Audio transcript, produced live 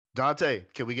Dante,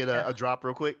 can we get Yeah. a drop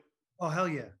real quick? Oh, hell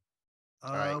yeah.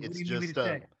 All right, What do it's you need me just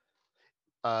to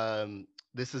say?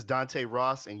 this is Dante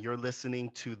Ross, and you're listening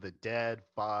to the Dad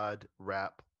Bod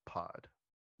Rap Pod.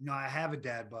 No, I have a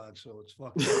dad bod, so it's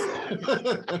fucked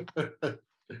up.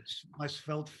 My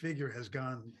svelte figure has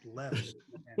gone left since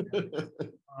the pandemic.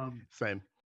 Um, Same.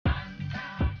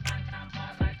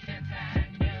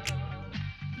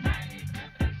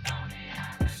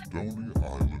 Stony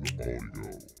Island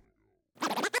Audio.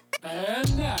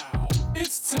 And now,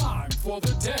 it's time for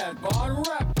the Dad Bod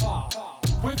Rap Pod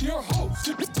with your hosts,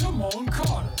 Damone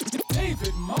Carter,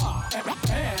 David Ma,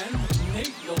 and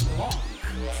Nate LeBlanc.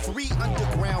 Three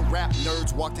underground rap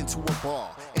nerds walked into a bar.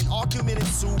 An argument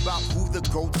ensued about who the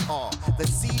GOATs are. The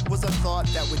seed was a thought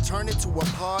that would turn into a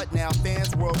pod. Now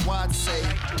fans worldwide say,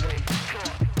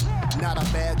 not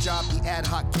a bad job, the ad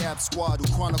hoc gab squad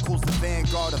who chronicles the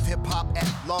vanguard of hip-hop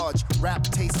at large. Rap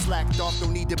taste slacked off,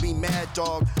 don't need to be mad,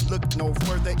 dog. Look no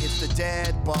further, it's the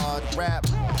Dad Bod Rap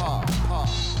Pod.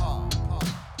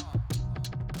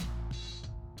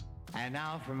 And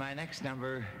now for my next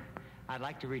number, I'd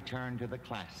like to return to the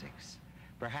classics.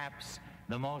 Perhaps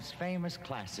the most famous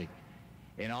classic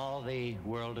in all the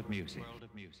world of music.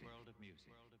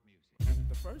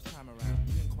 The first time around,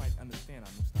 you didn't quite understand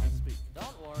our new style of speak.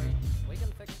 Don't worry, we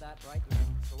can fix that right now.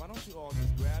 So why don't you all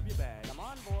just grab your bag? Come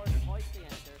on board, hoist the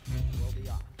anchor, we'll be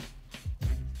off.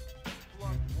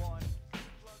 Plug one,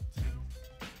 plug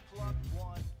two, plug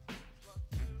one.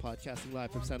 Podcasting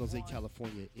live from San Jose,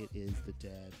 California. It is the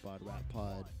Dad Bod Rap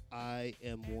Pod. I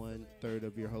am 1/3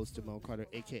 of your host, Damone Carter,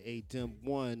 aka Dim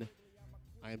One.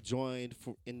 I am joined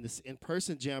in this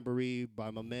in-person jamboree by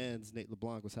my man's Nate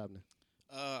LeBlanc. What's happening?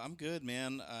 I'm good,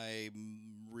 man.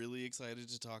 I'm really excited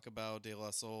to talk about De La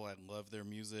Soul. I love their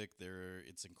music.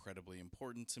 It's incredibly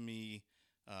important to me.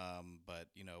 But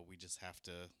we just have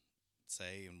to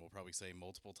say, and we'll probably say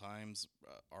multiple times,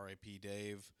 R.I.P.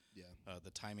 Dave. Yeah.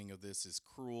 The timing of this is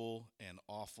cruel and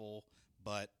awful,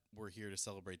 but we're here to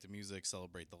celebrate the music,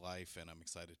 celebrate the life, and I'm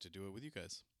excited to do it with you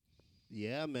guys.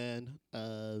 Yeah, man.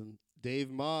 Dave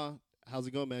Ma, how's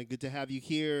it going, man? Good to have you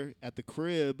here at the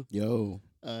crib. Yo.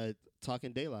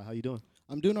 Talking De La. How you doing?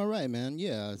 I'm doing all right, man.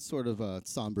 Yeah, sort of a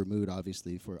somber mood,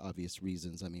 obviously, for obvious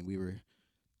reasons. I mean,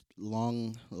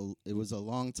 it was a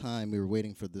long time we were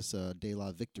waiting for this De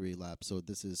La victory lap, so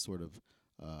this is sort of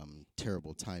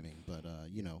terrible timing. But,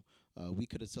 we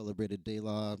could have celebrated De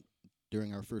La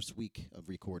during our first week of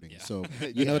recording. Yeah. So,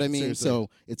 you know what I mean? Seriously. So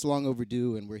it's long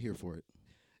overdue, and we're here for it.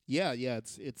 Yeah.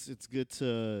 It's good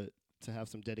to have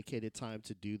some dedicated time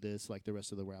to do this, like the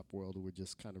rest of the rap world. We're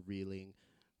just kind of reeling.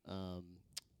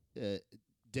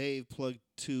 Dave plugged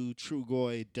to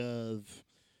Trugoy, Dove,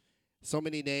 so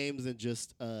many names, and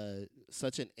just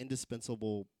such an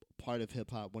indispensable part of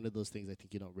hip hop. One of those things I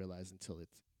think you don't realize until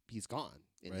he's gone,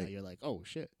 and now Right. you're like, oh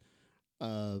shit.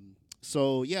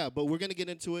 So yeah, but we're gonna get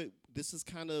into it. This is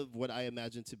kind of what I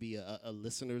imagine to be a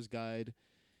listener's guide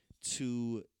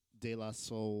to De La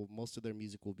Soul. Most of their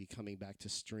music will be coming back to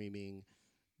streaming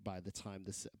by the time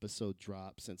this episode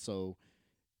drops, and so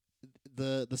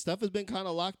the stuff has been kind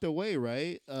of locked away,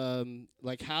 right?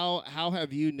 Like how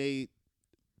have you, Nate,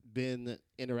 been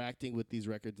interacting with these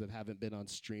records that haven't been on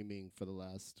streaming for the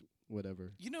last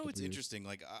whatever? It's years? interesting.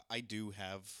 Like I do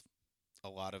have a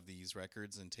lot of these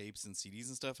records and tapes and CDs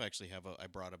and stuff. I actually I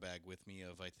brought a bag with me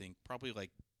of I think probably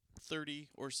like 30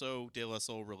 or so De La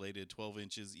Soul related 12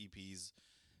 inches EPs,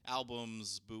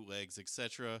 albums, bootlegs,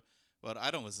 etc. But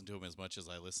I don't listen to them as much as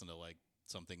I listen to like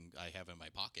something I have in my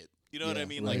pocket. You know what I Yeah,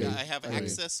 mean? right. Like I have Right.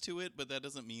 access to it, but that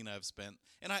doesn't mean I've spent.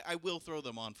 And I will throw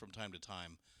them on from time to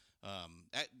time.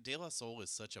 De La Soul is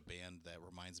such a band that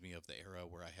reminds me of the era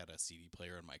where I had a CD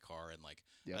player in my car, and like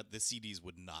Yep. the CDs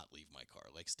would not leave my car.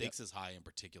 Like Stakes is High in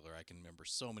particular, I can remember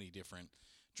so many different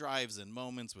drives and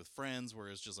moments with friends where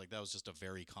it's just like that was just a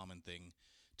very common thing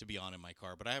to be on in my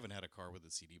car. But I haven't had a car with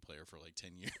a CD player for like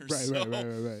 10 years.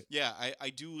 Right. Yeah, I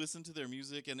do listen to their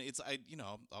music, and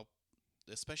I'll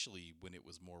especially when it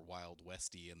was more Wild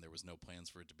Westy and there was no plans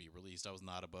for it to be released. I was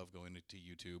not above going to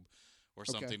YouTube or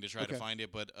Okay, something to try to okay. find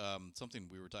it. But something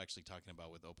we were actually talking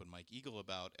about with Open Mike Eagle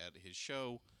about at his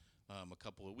show a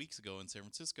couple of weeks ago in San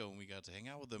Francisco when we got to hang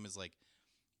out with him is like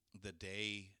the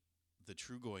day the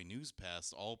Trugoy news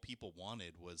passed, all people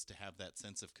wanted was to have that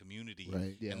sense of community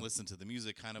Right. Yeah. and listen to the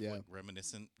music, kind of Yeah. like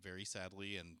reminiscent, very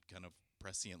sadly, and kind of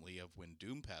presciently of when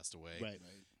Doom passed away. Right.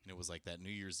 And it was like that New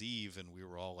Year's Eve, and we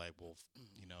were all like, well,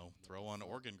 throw on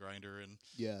Organ Grinder and,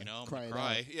 Yeah. I'm gonna Crying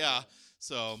cry. out. Yeah.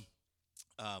 So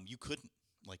you couldn't.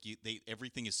 Like,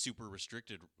 everything is super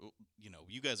restricted.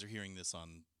 You guys are hearing this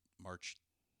on March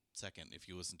 2nd if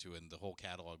you listen to it, and the whole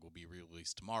catalog will be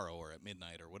released tomorrow or at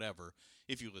midnight or whatever.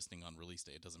 If you're listening on release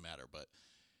day, it doesn't matter, but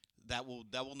that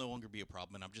will no longer be a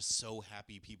problem, and I'm just so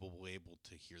happy people will be able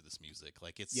to hear this music.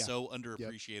 Like, it's so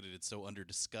underappreciated, it's so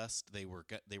underdiscussed. They were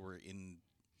in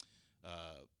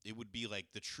it would be like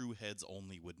the true heads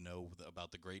only would know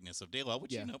about the greatness of De La,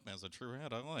 which, you know, as a true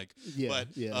head, I like. But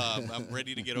I'm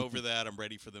ready to get over that. I'm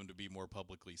ready for them to be more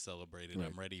publicly celebrated. Right.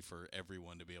 I'm ready for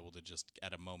everyone to be able to just,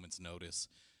 at a moment's notice,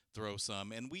 throw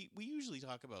some. And we usually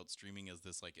talk about streaming as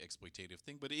this, like, exploitative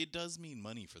thing, but it does mean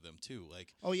money for them, too.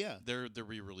 Like, oh, yeah. They're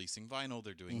re-releasing vinyl.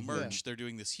 They're doing merch. They're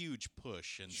doing this huge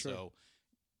push. And so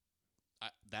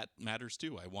that matters,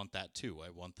 too. I want that, too. I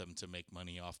want them to make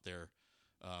money off their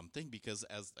thing, because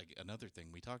as like, another thing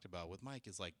we talked about with Mike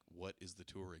is, like, what is the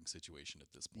touring situation at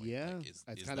this point? Yeah, like, it's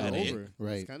is kind of that over. it?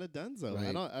 Right. It's kind of done. So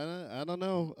Right. I don't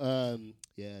know.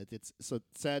 Yeah, it's so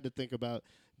sad to think about.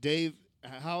 Dave,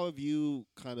 how have you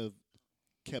kind of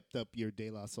kept up your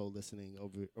De La Soul listening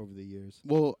over the years?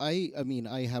 Well, I mean,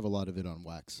 I have a lot of it on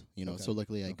wax, you know. Okay. So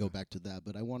luckily, I go back to that.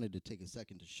 But I wanted to take a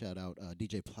second to shout out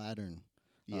DJ Plattern.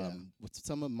 Yeah.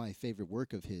 Some of my favorite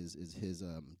work of his is his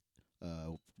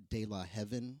De La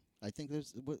Heaven. I think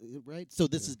there's right. So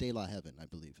this is De La Heaven, I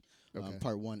believe. Okay.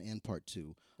 Part 1 and part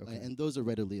 2, Okay. and those are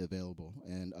readily available.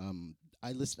 And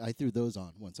I threw those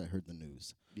on once I heard the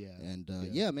news. Yeah. And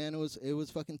yeah, man, it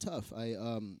was fucking tough.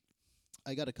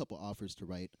 I got a couple offers to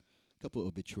write, a couple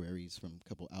obituaries from a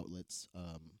couple outlets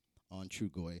on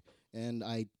Trugoy, and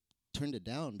I turned it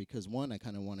down because, one, I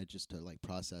kind of wanted just to, like,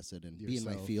 process it and be in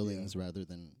my Yourself, feelings rather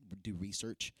than do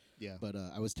research. Yeah. But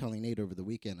I was telling Nate over the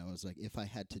weekend, I was like, if I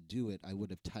had to do it, I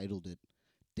would have titled it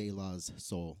De La's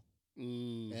Soul.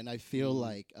 And I feel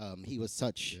like he was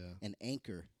such an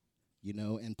anchor, you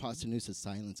know, and Posdnuos'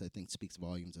 silence, I think, speaks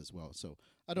volumes as well. So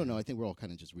I don't know. I think we're all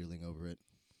kind of just reeling over it.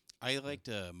 I liked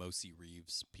Mosi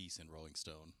Reeves' piece in Rolling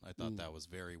Stone. I thought that was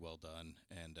very well done,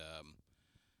 and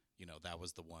you know, that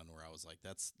was the one where I was like,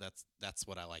 that's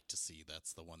what I like to see.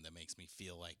 That's the one that makes me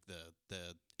feel like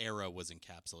the era was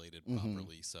encapsulated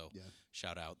properly. So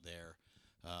shout out there.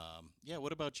 Yeah,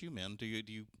 what about you, man? Do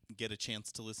you get a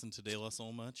chance to listen to De La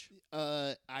Soul much?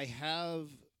 I have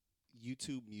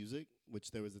YouTube Music,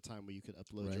 which there was a time where you could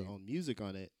upload your own music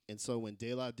on it. And so when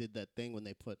De La did that thing when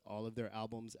they put all of their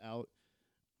albums out,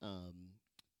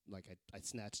 like I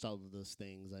snatched all of those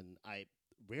things, and I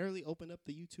rarely open up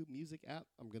the YouTube Music app.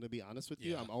 I'm going to be honest with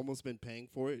you. I've almost been paying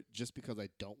for it just because I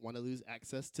don't want to lose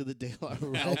access to the De La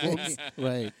albums.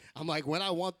 Right. I'm like, when I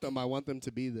want them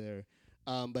to be there.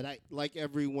 But I, like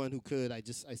everyone who could, I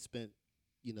spent,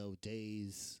 you know,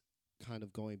 days kind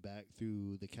of going back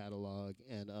through the catalog.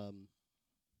 And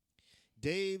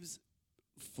Dave's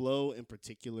flow in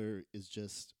particular is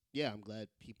just, I'm glad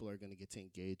people are going to get to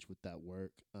engage with that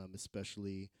work,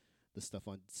 especially the stuff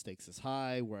on Stakes is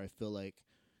High, where I feel like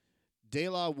De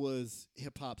La was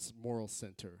hip-hop's moral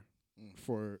center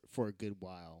for a good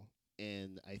while.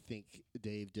 And I think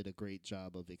Dave did a great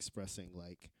job of expressing,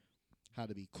 like, how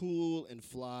to be cool and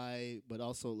fly, but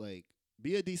also, like,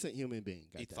 be a decent human being.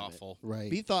 Be thoughtful. Right.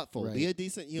 Be thoughtful. Right. Be a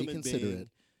decent human be being.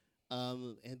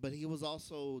 considerate. But he was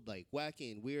also, like,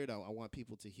 wacky and weird. I want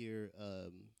people to hear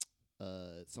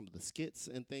some of the skits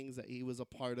and things that he was a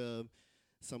part of,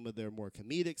 some of their more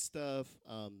comedic stuff,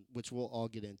 which we'll all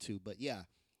get into. But yeah,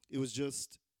 it was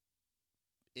just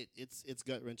it's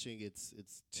gut wrenching. It's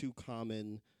too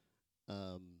common,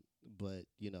 but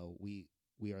you know we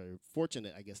are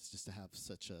fortunate, I guess, just to have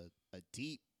such a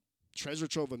deep treasure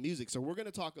trove of music. So we're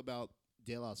gonna talk about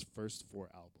De La's first 4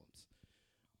 albums.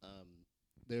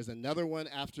 There's another one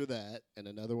after that, and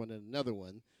another one, and another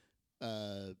one,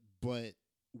 but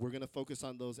we're going to focus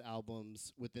on those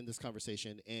albums within this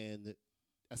conversation. And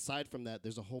aside from that,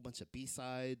 there's a whole bunch of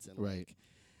B-sides and, like,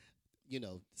 you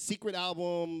know, secret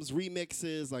albums,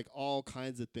 remixes, like all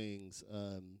kinds of things.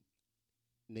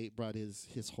 Nate brought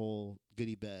his whole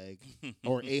goodie bag,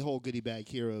 or a whole goodie bag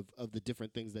here of the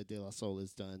different things that De La Soul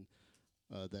has done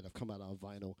that have come out on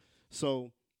vinyl.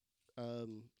 So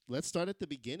let's start at the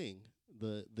beginning.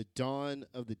 The dawn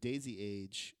of the Daisy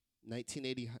Age,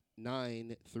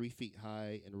 1989, 3 Feet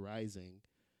High and Rising.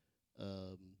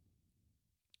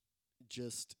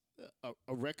 Just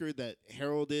a record that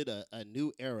heralded a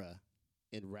new era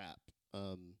in rap.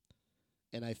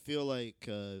 And I feel like,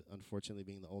 unfortunately,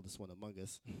 being the oldest one among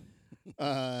us,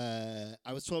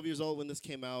 I was 12 years old when this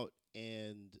came out,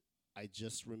 and I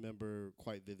just remember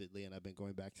quite vividly, and I've been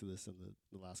going back to this in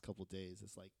the last couple of days.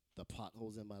 It's like the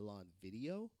Potholes in My Lawn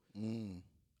video.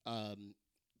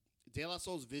 De La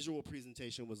Soul's visual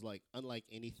presentation was like unlike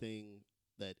anything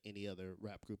that any other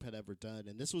rap group had ever done.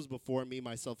 And this was before Me,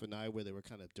 Myself, and I, where they were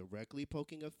kind of directly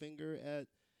poking a finger at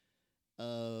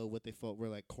what they felt were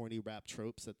like corny rap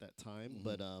tropes at that time.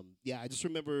 But yeah, I just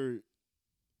remember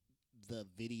the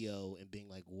video and being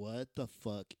like, what the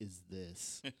fuck is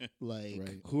this?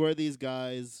 Like, who are these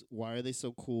guys? Why are they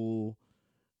so cool?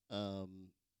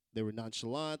 They were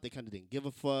nonchalant. They kind of didn't give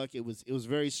a fuck. It was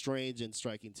very strange and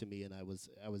striking to me, and I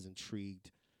was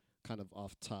intrigued, kind of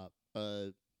off top.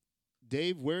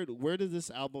 Dave, where did this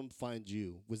album find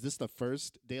you? Was this the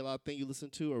first De La thing you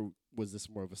listened to, or was this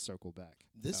more of a circle back?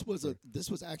 This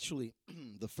was actually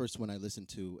the first one I listened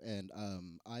to, and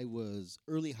I was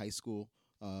early high school.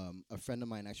 A friend of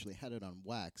mine actually had it on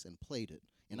wax and played it.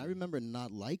 And I remember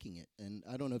not liking it. And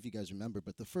I don't know if you guys remember,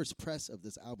 but the first press of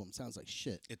this album sounds like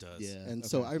shit. It does. Yeah. And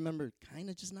so I remember kind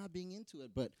of just not being into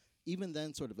it. But even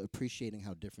then, sort of appreciating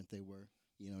how different they were,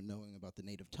 you know, knowing about the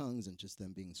native tongues and just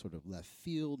them being sort of left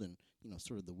field and, you know,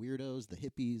 sort of the weirdos, the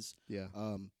hippies. Yeah.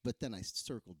 But then I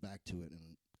circled back to it,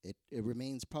 and it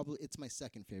remains probably, it's my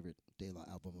second favorite De La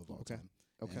album of all time.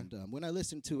 Okay. And when I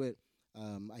listen to it,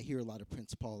 I hear a lot of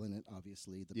Prince Paul in it,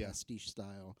 obviously, the pastiche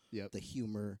style, the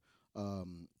humor.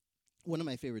 One of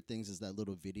my favorite things is that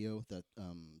little video that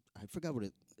I forgot what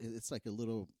it's like a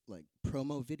little like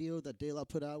promo video that De La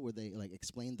put out where they like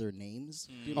explain their names.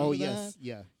 Do you remember that?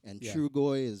 Yeah. And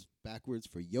Trugoy is backwards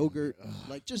for yogurt.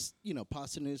 Like just, you know,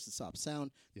 Pasta News to Stop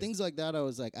Sound. Things like that. I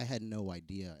was like, I had no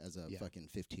idea as a fucking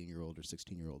 15-year-old or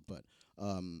 16-year-old. But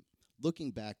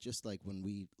looking back, just like when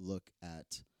we look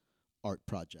at art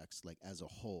projects like as a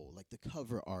whole, like the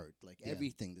cover art, like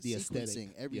everything, the sequencing,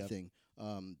 aesthetic. everything.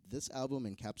 This album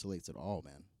encapsulates it all,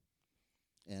 man.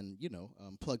 And you know,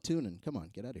 Plug Tunin, come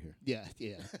on, get out of here. Yeah,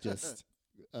 just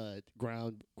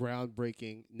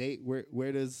groundbreaking. Nate,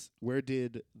 where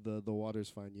did the Waters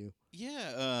find you?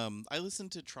 Yeah, I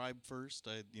listened to Tribe first.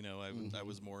 I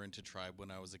was more into Tribe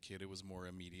when I was a kid. It was more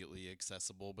immediately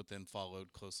accessible, but then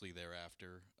followed closely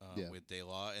thereafter with De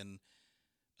La. And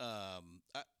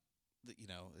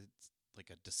it's like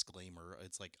a disclaimer.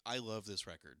 It's like, I love this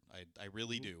record. I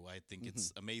really do. I think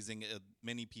it's amazing.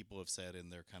 Many people have said in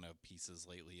their kind of pieces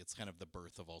lately, it's kind of the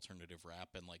birth of alternative rap.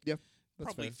 And like,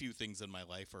 probably a few things in my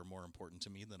life are more important to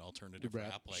me than alternative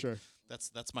rap. Like,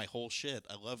 that's my whole shit.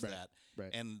 I love that. Right.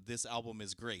 And this album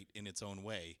is great in its own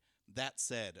way. That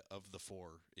said, of the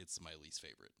four, it's my least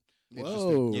favorite.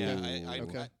 Whoa. Yeah,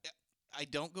 I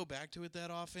don't go back to it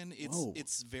that often.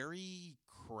 It's very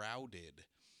crowded.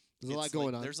 There's a lot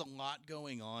going on. There's a lot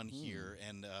going on here,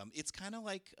 and it's kind of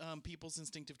like People's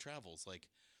Instinctive Travels. Like,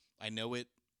 I know it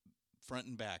front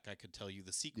and back. I could tell you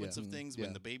the sequence of things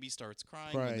when the baby starts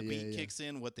crying, when the beat kicks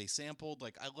in, what they sampled.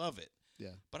 Like, I love it.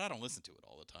 Yeah. But I don't listen to it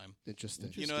all the time.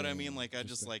 Interesting. You know what I mean? Like, I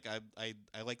just like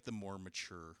I like the more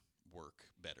mature work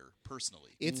better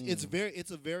personally.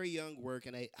 It's a very young work,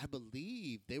 and I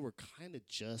believe they were kind of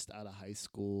just out of high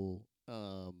school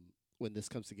when this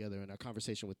comes together. In our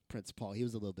conversation with Prince Paul, he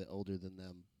was a little bit older than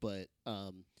them, but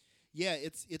yeah,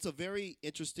 it's a very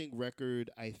interesting record.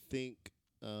 I think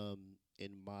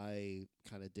in my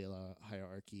kind of De La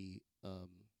hierarchy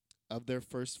of their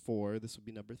first four, this would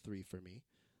be number 3 for me.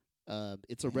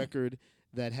 It's a record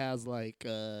that has like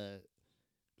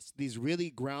these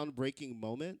really groundbreaking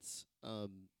moments.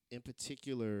 In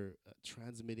particular,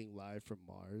 Transmitting Live from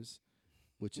Mars,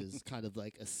 which is kind of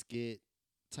like a skit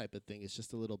type of thing. It's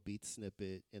just a little beat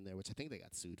snippet in there, which I think they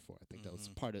got sued for. I think that was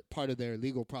part of their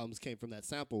legal problems came from that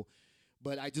sample.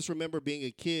 But I just remember being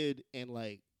a kid and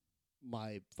like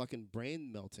my fucking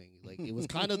brain melting. Like, it was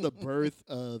kind of the birth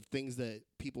of things that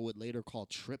people would later call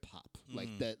trip hop,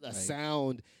 like that a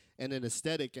sound and an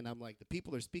aesthetic. And I'm like, the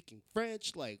people are speaking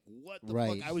French. Like, what the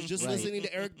fuck? I was just listening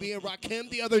to Eric B and Rakim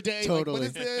the other day. Totally.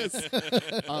 Like, what is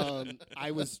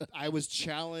this? I was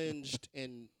challenged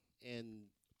and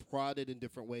prodded in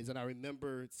different ways. And I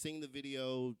remember seeing the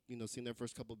video, seeing their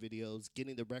first couple videos,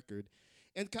 getting the record,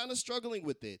 and kind of struggling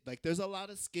with it. Like, there's a lot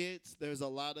of skits. There's a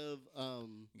lot of...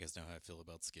 you guys know how I feel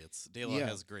about skits. De La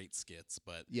has great skits,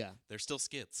 but they're still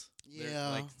skits.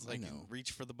 Yeah, it's like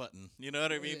reach for the button. You know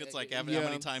what I mean? It's like, how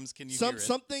many times can you hear it?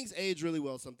 Some things age really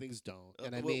well, some things don't.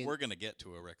 And I mean, we're going to get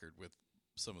to a record with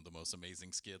some of the most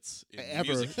amazing skits in ever.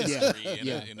 music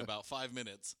history in about 5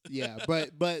 minutes. Yeah,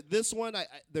 but this one,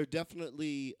 they're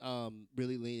definitely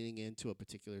really leaning into a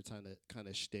particular kind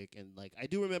of shtick, and like I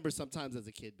do remember sometimes as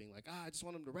a kid being like, I just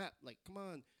want them to rap, like come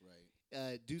on,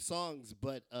 do songs,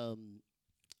 but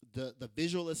the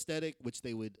visual aesthetic, which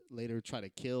they would later try to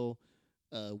kill,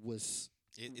 was.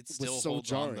 It still so holds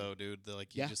jarring. on though, dude.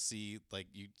 You just see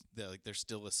they're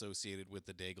still associated with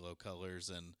the Dayglow colors,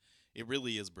 and it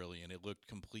really is brilliant. It looked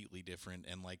completely different,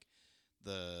 and like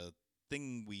the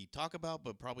thing we talk about,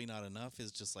 but probably not enough,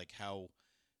 is just like how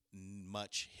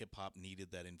much hip hop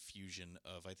needed that infusion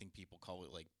of, I think people call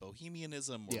it like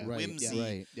bohemianism or Yeah. Right, yeah. whimsy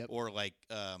Right. Yep. or like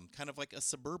kind of like a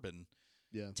suburban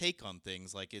Yeah. take on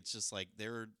things. Like it's just like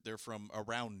they're from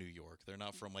around New York. They're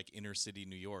not from like inner city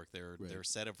New York. Their Right.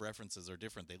 set of references are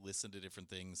different. They listen to different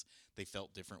things. They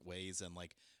felt different ways, and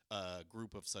like a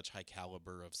group of such high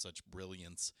caliber, of such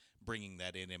brilliance, bringing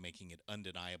that in and making it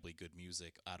undeniably good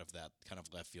music out of that kind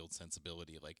of left field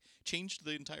sensibility, like changed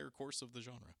the entire course of the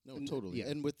genre. No, totally. yeah.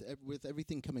 And with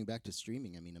everything coming back to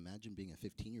streaming, I mean, imagine being a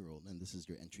 15-year-old and this is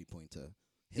your entry point to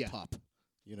Yeah. hip hop.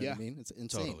 You know Yeah. what I mean? It's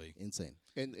insane. Totally. Insane.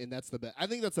 And that's the best. I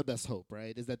think that's the best hope,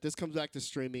 right? Is that this comes back to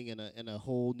streaming in a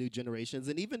whole new generations,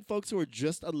 and even folks who are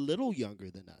just a little younger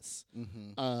than us,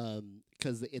 Mm-hmm.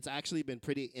 because it's actually been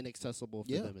pretty inaccessible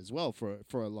for Yeah. them as well for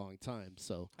a long time.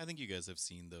 So I think you guys have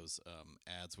seen those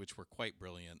ads, which were quite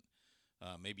brilliant.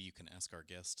 Maybe you can ask our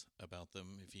guest about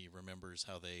them if he remembers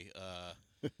how they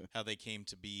came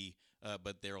to be.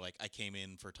 But they're like, I came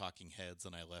in for Talking Heads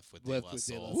and I left with De Left La with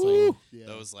De La Soul. Soul. Like,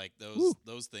 Yeah.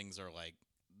 those things are like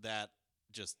that.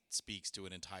 Just speaks to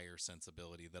an entire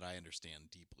sensibility that I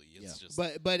understand deeply. It's just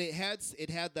but it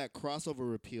had that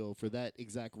crossover appeal for that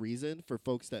exact reason, for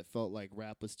folks that felt like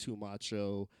rap was too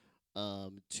macho,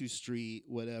 too street,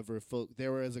 whatever.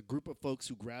 There was a group of folks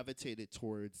who gravitated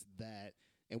towards that,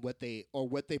 and what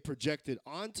they projected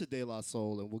onto De La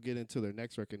Soul, and we'll get into their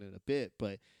next record in a bit.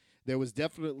 But there was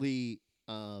definitely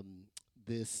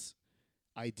this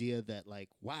idea that, like,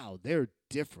 wow, they're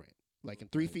different. Like, in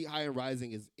 3 Feet High and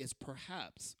Rising is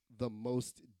perhaps the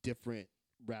most different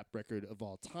rap record of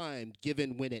all time,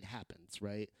 given when it happens,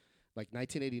 right? Like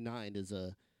 1989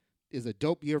 is a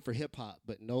dope year for hip hop,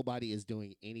 but nobody is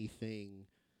doing anything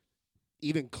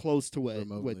even close to what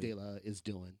Remotely. De La is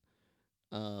doing.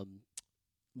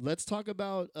 Let's talk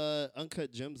about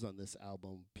Uncut Gems on this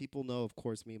album. People know, of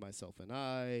course, Me, Myself, and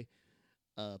I.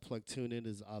 Plug Tune In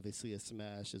is obviously a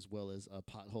smash, as well as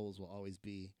Potholes will always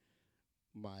be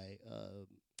my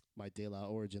De La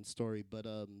origin story. But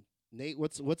Nate,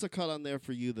 what's a cut on there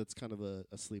for you that's kind of a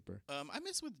sleeper? I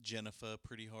mess with Jennifer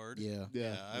pretty hard. Yeah.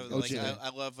 I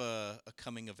love a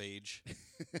coming of age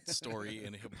story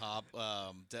in hip hop.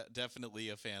 Definitely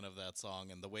a fan of that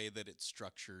song and the way that it's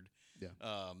structured.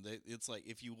 Yeah. It's like,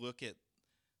 if you look at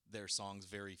their songs,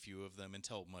 very few of them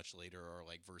until much later are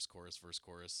like verse chorus verse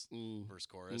chorus verse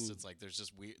chorus. It's like there's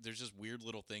just weird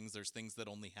little things. There's things that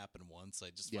only happen once.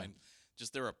 I just find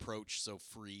just their approach so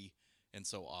free and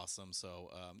so awesome. So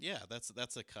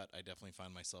that's a cut I definitely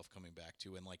find myself coming back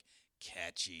to, and like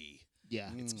catchy. Yeah,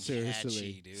 It's seriously,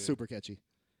 catchy, dude. super catchy.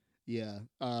 Yeah,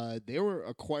 they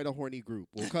were quite a horny group.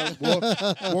 We'll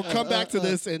come back to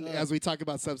this, and as we talk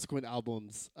about subsequent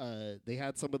albums, they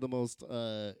had some of the most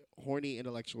horny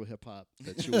intellectual hip hop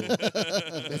that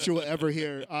you will ever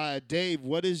hear. Dave,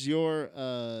 what is your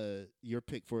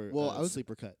pick for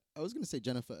sleeper cut? I was going to say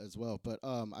Jennifer as well, but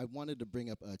I wanted to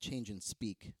bring up Change and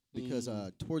Speak, because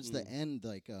towards the end,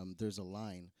 like there's a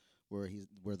line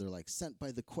where they're like, sent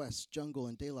by the Quest, Jungle,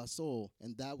 and De La Soul,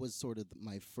 and that was sort of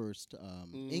my first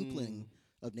inkling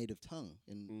of native tongue.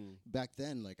 And back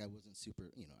then, like, I wasn't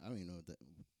super, I don't even know that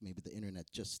maybe the internet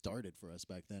just started for us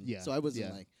back then. Yeah. So I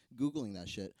wasn't like Googling that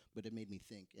shit, but it made me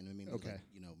think, and it made me Okay. like,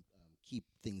 keep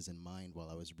things in mind while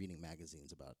I was reading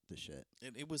magazines about the shit.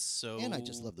 It was so, And I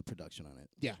just love the production on it.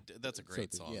 Yeah, that's a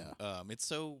great So song. Yeah. It's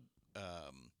so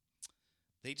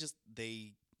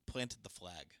they planted the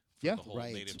flag for Yeah. the whole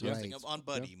Right, native tongue thing right. on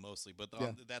Buddy mostly, but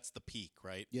Yeah. that's the peak,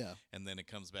 right? Yeah. And then it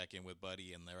comes back in with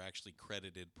Buddy, and they're actually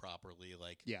credited properly.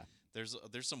 Like, Yeah. there's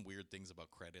some weird things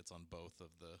about credits on both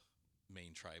of the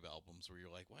main Tribe albums where you're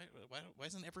like, why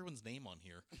isn't everyone's name on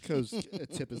here? Because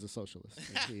Tip is a socialist.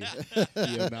 he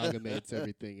amalgamates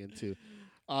everything into.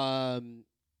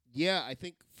 I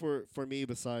think for me,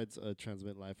 besides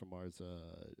Transmit Live from Mars,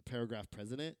 Paragraph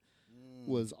President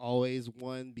was always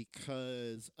one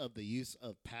because of the use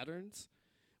of patterns.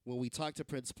 When we talked to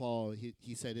Prince Paul,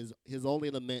 he said his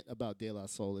only lament about De La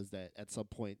Soul is that at some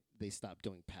point they stopped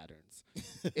doing patterns.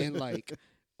 And like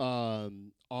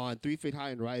on 3 Feet High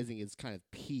and Rising is kind of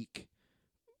peak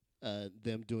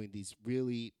them doing these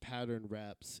really pattern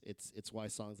raps. It's why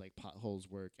songs like Potholes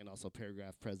work, and also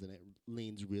Paragraph President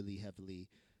leans really heavily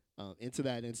into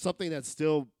that. And something that's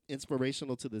still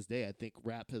inspirational to this day. I think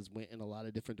rap has went in a lot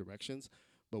of different directions,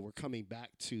 but we're coming back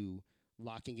to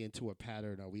locking into a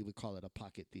pattern, or we would call it a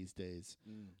pocket these days.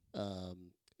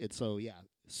 And so,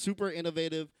 super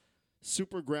innovative,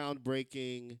 super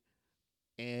groundbreaking,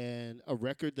 and a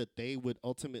record that they would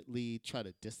ultimately try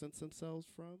to distance themselves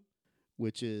from,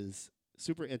 which is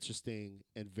super interesting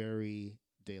and very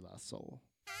De La Soul.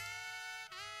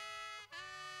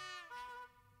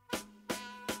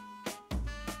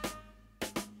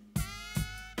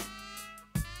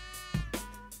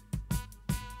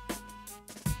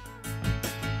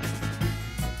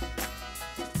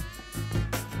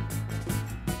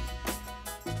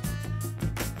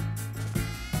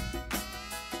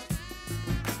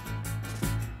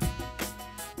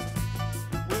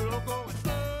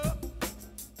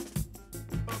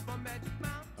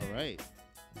 right.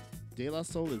 De La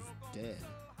Soul is dead.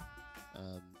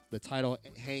 The title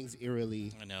hangs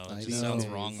eerily. I know. I It just know. sounds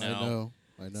wrong now.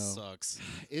 I know. Sucks.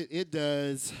 It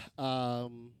does.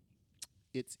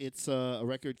 It's a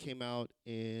record came out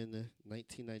in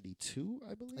 1992,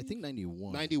 I believe. I think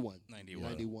 91. 91. 91.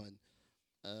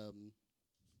 91.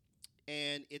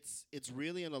 And it's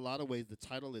really, in a lot of ways, the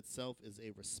title itself is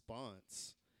a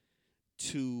response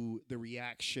to the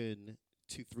reaction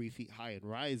to 3 Feet High and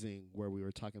Rising, where we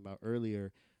were talking about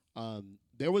earlier.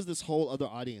 There was this whole other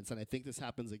audience, and I think this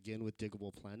happens again with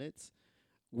Diggable Planets,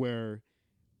 where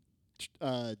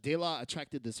De La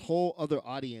attracted this whole other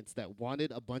audience that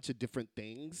wanted a bunch of different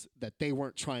things that they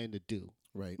weren't trying to do.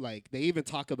 Right. Like, they even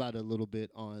talk about it a little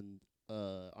bit on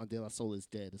De La Soul is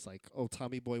Dead. It's like, oh,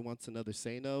 Tommy Boy wants another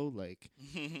Say No. Like,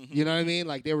 you know what I mean?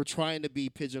 Like, they were trying to be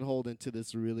pigeonholed into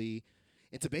this really,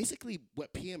 into basically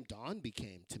what PM Dawn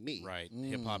became to me. Right.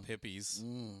 Hip hop hippies.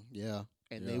 Yeah.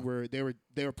 And Yeah.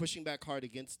 they were pushing back hard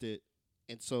against it.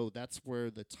 And so that's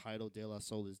where the title De La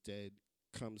Soul is Dead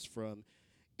comes from.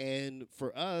 And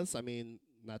for us, I mean,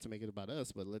 not to make it about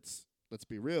us, but let's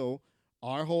be real.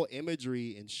 Our whole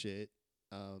imagery and shit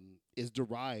is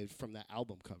derived from that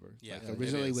album cover. Yeah, like it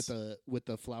originally is. with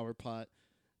the flower pot.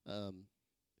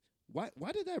 Why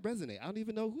did that resonate? I don't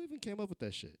even know who even came up with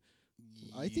that shit.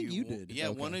 I think you did. Yeah,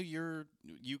 Okay. one of you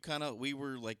kind of, we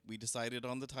were like, we decided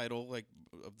on the title like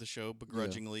of the show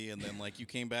begrudgingly, and then like you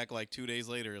came back like 2 days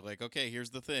later, like, okay, here's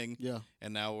the thing. Yeah.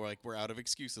 And now we're out of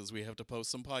excuses. We have to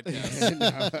post some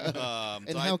podcasts.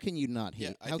 And how can you not hate?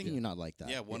 yeah, I how think- can you not like that?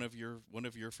 Yeah, one of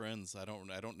your friends. I don't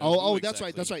know. Oh, who that's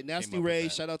right. That's exactly right. Nasty came up with Ray.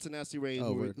 that. Shout out to Nasty Ray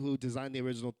Oh, word. who designed the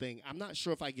original thing. I'm not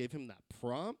sure if I gave him that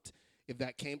prompt, if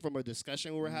that came from a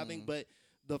discussion we were having, but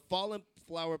the fallen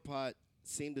flower pot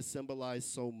seemed to symbolize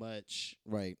so much,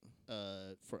 Right.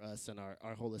 for us and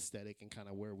our whole aesthetic and kind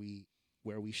of where we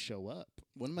show up.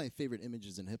 One of my favorite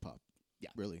images in hip hop. Yeah.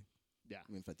 Really. Yeah.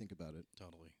 I mean, if I think about it.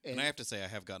 Totally. And- And I have to say, I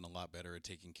have gotten a lot better at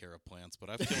taking care of plants, but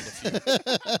I've killed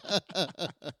a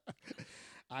few.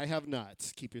 I have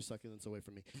not. Keep your succulents away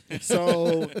from me.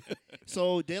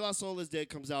 So De La Soul is Dead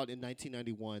comes out in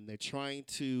 1991. They're trying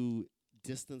to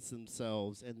distance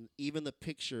themselves, and even the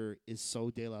picture is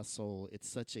so De La Soul. It's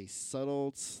such a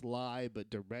subtle, sly, but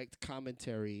direct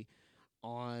commentary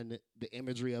on the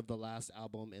imagery of the last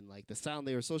album and like the sound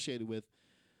they were associated with.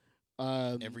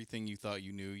 Everything you thought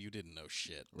you knew, you didn't know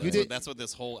shit. You That's, did- what, that's what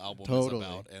this whole album Totally, is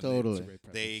about. And totally. It's a great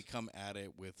they preface. come at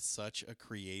it with such a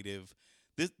creative.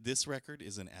 This record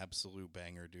is an absolute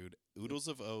banger, dude. Oodles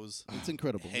of O's, It's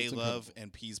incredible. Hey It's Love, incredible.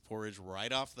 and Peas Porridge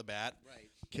right off the bat. Right.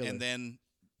 Killer. And then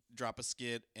drop a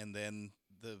skit, and then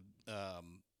the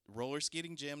roller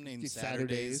skating gym named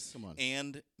Saturdays, Come on.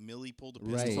 and Millie Pulled a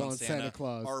Right. Pistol on On Santa, Santa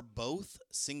Claus. are both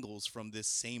singles from this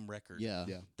same record. Yeah.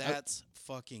 Yeah. That's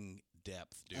fucking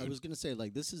depth, dude. I was gonna say,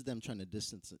 like, this is them trying to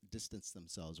distance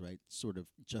themselves, right? Sort of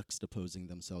juxtaposing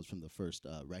themselves from the first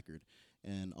record.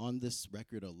 And on this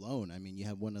record alone, I mean, you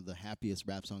have one of the happiest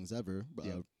rap songs ever,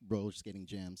 Roller Skating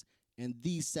Jams, and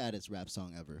the saddest rap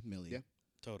song ever, Millie. Yeah.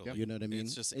 Totally. You know what I mean?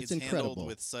 It's just It's it's incredible. handled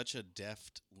with such a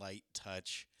deft, light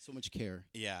touch. So much care.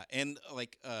 Yeah, and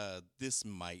like this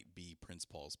might be Prince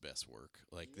Paul's best work.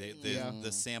 Like Yeah.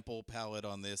 the sample palette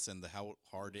on this and how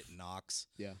hard it knocks.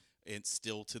 Yeah. It's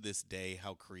still to this day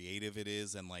how creative it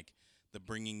is, and like the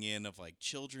bringing in of like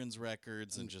children's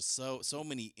records and just so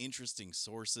many interesting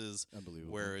sources.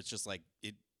 Unbelievable. Where it's just like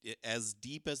it as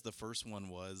deep as the first one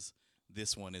was,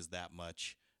 this one is that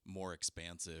much more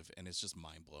expansive, and it's just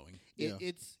mind blowing. Yeah.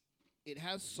 It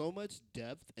has so much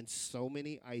depth and so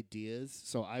many ideas.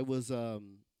 So I was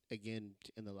again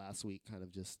in the last week kind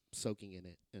of just soaking in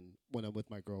it, and when I'm with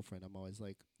my girlfriend, I'm always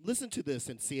like, listen to this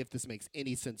and see if this makes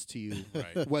any sense to you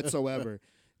Right. whatsoever.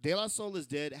 De La Soul is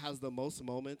Dead has the most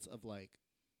moments of like,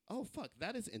 oh fuck,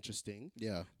 that is interesting.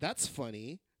 Yeah. That's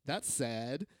funny. That's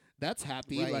sad. That's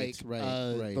happy. Right, like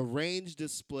right. the range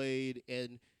displayed,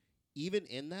 and even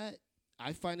in that,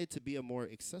 I find it to be a more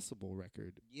accessible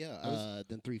record Yeah.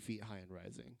 than 3 Feet High and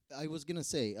Rising. I was gonna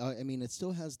say, I mean, it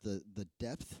still has the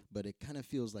depth, but it kind of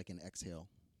feels like an exhale.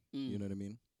 You know what I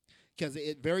mean? Because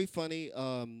it very funny.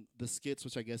 The skits,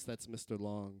 which I guess that's Mr.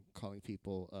 Long calling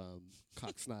people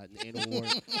cock snot and anal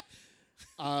wart.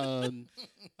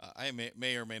 I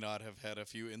may or may not have had a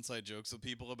few inside jokes with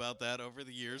people about that over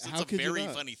the years. How It's a could you very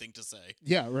not? funny thing to say.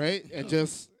 Yeah, right. And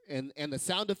just and the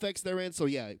sound effects they're in. So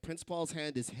yeah, Prince Paul's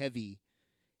hand is heavy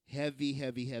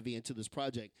into this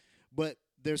project. But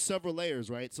there's several layers,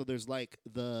 right? So there's like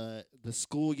the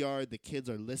schoolyard, the kids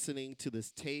are listening to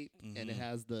this tape, and it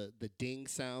has the ding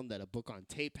sound that a book on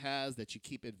tape has that you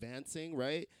keep advancing,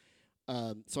 right?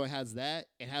 So it has that.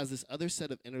 It has this other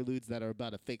set of interludes that are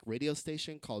about a fake radio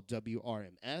station called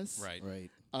WRMS. Right.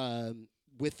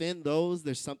 Within those,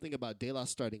 there's something about De La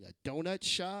starting a donut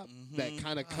shop that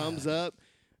kind of comes up.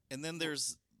 And then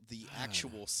there's the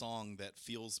actual song that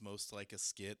feels most like a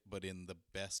skit, but in the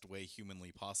best way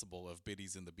humanly possible, of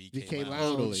Biddies in the BK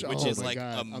Lounge, which is like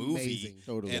a movie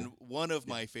and one of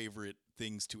my favorite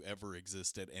things to ever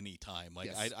exist at any time.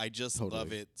 Like I just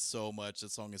love it so much. The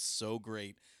song is so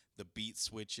great. The beat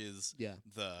switches. Yeah.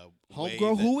 The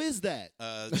Homegirl, who is that?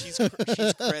 She's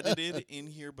credited in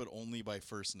here, but only by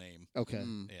first name. Okay.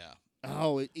 Yeah.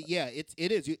 Oh, it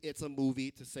is. It's a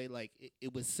movie to say like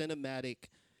it was cinematic.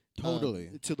 Totally.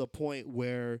 To the point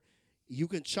where you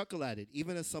can chuckle at it,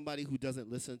 even as somebody who doesn't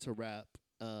listen to rap.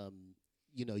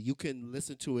 You can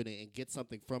listen to it and get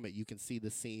something from it. You can see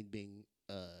the scene being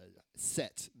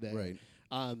set there. Right.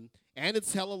 And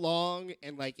it's hella long,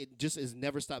 and like it just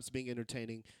never stops being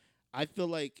entertaining. I feel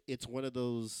like it's one of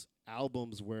those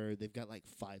albums where they've got like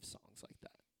 5 songs like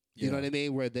that. You know what I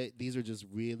mean? Where these are just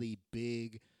really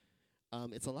big.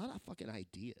 It's a lot of fucking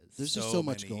ideas. There's just so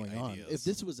much going on. If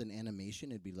this was an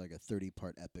animation, it'd be like a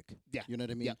 30-part epic. Yeah. You know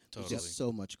what I mean? Yeah, There's totally. just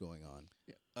so much going on.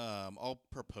 Yeah. I'll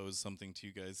propose something to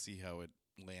you guys, see how it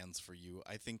lands for you.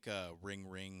 I think Ring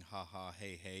Ring, Ha Ha,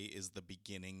 Hey Hey is the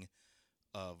beginning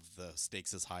of the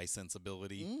stakes is high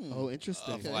sensibility. Oh,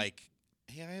 interesting. Of like,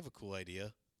 hey, I have a cool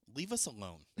idea. Leave us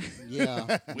alone.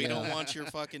 Yeah. We don't want your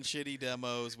fucking shitty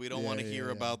demos. We don't want to hear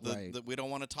about the we don't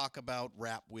want to talk about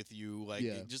rap with you. Like,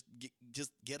 just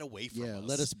get away from us. Yeah,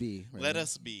 let us be. Right? Let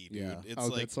us be, dude. Yeah. It's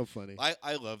like, that's so funny.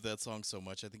 I love that song so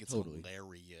much. I think it's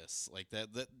hilarious. Like that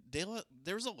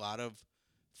there's a lot of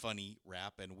funny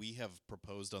rap, and we have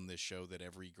proposed on this show that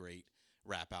every great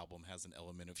rap album has an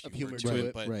element of humor to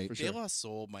it. But De La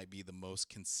Soul might be the most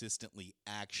consistently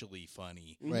actually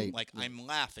funny. Right. Like I'm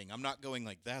laughing. I'm not going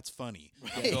like that's funny.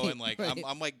 I'm going like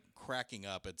I'm like cracking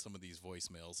up at some of these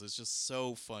voicemails. It's just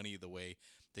so funny the way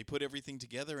they put everything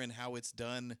together and how it's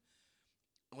done.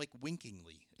 Like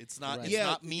winkingly, it's not. It's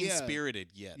not mean spirited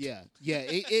yet. Yeah.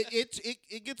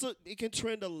 It can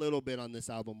trend a little bit on this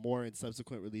album more in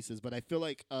subsequent releases, but I feel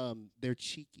like they're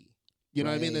cheeky. You know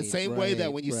what I mean? The same way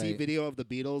that when you see video of the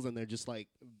Beatles and they're just like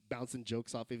bouncing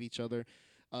jokes off of each other,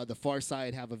 the Far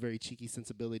Side have a very cheeky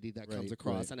sensibility that comes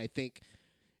across, and I think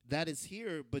that is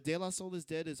here. But De La Soul is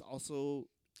Dead is also.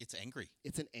 It's angry.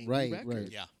 It's an angry record. Right.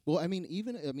 Yeah. Well, I mean,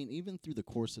 even through the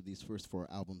course of these first 4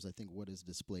 albums, I think what is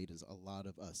displayed is a lot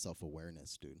of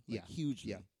self-awareness, dude. Like,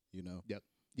 hugely. Yeah. You know.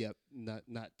 Yep.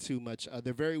 Not too much.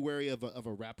 They're very wary of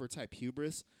a rapper type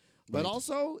hubris, but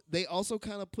they also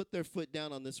kind of put their foot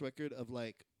down on this record of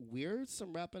like we're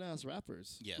some rapping ass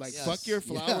rappers. Yes. Like fuck your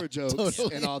flower jokes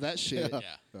and all that shit.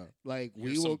 Yeah. Like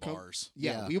Here's we will some come. bars.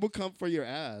 Yeah, we will come for your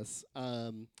ass.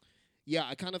 I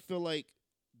kind of feel like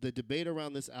the debate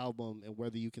around this album and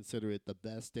whether you consider it the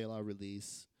best De La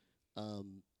release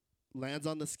lands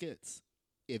on the skits.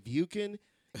 If you can,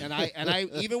 and I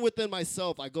even within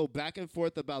myself, I go back and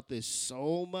forth about this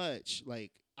so much.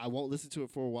 Like I won't listen to it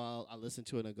for a while. I listen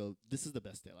to it and I go, "This is the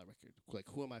best De La record." Like,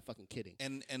 who am I fucking kidding?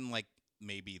 And like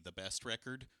maybe the best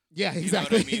record. Yeah, exactly. You know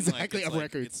what I mean? Exactly. Like, of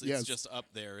records. It's just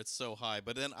up there. It's so high.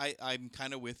 But then I'm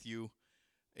kind of with you.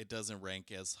 It doesn't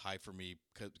rank as high for me,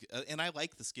 and I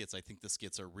like the skits. I think the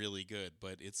skits are really good,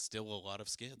 but it's still a lot of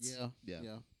skits.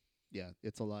 Yeah.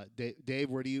 It's a lot. Dave,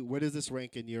 where does this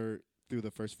rank in your through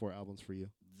the first 4 albums for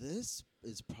you? This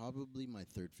is probably my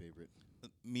 3rd favorite.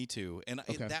 Me too, and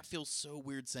that feels so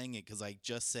weird saying it because I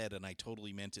just said and I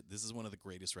totally meant it. This is one of the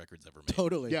greatest records ever made.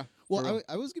 Totally. Yeah. Well,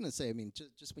 I was gonna say. I mean,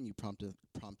 just when you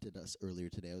prompted us earlier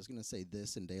today, I was gonna say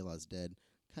this and De La's Dead.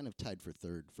 Kind of tied for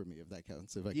 3rd for me, if that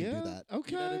counts. If I can do that.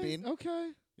 Okay. You know what I mean?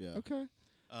 Okay. Yeah. Okay.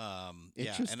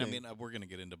 And I mean, we're gonna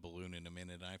get into Balloon in a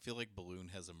minute, and I feel like Balloon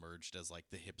has emerged as like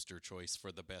the hipster choice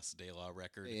for the best De La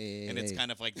record, and it's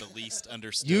kind of like the least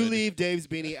understood. You leave Dave's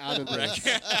Beanie out of this.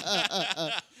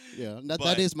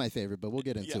 That is my favorite, but we'll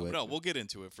get into it. No, we'll get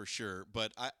into it for sure.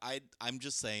 But I'm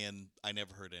just saying, I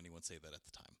never heard anyone say that at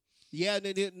the time. Yeah,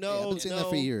 no. I've been saying that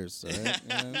for years. All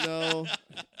right? No.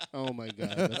 Oh my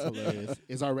God, that's hilarious.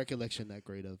 Is our recollection that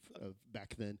great of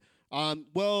back then?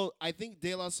 Well, I think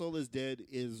De La Soul is Dead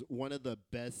is one of the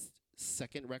best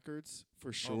second records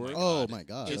for sure. Oh my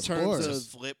God! In of terms course. of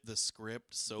To flip the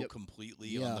script so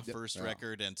completely on the first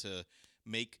record, and to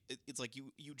make it's like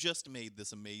you just made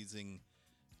this amazing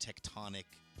tectonic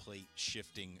plate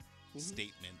shifting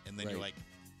statement, and then you're like,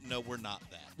 no, we're not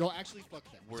that. No, actually, fuck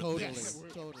that. We're totally. this.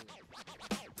 Totally.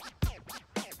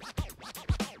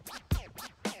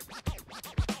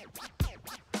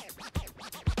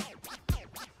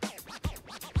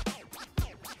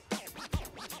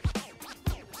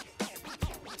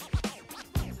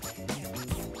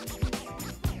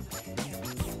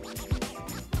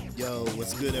 Yo,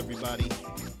 what's good, everybody?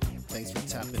 Thanks for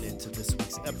tapping into this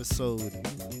week's episode,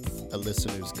 A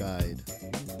Listener's Guide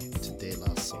to De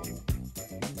La Soul.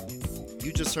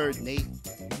 You just heard Nate,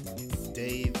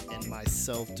 Dave, and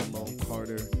myself, Damone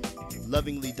Carter,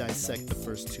 lovingly dissect the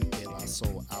first two De La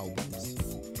Soul albums,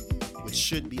 which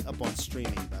should be up on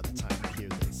streaming by the time you hear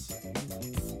this.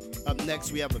 Up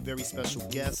next, we have a very special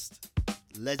guest.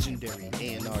 Legendary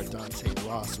A&R Dante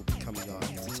Ross will be coming on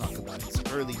to talk about his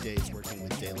early days working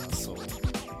with De La Soul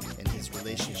and his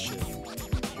relationship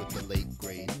with the late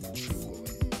great True Boy.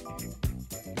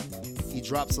 He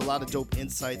drops a lot of dope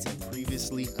insights and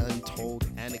previously untold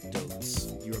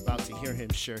anecdotes. You're about to hear him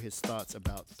share his thoughts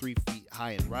about 3 Feet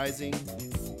High and Rising,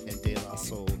 and De La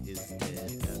Soul is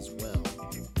dead as well.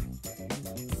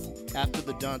 After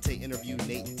the Dante interview,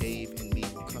 Nate, Dave, and me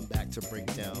will come back to break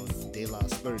down De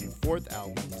La's third and fourth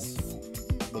albums,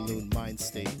 Balloon Mind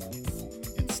State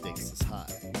and Stakes is High.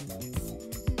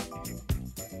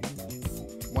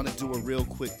 Want to do a real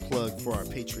quick plug for our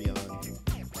Patreon.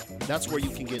 That's where you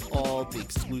can get all the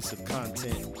exclusive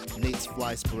content, Nate's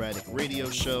Fly Sporadic radio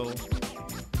show,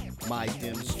 my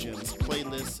Dims Gems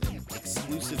playlist, and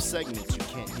exclusive segments you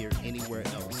can't hear anywhere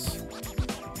else.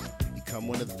 Become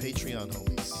one of the Patreon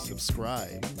homies.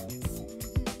 Subscribe.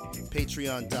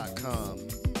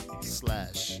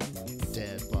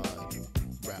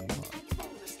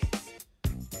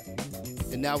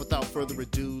 Patreon.com/dadbodrappod. And now, without further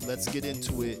ado, let's get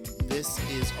into it. This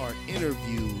is our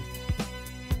interview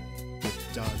with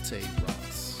Dante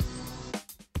Ross,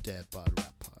 Dad Bod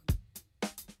Rap Pod.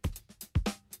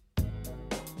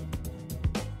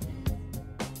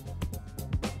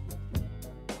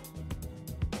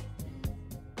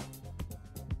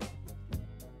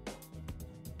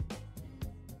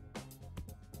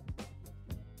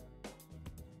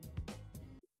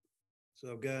 What's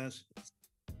up, guys?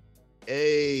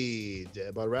 Hey,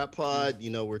 Dad Bod Rap Pod.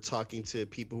 You know, we're talking to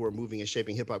people who are moving and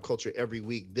shaping hip hop culture every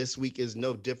week. This week is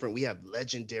no different. We have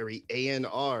legendary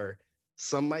A&R.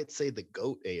 Some might say the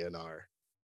GOAT A&R.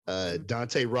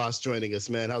 Dante Ross joining us,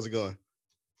 man. How's it going?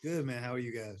 Good, man. How are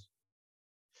you guys?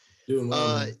 Doing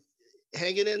well.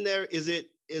 Hanging in there. Is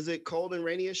it cold and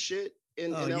rainy as shit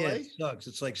in LA? Yeah, it sucks.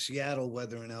 It's like Seattle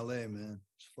weather in LA, man.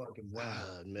 It's fucking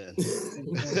wild. Man.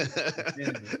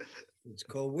 It's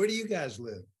cold. Where do you guys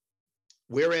live?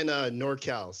 We're in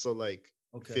NorCal, so like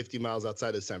Okay. 50 miles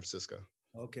outside of San Francisco.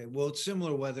 Okay. Well, it's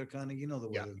similar weather, kind of. You know the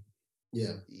weather.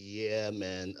 Yeah,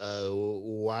 man.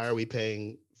 Why are we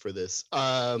paying for this?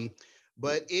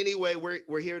 But anyway,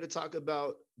 we're here to talk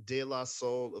about De La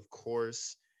Soul, of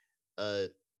course.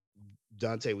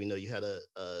 Dante, we know you had a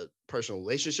personal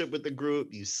relationship with the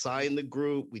group. You signed the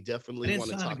group. We definitely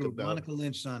want to talk about. Monica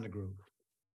Lynch signed the group.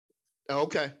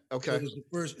 Okay. So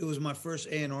it was my first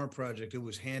A&R project. It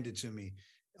was handed to me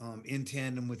in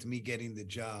tandem with me getting the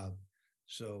job.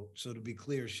 So to be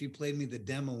clear, she played me the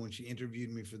demo when she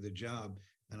interviewed me for the job,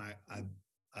 and I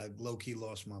low-key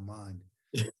lost my mind.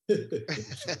 It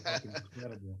was so fucking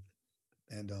incredible.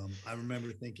 And I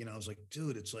remember thinking, I was like,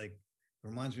 dude, it's like, it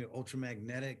reminds me of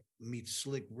Ultramagnetic meets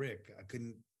Slick Rick. I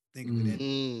couldn't think of it.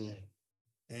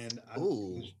 And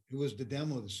it was the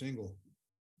demo of the single.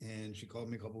 And she called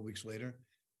me a couple of weeks later,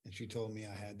 and she told me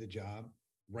I had the job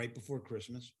right before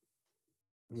Christmas.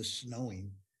 It was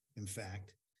snowing, in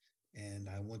fact. And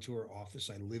I went to her office.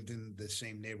 I lived in the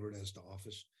same neighborhood as the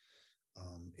office,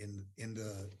 in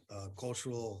the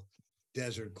cultural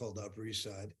desert called the Upper East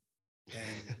Side.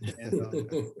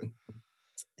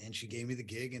 And she gave me the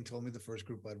gig and told me the first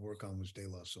group I'd work on was De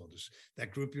La Soul.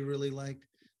 That group you really liked,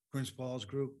 Prince Paul's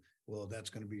group. Well,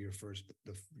 that's going to be your first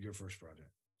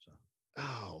project. So.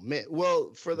 Oh man!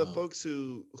 Well, for the folks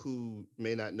who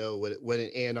may not know what an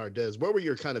A&R does, what were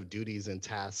your kind of duties and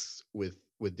tasks with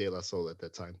De La Soul at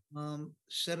that time?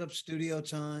 Set up studio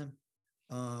time.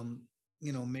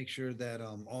 Make sure that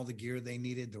all the gear they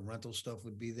needed, the rental stuff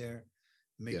would be there.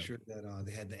 Make sure that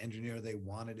they had the engineer they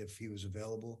wanted if he was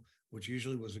available, which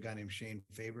usually was a guy named Shane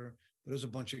Faber. But there's a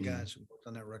bunch of guys who worked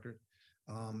on that record,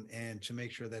 and to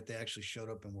make sure that they actually showed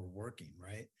up and were working,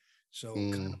 right? So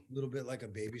kind of a little bit like a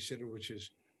babysitter, which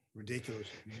is ridiculous.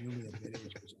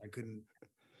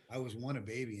 I was one, a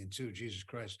baby, and two, Jesus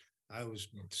Christ, I was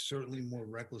certainly more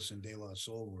reckless than De La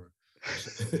Soul were.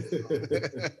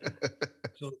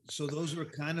 So those were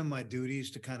kind of my duties,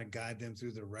 to kind of guide them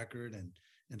through the record and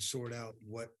sort out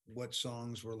what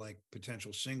songs were like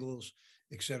potential singles,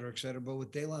 et cetera, et cetera. But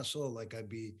with De La Soul, like I'd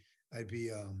be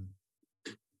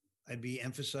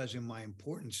emphasizing my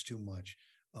importance too much.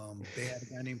 They had a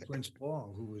guy named Prince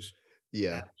Paul who was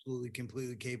absolutely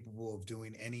completely capable of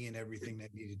doing any and everything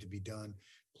that needed to be done.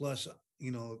 Plus,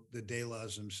 the De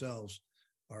Las themselves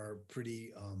are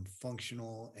pretty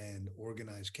functional and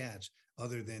organized cats,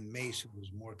 other than Mace, who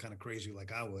was more kind of crazy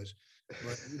like I was.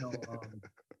 But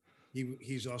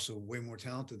he's also way more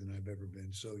talented than I've ever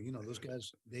been. So those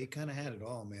guys, they kind of had it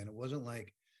all, man. It wasn't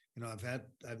like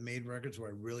I've made records where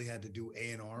I really had to do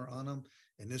A&R on them,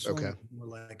 and this one was more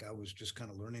like I was just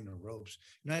kind of learning the ropes.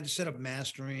 I had to set up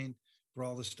mastering for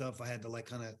all this stuff. I had to like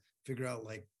kind of figure out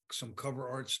like some cover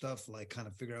art stuff, like kind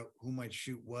of figure out who might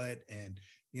shoot what, and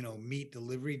meet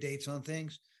delivery dates on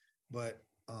things. But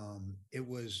it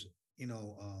was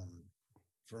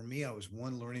for me, I was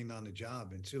one, learning on the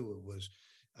job, and two, it was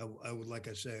I would, like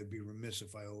I said, I'd be remiss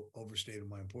if I overstated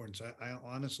my importance. I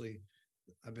honestly,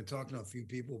 I've been talking to a few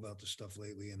people about this stuff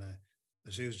lately, and I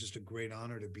say it was just a great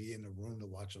honor to be in the room to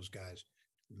watch those guys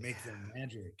make their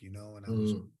magic, and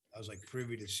I was like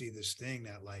privy to see this thing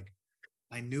that like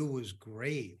I knew was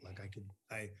great. Like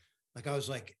I was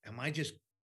like, am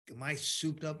I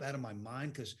souped up out of my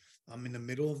mind because I'm in the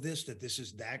middle of this, that this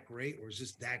is that great, or is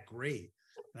this that great?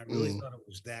 And I really thought it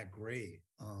was that great.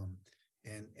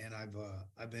 And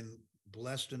I've been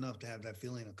blessed enough to have that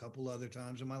feeling a couple other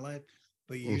times in my life,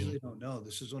 but you usually don't know.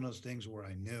 This is one of those things where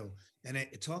I knew, and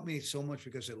it taught me so much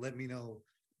because it let me know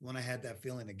when I had that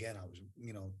feeling again. I was,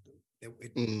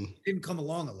 it didn't come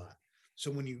along a lot.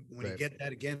 So when you get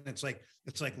that again, it's like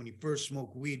when you first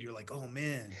smoke weed, you're like, oh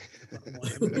man, I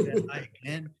want to get that high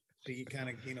again. So you kind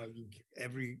of,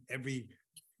 every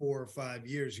 4 or 5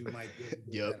 years, you might get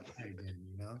that high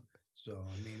again, So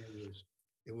I mean,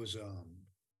 it was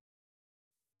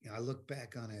I look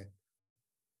back on it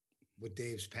with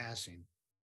Dave's passing,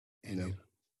 and it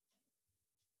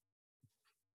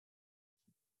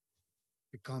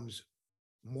becomes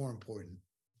more important.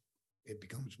 It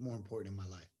becomes more important in my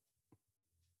life.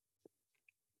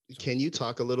 Can you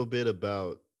talk a little bit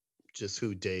about just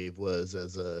who Dave was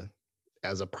as a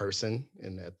person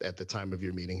and at the time of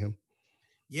your meeting him?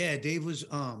 Yeah, Dave was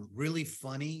really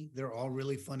funny. They're all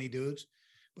really funny dudes,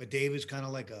 but Dave is kind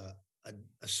of like a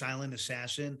silent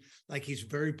assassin. Like he's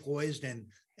very poised and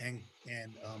I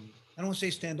don't want to say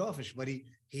standoffish, but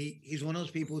he's one of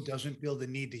those people who doesn't feel the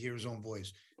need to hear his own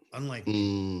voice, unlike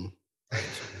me. Right?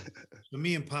 So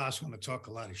me and Paz want to talk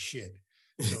a lot of shit.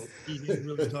 So he didn't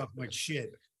really talk much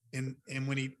shit. And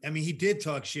when he did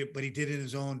talk shit, but he did it in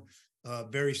his own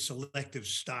very selective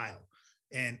style.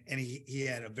 And he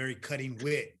had a very cutting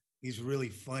wit. He's really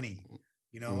funny,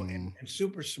 and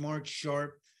super smart,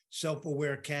 sharp,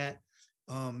 self-aware cat.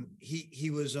 He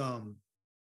was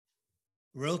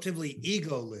relatively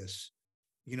egoless,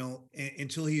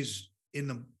 until he's in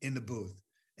the booth,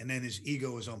 and then his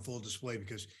ego is on full display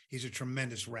because he's a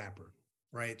tremendous rapper,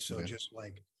 right? So just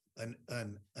like an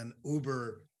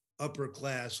uber upper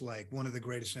class, like one of the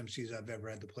greatest MCs I've ever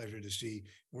had the pleasure to see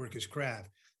work his craft.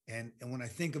 And when I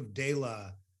think of De La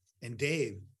and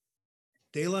Dave,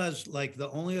 De La is like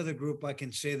the only other group I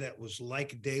can say that was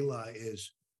like De La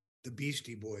is the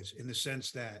Beastie Boys, in the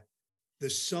sense that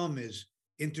the sum is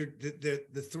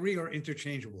the three are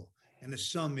interchangeable, and the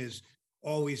sum is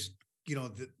always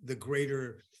the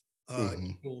greater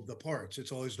equal the parts.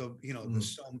 It's always the the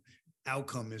sum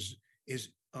outcome is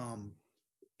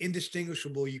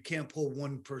indistinguishable. You can't pull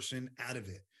one person out of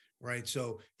it, right?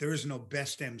 So there is no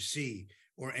best MC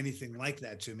or anything like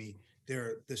that to me.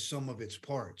 They're the sum of its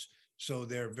parts. So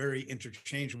they're very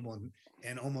interchangeable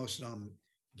and almost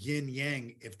yin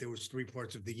yang, if there was 3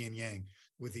 parts of the yin yang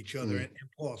with each other, and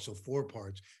Paul, so 4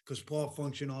 parts, because Paul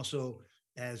functioned also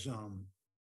as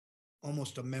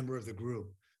almost a member of the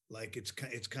group. Like it's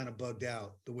kind of bugged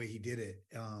out the way he did it.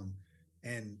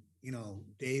 And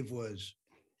Dave was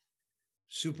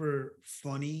super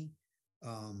funny.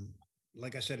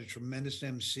 Like I said, a tremendous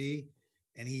MC.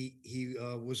 And he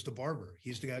was the barber.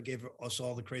 He's the guy who gave us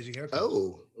all the crazy haircuts.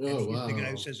 Oh, wow. The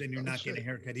guy who says, and you're not getting a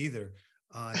haircut either.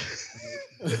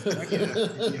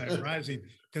 Rising,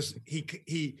 because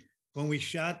he when we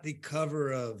shot the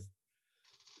cover of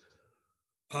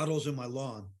Puddles in My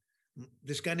Lawn,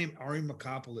 this guy named Ari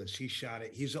Makopoulos, he shot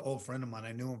it. He's an old friend of mine.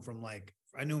 I knew him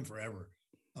forever.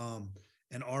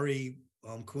 And Ari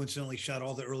coincidentally shot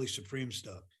all the early Supreme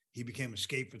stuff. He became a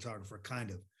skate photographer,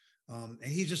 kind of.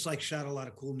 And he just like shot a lot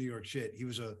of cool New York shit.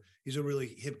 He's a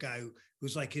really hip guy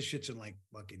who's like, his shit's in like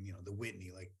fucking, the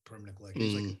Whitney, like permanent collection.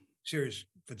 He's like a serious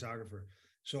photographer.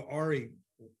 So Ari,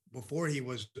 before he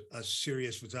was a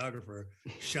serious photographer,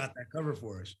 shot that cover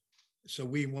for us. So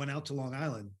we went out to Long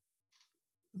Island.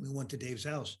 We went to Dave's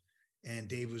house, and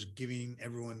Dave was giving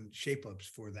everyone shape ups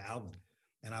for the album.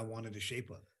 And I wanted a shape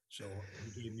up. So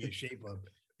he gave me a shape up.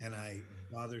 and I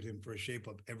bothered him for a shape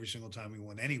up every single time we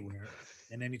went anywhere.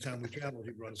 And anytime we traveled,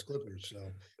 he brought his clippers.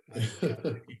 So I got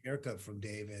a haircut from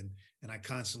Dave, and I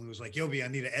constantly was like, "Yo, B, I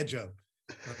need an edge up,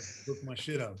 look my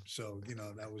shit up." So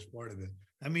that was part of it.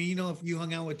 I mean, if you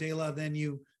hung out with De La, then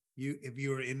if you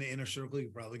were in the inner circle, you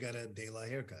probably got a De La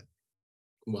haircut.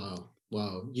 Wow.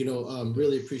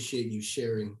 Really appreciate you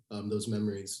sharing those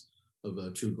memories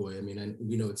of True Boy. I mean,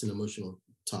 we know it's an emotional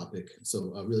topic,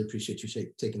 so I really appreciate you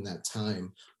taking that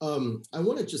time. I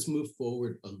want to just move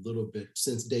forward a little bit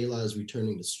since De La is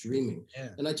returning to streaming. Yeah.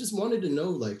 And I just wanted to know,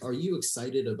 like, are you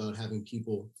excited about having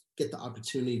people get the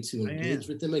opportunity to engage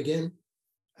with them again?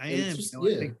 I am.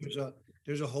 I think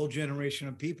there's a whole generation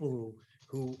of people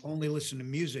who only listen to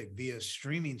music via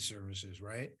streaming services,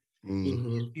 right?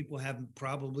 Mm-hmm. People have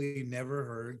probably never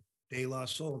heard De La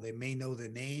Soul. They may know the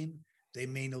name, they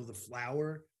may know the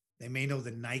flower, they may know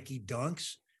the Nike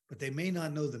Dunks, but they may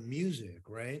not know the music,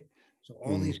 right? So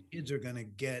all these kids are going to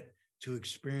get to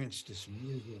experience this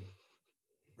music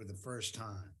for the first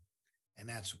time, and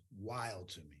that's wild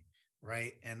to me,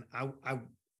 right? And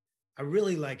I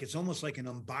really like, it's almost like an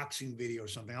unboxing video or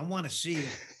something. I want to see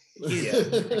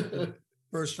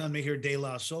first time they hear De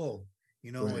La Soul,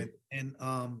 right. and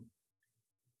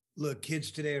look,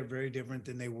 kids today are very different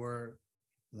than they were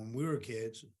when we were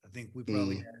kids. I think we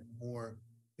probably had more.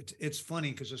 It's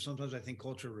funny because sometimes I think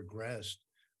culture regressed.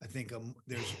 I think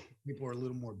there's people are a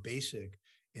little more basic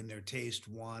in their taste,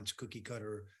 wants, cookie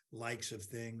cutter likes of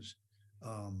things.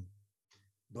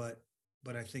 But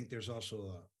I think there's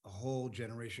also a whole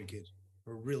generation of kids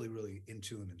who are really, really in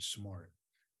tune and smart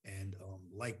and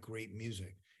like great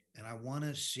music. And I want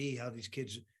to see how these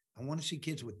kids, I want to see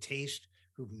kids with taste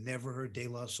who've never heard De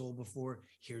La Soul before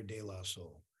hear De La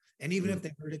Soul. And even if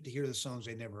they heard it, to hear the songs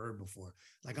they never heard before.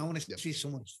 Like I want to see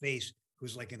someone's face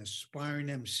who's like an aspiring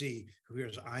MC who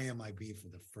hears IMIB for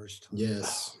the first time.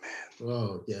 Yes. Oh, man.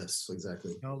 Oh, yes,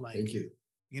 exactly. Thank you.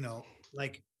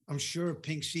 Like I'm sure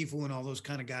Pink Sifu and all those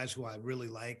kind of guys who I really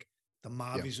like, the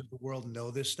Mobbies of the world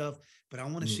know this stuff, but I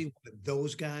want to see what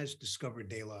those guys discovered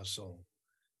De La Soul,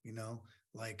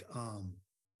 like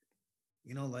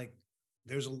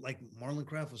there's like Marlon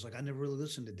Craft was like, I never really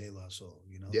listened to De La Soul,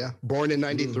 Yeah. Born in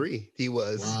 93. He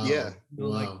was. Wow. Yeah.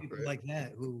 Like people like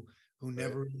that who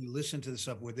never really listened to the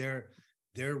stuff where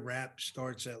their rap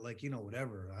starts at like,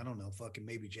 whatever. I don't know, fucking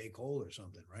maybe J. Cole or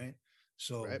something, right?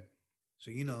 So I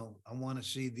want to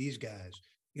see these guys.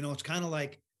 It's kind of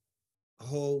like a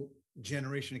whole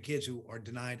generation of kids who are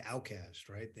denied Outkast,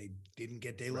 right? They didn't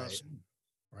get De La Soul,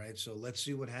 right? So let's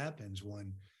see what happens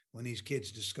when these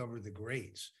kids discover the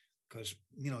greats. Because,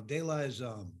 De La is, I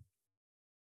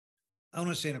don't want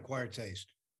to say an acquired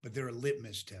taste, but they're a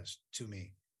litmus test to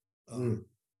me.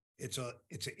 It's an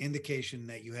indication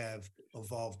that you have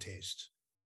evolved tastes.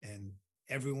 And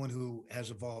everyone who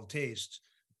has evolved tastes,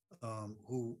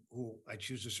 who I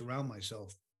choose to surround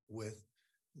myself with,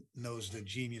 knows the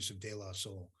genius of De La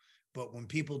Soul. But when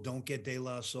people don't get De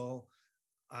La Soul,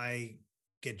 I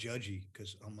get judgy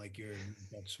because I'm like, you're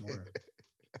that smart.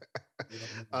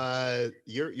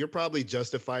 You're probably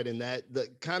justified in that. The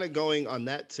kind of going on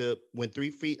that tip, when 3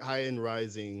 Feet High and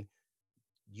Rising,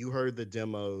 you heard the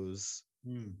demos,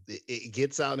 it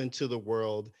gets out into the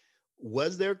world.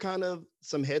 Was there kind of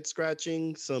some head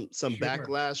scratching, some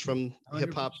backlash from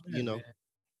hip hop?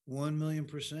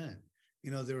 1,000,000%.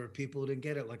 There were people who didn't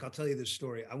get it. Like, I'll tell you this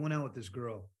story. I went out with this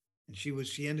girl, and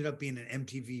she ended up being an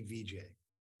MTV VJ.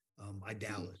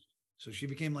 Dallas. So she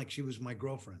became like, she was my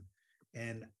girlfriend.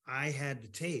 And I had the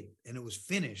tape and it was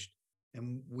finished,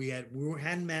 and we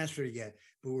hadn't mastered it yet,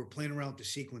 but we were playing around with the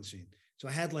sequencing. So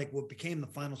I had like what became the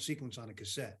final sequence on a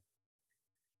cassette,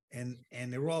 and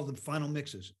they were all the final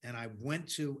mixes. And I went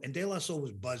to, and De La Soul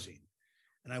was buzzing,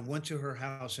 and I went to her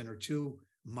house, and her 2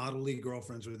 Model League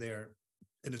girlfriends were there,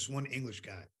 and this one English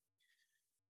guy.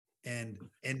 And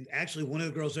actually one of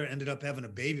the girls there ended up having a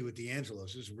baby with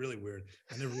D'Angelo's. This is really weird.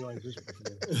 I never realized this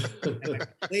before. And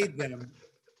I played them.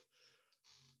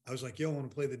 I was like, yo, I want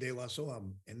to play the De La Soul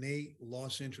album. And they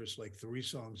lost interest like 3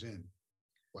 songs in.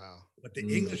 Wow. But the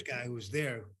English guy who was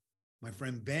there, my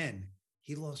friend Ben,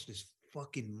 he lost his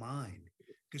fucking mind.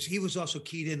 Because he was also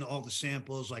keyed into all the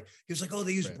samples. Like, he was like, oh,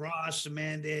 they use Brass,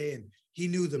 Samande, and he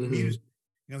knew the music.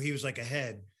 He was like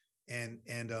ahead. And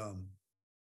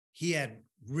he had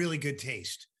really good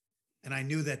taste. And I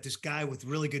knew that this guy with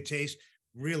really good taste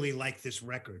really liked this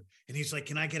record. And he's like,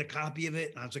 can I get a copy of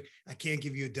it? And I was like, I can't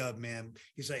give you a dub, man.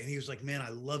 He was like, man, I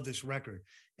love this record.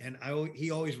 And he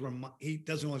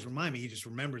doesn't always remind me, he just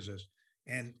remembers us.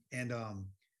 And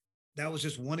that was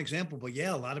just one example. But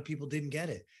yeah, a lot of people didn't get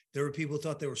it. There were people who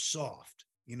thought they were soft.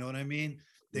 You know what I mean?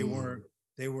 They were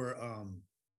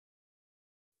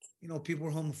you know, people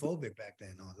were homophobic back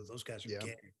then. Oh, those guys are Yeah.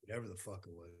 gay, whatever the fuck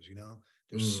it was, you know,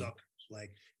 they're Mm. suckers.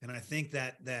 Like, and I think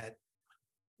that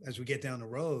as we get down the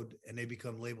road and they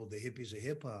become labeled the hippies of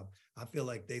hip hop, I feel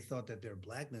like they thought that their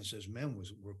blackness as men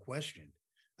were questioned.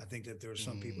 I think that there are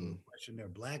some people who question their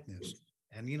blackness,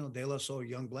 and you know, De La Soul,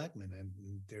 young black men,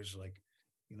 and there's like,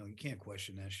 you know, you can't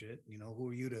question that shit. You know, who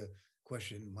are you to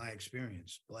question my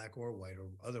experience, black or white or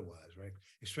otherwise, right?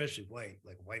 Especially white.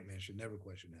 Like white men should never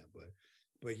question that.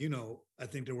 But you know, I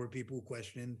think there were people who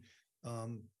questioned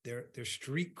their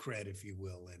street cred, if you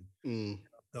will, and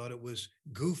thought it was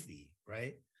goofy,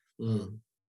 right?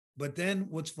 But then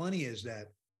what's funny is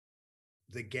that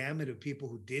the gamut of people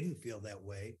who didn't feel that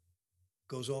way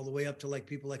goes all the way up to like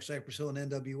people like Cypress Hill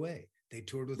and NWA. They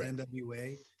toured with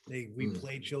NWA. We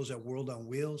played shows at World on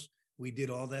Wheels. We did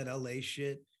all that LA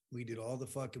shit. We did all the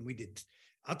fucking,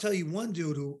 I'll tell you one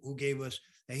dude who gave us,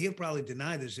 and he'll probably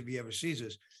deny this if he ever sees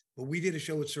this, but we did a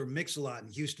show with Sir Mix-a-Lot in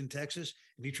Houston, Texas,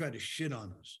 and he tried to shit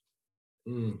on us.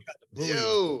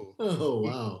 Yo. Oh,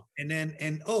 wow. And then,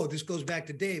 this goes back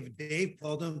to Dave. Dave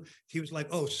called him. He was like,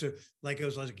 oh, sir, like, it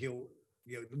was like, yo,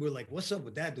 we're like, what's up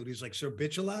with that, dude? He's like, Sir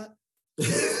Bitch-a-Lot?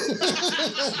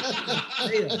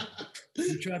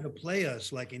 He tried to play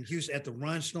us like in Houston at the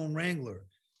Rhinestone Wrangler.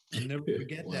 I'll never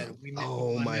forget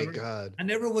that. God. I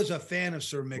never was a fan of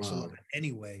Sir Mix-a-Lot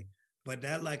anyway, but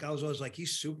that, like, I was always like,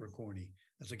 he's super corny.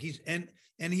 I was like,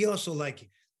 and he also like,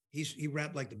 he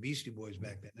rapped like the Beastie Boys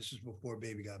back then. This is before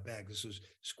Baby Got Back. This was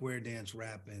Square Dance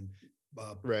Rap and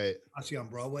right. Posse on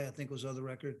Broadway, I think was the other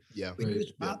record. Yeah. But he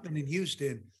was popping in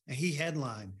Houston and he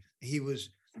headlined. He was,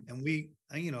 and we,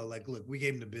 you know, like, look, we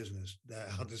gave him the business.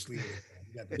 I'll just leave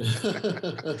it at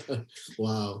that.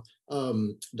 Wow.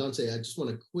 Dante, I just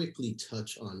want to quickly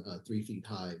touch on 3 Feet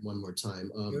High one more time.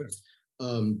 Sure.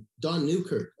 Don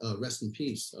Newkirk, rest in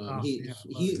peace.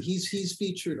 He's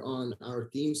featured on our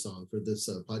theme song for this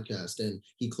podcast, and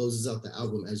he closes out the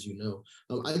album, as you know.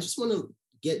 I just want to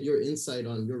get your insight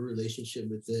on your relationship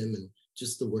with him and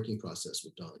just the working process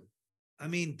with Don. I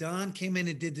mean, Don came in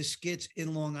and did the skits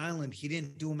in Long Island. He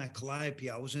didn't do them at Calliope.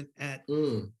 I wasn't at.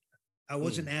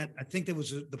 I think there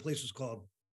was the place was called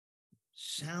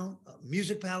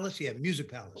Music Palace. Yeah,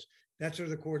 Music Palace. That's where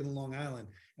they recorded in Long Island,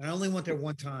 and I only went there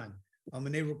one time. And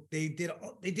they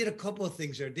did a couple of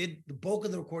things there. The bulk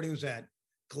of the recording was at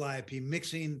Calliope,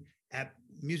 mixing at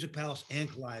Music Palace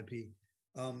and Calliope.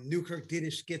 Newkirk did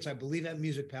his skits, I believe, at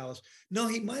Music Palace. No,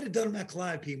 he might have done them at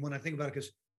Calliope when I think about it, because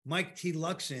Mike T.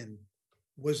 Luxon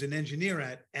was an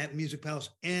engineer at Music Palace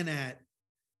and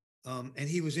and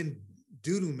he was in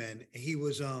Doodoo Men. He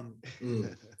was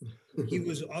he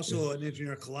was also an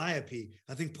engineer at Calliope.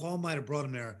 I think Paul might have brought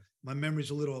him there. My memory's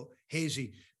a little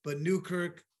hazy, but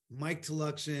Newkirk, Mike T.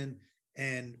 Luxon,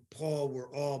 and Paul were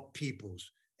all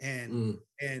peoples. And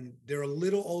they're a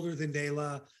little older than De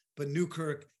La, but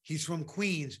Newkirk, he's from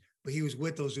Queens, but he was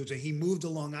with those dudes. And he moved to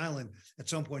Long Island at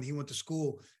some point. He went to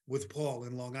school with Paul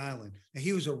in Long Island. And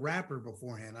he was a rapper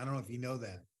beforehand. I don't know if you know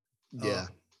that. Yeah.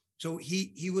 So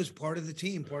he was part of the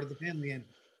team, part of the family. And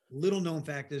little known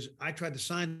fact is I tried to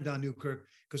sign Don Newkirk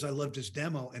because I loved his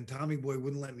demo, and Tommy Boy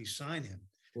wouldn't let me sign him.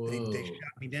 They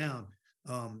shot me down.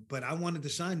 But I wanted to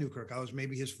sign Newkirk. I was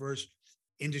maybe his first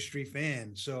industry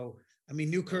fan. So, I mean,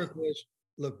 Newkirk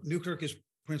is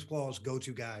Prince Paul's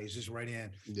go-to guy. He's his right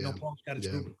hand. Yeah. You know, Paul's got his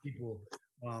group of people,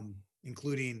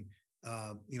 including,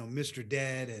 you know, Mr.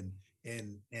 Dead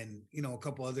and, you know, a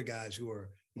couple other guys who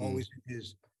are always in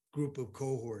his group of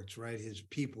cohorts, right? His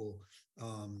people.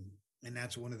 And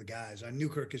that's one of the guys.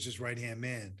 Newkirk is his right-hand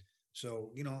man.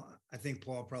 So, you know, I think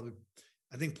Paul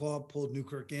pulled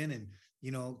Newkirk in, and,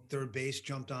 you know, third base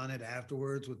jumped on it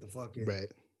afterwards with the fucking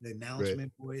the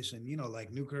announcement voice. And, you know,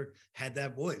 like Newkirk had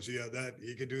that voice. Yeah, that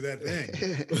he could do that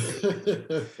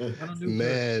thing.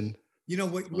 Man. You know,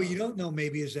 what you don't know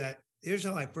maybe is that here's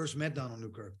how I first met Donald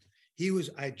Newkirk.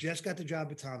 I just got the job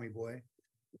at Tommy Boy.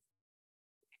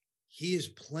 He is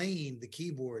playing the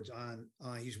keyboards on,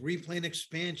 he's replaying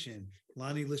Expansion,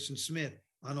 Lonnie Liston Smith,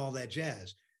 on all that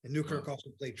jazz. And Newkirk also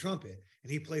played trumpet,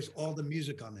 and he plays all the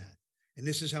music on that. And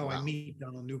this is how I meet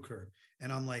Donald Newkirk.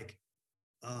 And I'm like,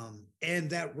 and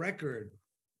that record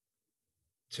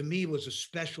to me was a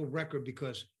special record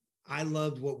because I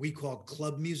loved what we called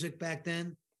club music back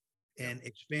then. And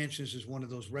Expansions is one of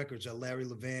those records that Larry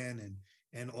Levan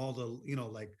and all the, you know,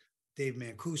 like Dave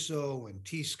Mancuso and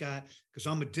T. Scott, because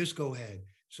I'm a disco head.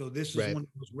 So this is one of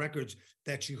those records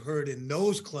that you heard in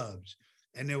those clubs.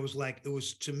 And there was like, it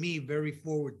was to me very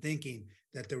forward thinking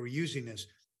that they were using this,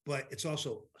 but it's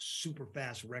also a super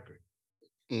fast record.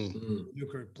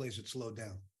 Newkirk plays it slowed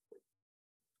down.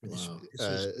 Wow.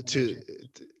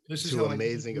 To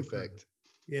amazing effect.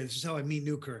 Yeah, this is how I meet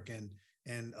Newkirk, and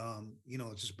you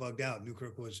know, it's just bugged out.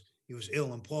 Newkirk was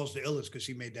ill, and Paul's the illest because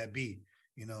he made that beat,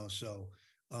 you know. So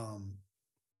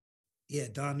yeah,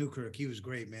 Don Newkirk, he was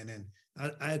great, man. And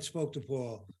I had spoke to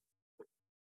Paul,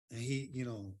 and he, you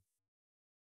know,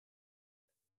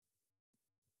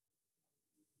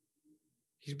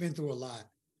 he's been through a lot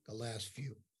the last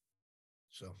few.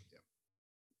 So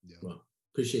yeah. Well,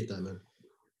 appreciate that, man.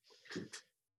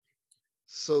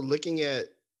 So looking at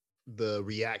the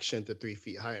reaction to 3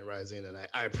 Feet High and Rising, and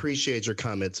I appreciate your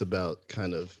comments about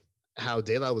kind of how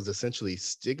De La was essentially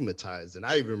stigmatized, and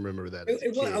I even remember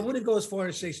that. I wouldn't go as far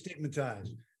as say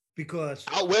stigmatized, because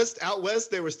out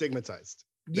west they were stigmatized.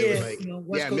 They were like, you know,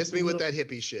 yeah, miss me with that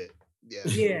hippie shit. Yeah,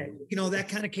 yeah, you know, that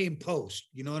kind of came post.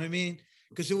 You know what I mean?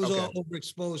 Because it was all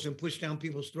overexposed and pushed down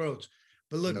people's throats.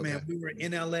 But look, man, we were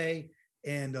in LA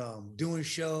and doing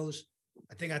shows.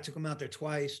 I think I took them out there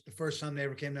twice. The first time they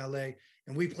ever came to LA,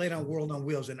 and we played on World on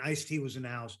Wheels, and Ice-T was in the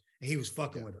house, and he was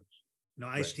fucking with us. You know,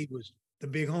 Ice-T was the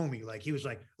big homie. Like, he was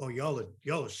like, "Oh, y'all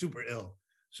are super ill."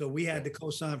 So we had the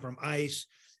co-sign from Ice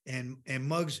and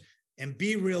Muggs, and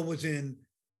B Real was in.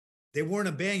 They weren't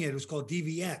a band yet. It was called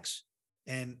DVX,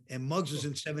 and Muggs was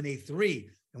in 783,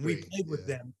 and we played with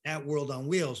them at World on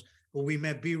Wheels. But we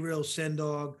met B Real,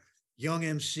 Sendog, Young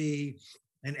MC,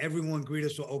 and everyone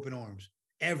greeted us with open arms.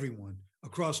 Everyone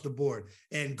across the board.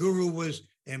 And Guru was,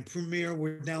 and Premier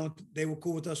were down. They were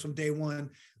cool with us from day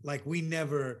one. Like, we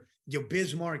never,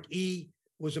 Bismarck E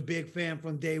was a big fan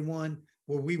from day one,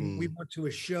 where we went to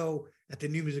a show at the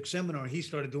New Music Seminar. He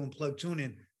started doing plug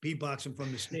tuning, beatboxing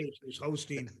from the stage. He was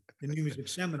hosting the New Music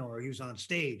Seminar. He was on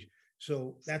stage.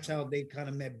 So that's how they kind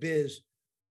of met Biz,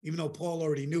 even though Paul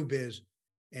already knew Biz.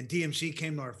 And DMC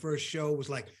came to our first show, was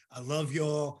like, "I love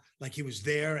y'all." Like, he was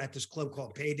there at this club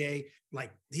called Payday.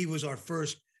 Like, he was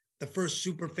the first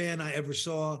super fan I ever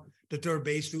saw. The third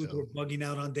bass dudes were bugging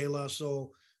out on De La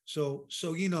Soul. So,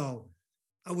 you know,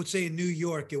 I would say in New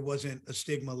York, it wasn't a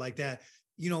stigma like that.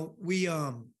 You know, we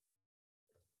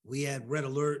had Red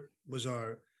Alert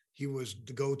he was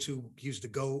the go-to, he was the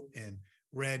GOAT, and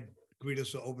Red greeted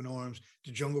us with open arms.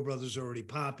 The Jungle Brothers are already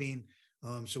popping.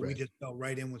 So we just fell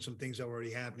right in with some things that were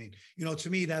already happening. You know, to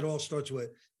me, that all starts with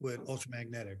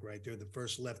Ultramagnetic, right? They're the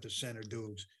first left of center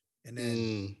dudes. And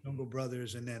then Jungle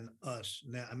Brothers, and then us.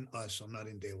 Now I'm not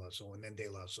in De La Soul, and then De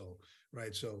La Soul,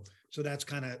 right? So that's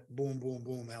kind of boom, boom,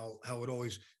 boom, how it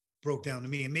always broke down to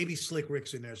me. And maybe Slick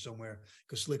Rick's in there somewhere,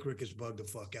 because Slick Rick is bugged the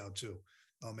fuck out too.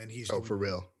 And he's for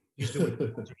real. He's doing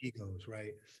alter egos,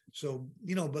 right? So,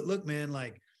 you know, but look, man,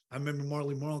 like, I remember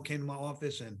Marley Marl came to my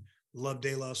office and loved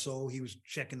De La Soul. He was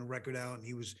checking the record out and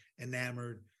he was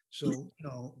enamored. So, you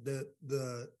know,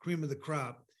 the cream of the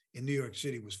crop in New York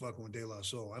City was fucking with De La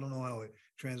Soul. I don't know how it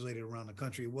translated around the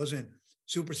country. It wasn't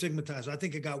super stigmatized. I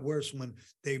think it got worse when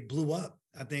they blew up.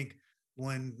 I think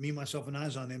when Me, Myself, and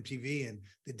I's on MTV and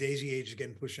the Daisy Age is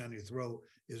getting pushed down your throat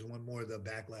is when more of the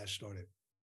backlash started.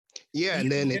 Yeah, and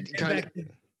then it kind of...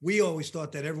 We always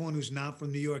thought that everyone who's not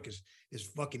from New York is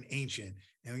fucking ancient.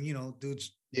 And, you know,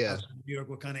 dudes from New York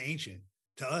were kind of ancient.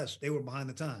 To us, they were behind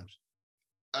the times.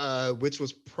 Which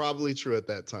was probably true at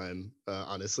that time,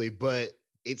 honestly. But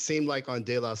it seemed like on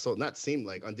De La Soul, not seemed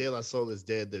like, on De La Soul is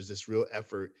Dead, there's this real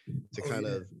effort to kind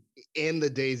of end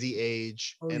the Daisy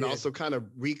Age and also kind of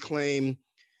reclaim...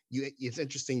 It's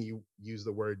interesting you use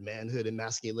the word manhood and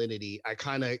masculinity. I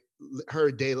kind of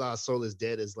heard De La Soul is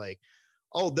Dead as like,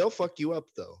 oh, they'll fuck you up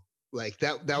though. Like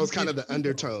that was kind of the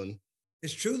undertone.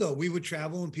 It's true though. We would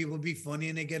travel and people would be funny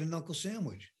and they get an Uncle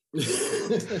Sandwich.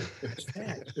 That's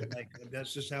facts. Like,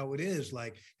 that's just how it is.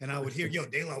 Like, and I would hear, yo,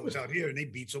 De La was out here and they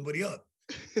beat somebody up.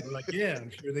 I'm like, yeah,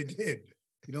 I'm sure they did.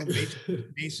 You know,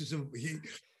 basis of, you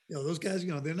know, those guys,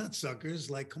 you know, they're not suckers.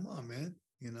 Like, come on, man.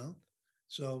 You know,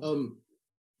 so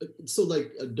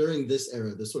like during this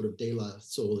era, the sort of De La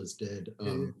Soul is Dead.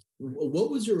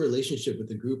 What was your relationship with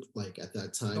the group like at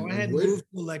that time? So I had moved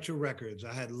to Elektra Records.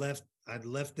 I'd left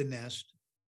the Nest.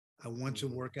 I went to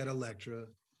work at Elektra.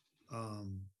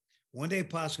 One day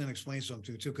Pop's gonna explain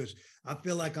something too, because I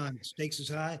feel like on Stakes is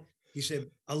High, he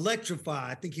said electrify.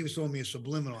 I think he was throwing me a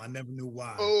subliminal. I never knew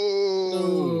why.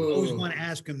 Oh, I always want to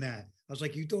ask him that. I was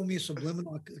like, you throwing me a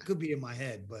subliminal? It could be in my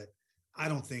head, but I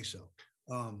don't think so.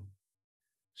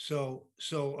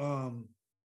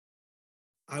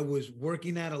 I was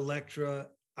working at Elektra.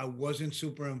 I wasn't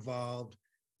super involved.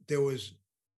 The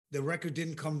record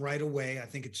didn't come right away. I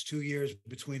think it's 2 years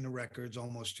between the records,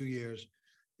 almost 2 years.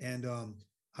 And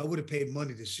I would have paid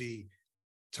money to see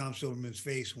Tom Silverman's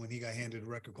face when he got handed a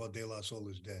record called De La Soul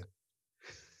is Dead.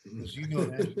 Because you know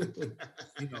that,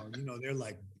 you know, they're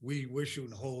like, we're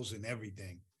shooting holes in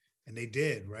everything. And they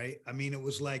did, right? I mean, it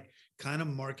was like kind of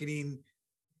marketing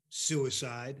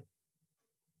suicide,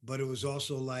 but it was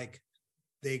also like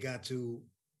they got to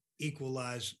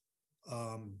equalize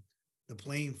the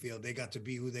playing field. They got to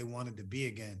be who they wanted to be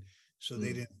again. So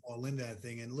they didn't fall into that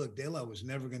thing. And look, De La was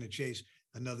never going to chase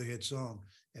another hit song.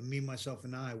 And me, myself,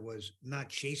 and I was not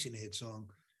chasing a hit song,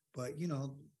 but you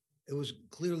know, it was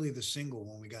clearly the single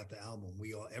when we got the album.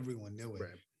 Everyone knew it.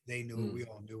 Right. They knew it. We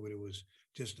all knew it. It was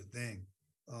just a thing.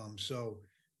 So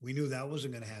we knew that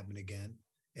wasn't going to happen again.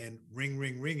 And Ring,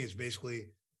 Ring, Ring is basically,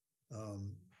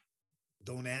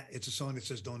 it's a song that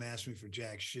says, don't ask me for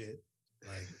jack shit.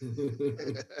 Like,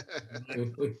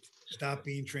 stop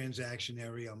being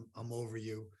transactionary. I'm over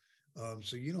you.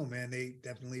 So, you know, man, they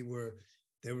definitely were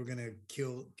going to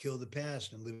kill the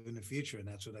past and live in the future. And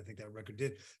that's what I think that record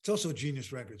did. It's also a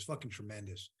genius record. It's fucking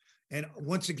tremendous. And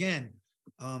once again,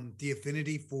 the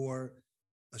affinity for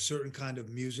a certain kind of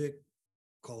music,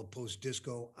 call it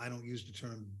post-disco. I don't use the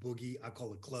term boogie. I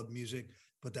call it club music.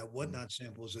 But that Whatnot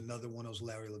sample is another one of those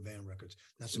Larry Levan records.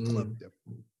 That's a club.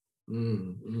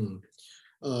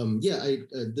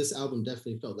 This album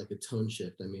definitely felt like a tone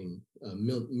shift. I mean,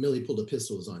 Millie Pulled a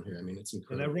Pistol is on here. I mean, it's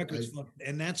incredible. And that record's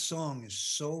and that song is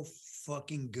so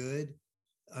fucking good.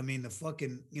 I mean, the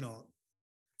fucking, you know,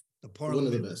 the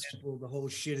Parliament sample, the whole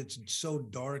shit, it's so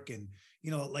dark and,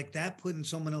 you know, like that put in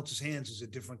someone else's hands is a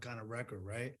different kind of record,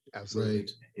 right? Absolutely.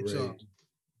 It's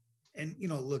and, you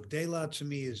know, look, De La to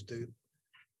me is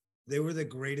they were the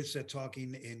greatest at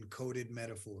talking in coded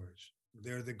metaphors.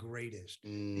 They're the greatest.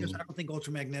 Because I don't think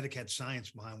Ultramagnetic had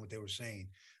science behind what they were saying.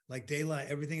 Like De La,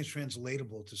 everything is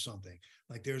translatable to something.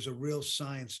 Like there's a real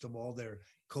science to all their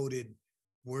coded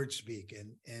word speak.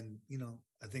 And you know,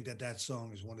 I think that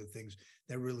song is one of the things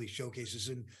that really showcases.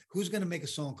 And who's going to make a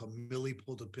song called Millie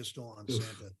Pulled a Pistol on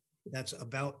Santa? That's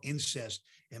about incest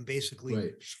and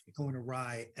basically going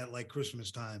awry at like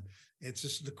Christmas time. It's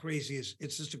just the craziest.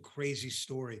 It's just a crazy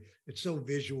story. It's so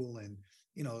visual and,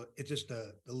 you know, it's just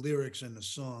the lyrics and the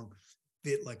song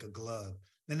fit like a glove.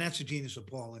 And that's the genius of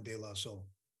Paul and De La Soul.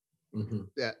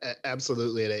 Yeah,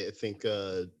 absolutely. And I think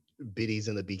Biddies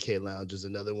in the BK Lounge is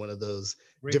another one of those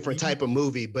different type of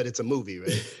movie, but it's a movie,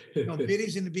 right? You know,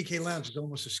 Biddies in the BK Lounge is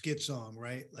almost a skit song,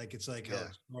 right? Like it's like how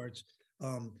it starts.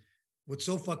 What's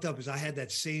so fucked up is I had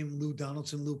that same Lou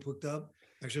Donaldson loop hooked up.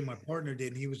 Actually, my partner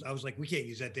did. And I was like, we can't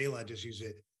use that. De La just use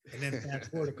it. And then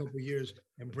fast forward a couple of years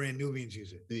and Brand Nubians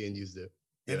use it. And used it.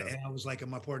 And I was like,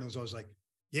 and my partner was always like,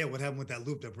 yeah, what happened with that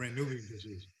loop that Brand Nubians just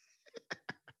used?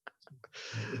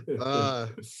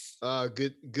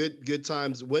 Good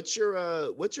times. What's your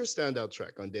standout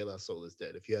track on De La Soul Is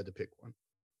Dead if you had to pick one?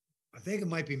 I think it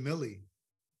might be Millie.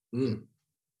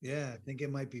 Yeah, I think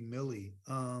it might be Millie.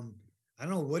 I don't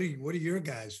know. What are your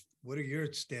guys? What are your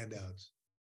standouts?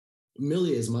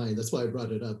 Millie is mine. That's why I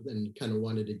brought it up and kind of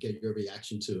wanted to get your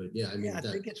reaction to it. Yeah, I mean, I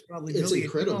think it's probably it's Millie.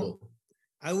 incredible.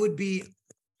 You know,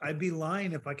 I'd be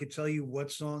lying if I could tell you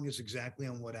what song is exactly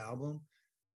on what album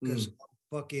because I'm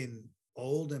fucking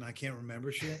old and I can't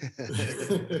remember shit.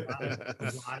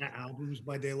 a lot of albums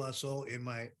by De La Soul in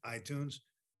my iTunes,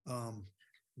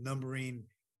 numbering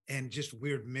and just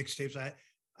weird mixtapes.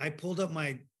 I pulled up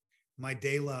my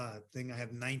De La thing. I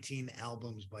have 19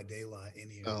 albums by De La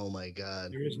in here. Oh my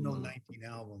God. There is no 19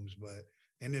 albums,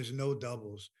 and there's no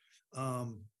doubles.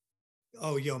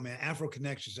 Oh, yo, man, Afro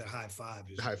Connections at High Five.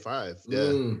 High Five,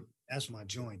 yeah. That's my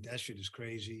joint. That shit is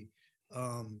crazy.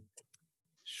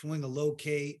 Swing a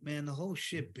Locate, man, the whole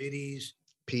shit, Biddies.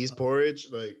 Peas Porridge,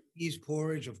 Peas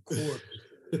Porridge, of course.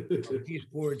 Peas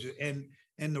Porridge.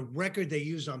 And the record they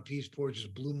used on Peas Porridge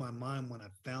just blew my mind when I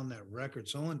found that record.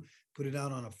 Someone put it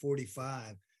out on a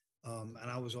 45, and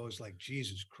I was always like,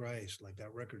 Jesus Christ, like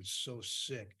that record is so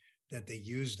sick that they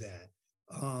used that.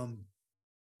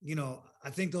 You know,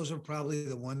 I think those are probably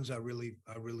the ones I really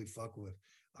fuck with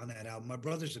on that album. My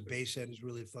Brother's a Basshead is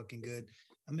really fucking good.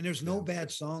 I mean, there's no bad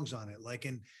songs on it. Like,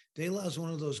 and De La is one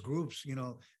of those groups, you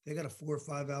know, they got a 4 or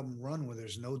 5 album run where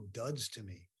there's no duds to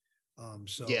me.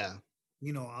 So,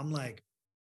 you know, I'm like,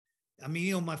 I mean,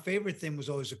 you know, my favorite thing was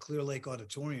always the Clear Lake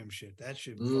Auditorium shit. That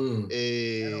shit.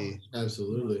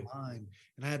 Absolutely.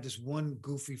 And I had this one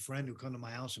goofy friend who come to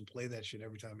my house and play that shit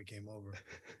every time he came over.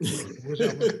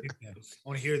 I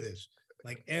want to hear this.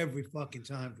 Like every fucking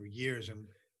time for years. And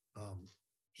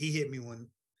he hit me one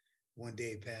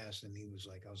day passed and he was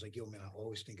like, I was like, yo, man, I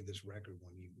always think of this record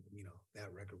when you know,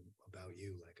 that record about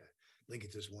you. Like I link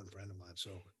it to this one friend of mine.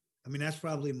 So, I mean, that's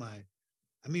probably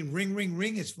Ring, Ring,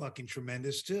 Ring is fucking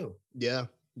tremendous too. Yeah.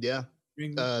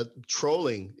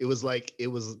 Trolling. It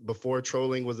was before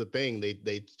trolling was a thing.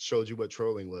 They showed you what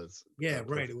trolling was. Yeah,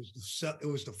 right. It was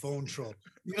the phone troll.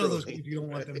 You know those people, you don't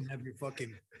want them to have your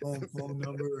fucking phone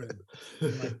number and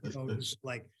like, you know, just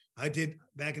like I did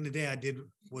back in the day. I did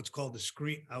what's called the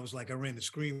screen. I ran the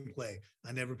screenplay.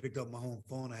 I never picked up my home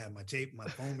phone. I had my tape, my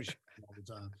phone machine all the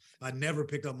time. I never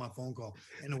picked up my phone call.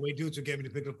 And the way dudes would get me to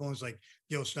pick up the phone is like,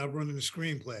 "Yo, stop running the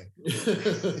screenplay."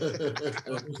 I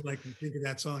was like, you think of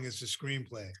that song as the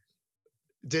screenplay.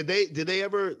 Did they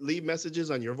ever leave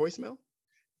messages on your voicemail?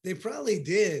 They probably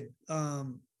did.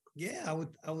 Yeah,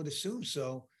 I would assume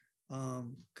so.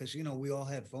 Because we all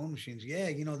had phone machines.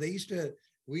 Yeah, they used to.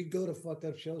 We'd go to fucked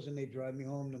up shows and they'd drive me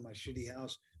home to my shitty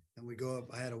house, and we go up.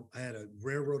 I had a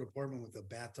railroad apartment with a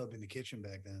bathtub in the kitchen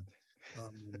back then.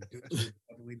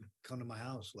 We'd come to my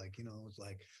house, it was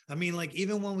like,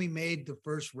 even when we made the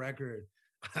first record,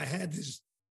 I had this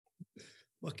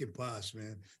fucking boss,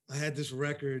 man. I had this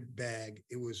record bag.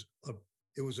 It was a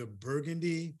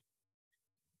burgundy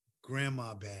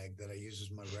grandma bag that I use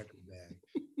as my record bag.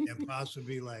 And Pops would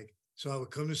be like, so I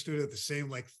would come to the studio with the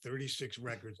same 36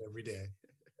 records every day.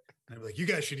 And I'd be like, you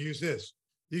guys should use this.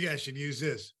 You guys should use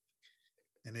this.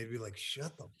 And they'd be like,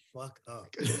 shut the fuck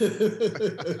up.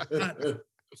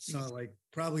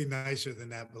 Probably nicer than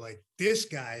that, but this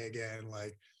guy again,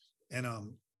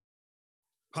 and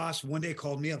Pops one day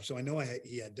called me up. So I know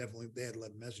they had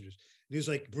left messages. And he was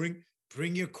like, bring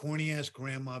your corny ass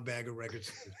grandma bag of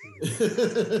records.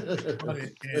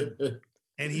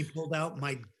 and he pulled out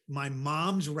my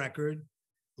mom's record,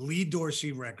 Lee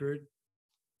Dorsey record,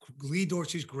 Lee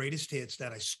Dorsey's greatest hits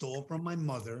that I stole from my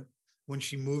mother when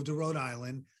she moved to Rhode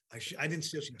Island. I didn't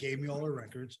steal, she gave me all her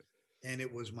records. And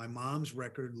it was my mom's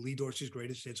record, Lee Dorsey's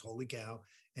greatest hits, holy cow.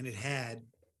 And it had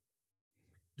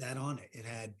that on it. It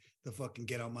had the fucking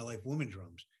Get Out My Life woman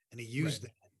drums. And he used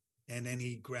that. And then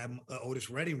he grabbed an Otis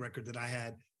Redding record that I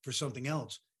had for something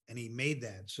else. And he made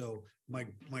that. So my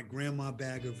grandma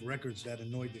bag of records that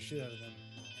annoyed the shit out of them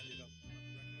ended up.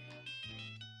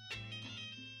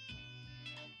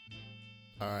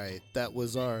 All right, that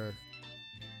was our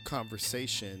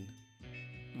conversation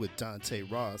with Dante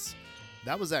Ross.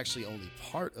 That was actually only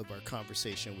part of our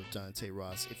conversation with Dante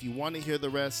Ross. If you want to hear the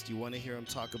rest, you want to hear him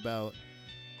talk about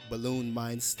Balloon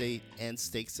Mind State and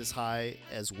Stakes is High,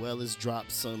 as well as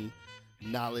drop some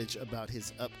knowledge about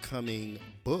his upcoming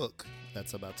book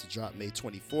that's about to drop May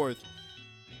 24th,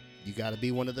 you got to be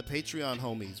one of the Patreon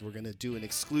homies. We're going to do an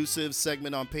exclusive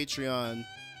segment on Patreon.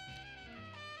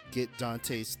 Get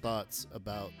Dante's thoughts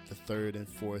about the third and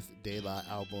fourth De La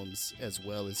albums, as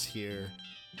well as hear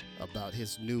about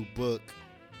his new book.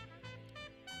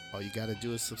 All you got to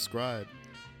do is subscribe.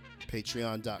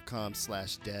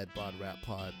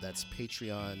 Patreon.com/dadbodrappod. That's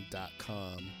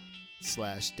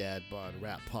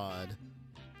patreon.com/dadbodrappod.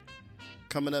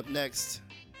 Coming up next,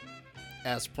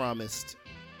 as promised,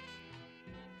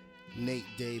 Nate,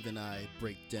 Dave, and I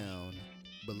break down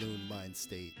Balloon Mind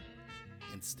State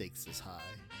and Stakes is High.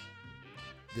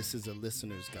 This is a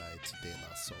listener's guide to De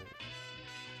La Soul.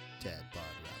 Dad Bod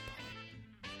Rap Pod.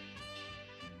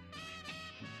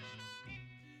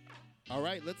 All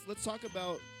right, let's talk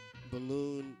about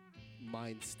Balloon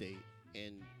Mind State.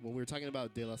 And when we were talking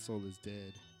about De La Soul is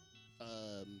Dead,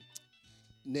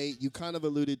 Nate, you kind of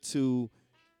alluded to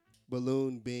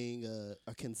Balloon being a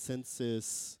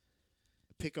consensus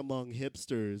pick among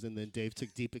hipsters, and then Dave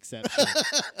took deep exception.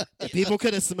 People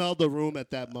could have smelled the room at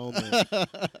that moment.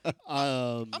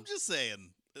 I'm just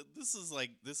saying,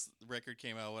 this record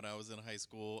came out when I was in high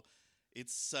school.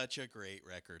 It's such a great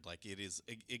record. Like, it is,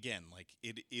 again, like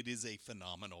it is a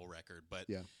phenomenal record, but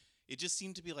yeah. It just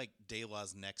seemed to be like De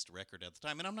La's next record at the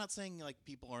time. And I'm not saying like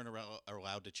people aren't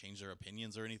allowed to change their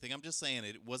opinions or anything. I'm just saying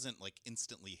it wasn't like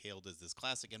instantly hailed as this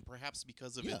classic, and perhaps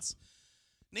because of its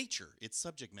nature, its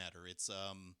subject matter. It's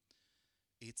I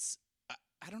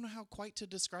don't know how quite to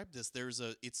describe this. There's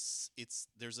an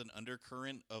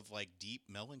undercurrent of like deep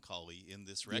melancholy in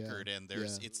this record, and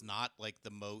it's not like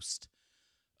the most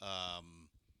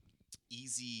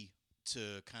easy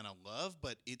to kind of love,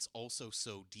 but it's also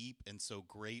so deep and so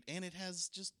great, and it has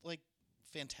just like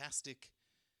fantastic,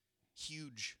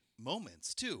 huge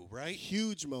moments too, right?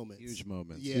 Huge moments. Yeah,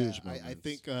 huge moments. I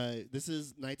think this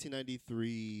is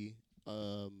 1993,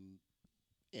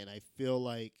 and I feel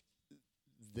like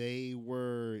they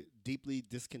were deeply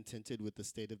discontented with the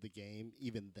state of the game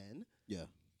even then. Yeah.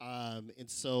 And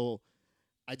so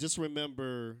I just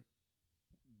remember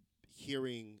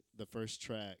hearing the first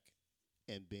track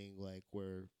and being like,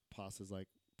 where Pasta is like,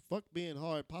 fuck being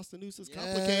hard, Pasta Noose is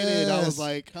complicated. I was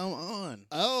like, come on.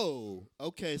 Oh,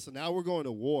 okay, so now we're going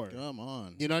to war. Come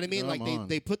on. You know what I mean?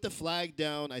 They put the flag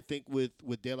down, I think, with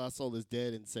De La Soul is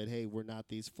Dead, and said, hey, we're not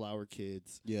these flower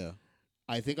kids. Yeah.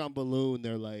 I think on Balloon,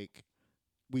 they're like,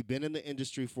 we've been in the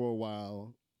industry for a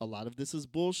while. A lot of this is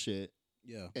bullshit.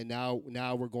 Yeah. And now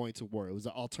we're going to war. It was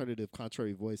an alternative,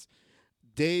 contrary voice.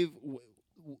 Dave,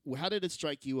 how did it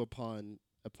strike you upon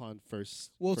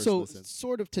first? Well, first so listen?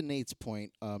 sort of to Nate's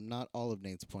point, not all of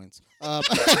Nate's points.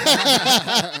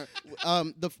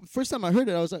 First time I heard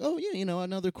it, I was like, oh yeah, you know,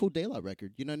 another cool De La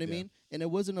record. You know what I mean? And it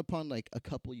wasn't upon like a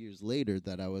couple years later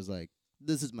that I was like,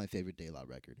 this is my favorite De La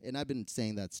record, and I've been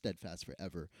saying that steadfast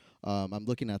forever. I'm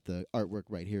looking at the artwork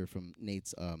right here from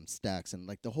Nate's stacks, and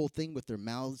like the whole thing with their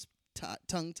mouths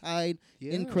tongue tied,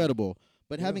 incredible.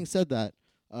 But having said that,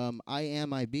 I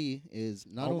Am I Be is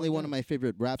not only one of my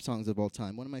favorite rap songs of all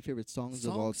time, one of my favorite songs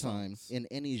of all time in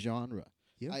any genre.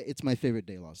 Yeah. It's my favorite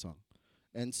De La song.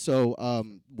 And so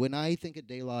when I think of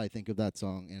De La, I think of that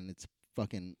song, and it's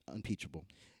fucking unimpeachable.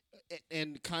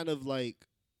 And kind of like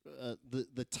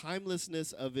the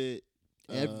timelessness of it.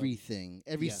 Everything.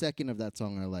 Every second of that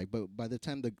song I like. But by the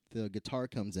time the guitar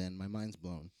comes in, my mind's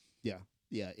blown. Yeah.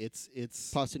 Yeah, it's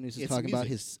Posthumous is talking about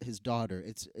his daughter.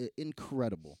 It's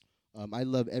incredible. I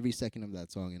love every second of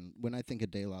that song, and when I think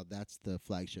of De La, that's the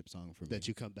flagship song for me. That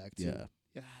you come back to.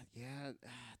 Yeah. Yeah,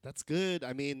 that's good.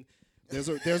 I mean, there's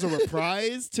a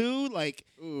reprise too. Like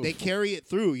they carry it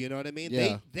through. You know what I mean?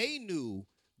 Yeah. They knew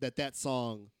that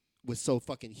song was so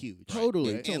fucking huge.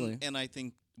 Totally, right? totally. And I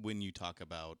think when you talk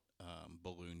about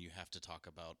Balloon, you have to talk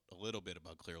about a little bit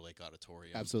about Clear Lake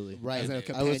Auditorium. Absolutely. Right.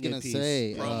 I was going to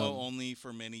say. Promo only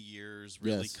for many years,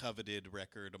 really yes. coveted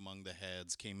record among the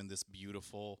heads, came in this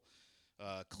beautiful,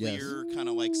 clear kind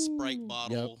of like Sprite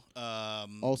bottle.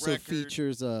 Also record.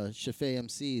 features Chaffee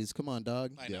MCs. Come on,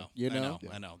 dog. I know. You know?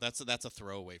 I know. That's a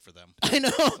throwaway for them. I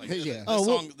know. Like, yeah.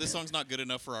 This song's not good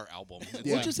enough for our album. It's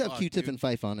We'll like, just have Q-Tip and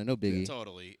Fife on it. No biggie.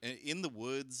 Totally. In the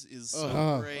Woods is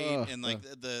so great, and like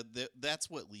the that's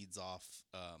what leads off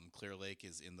Clear Lake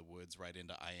is In the Woods right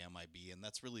into I Am I Be, and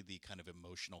that's really the kind of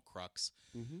emotional crux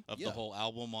of the whole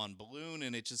album on Balloon,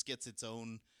 and it just gets its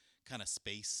own kind of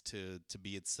space to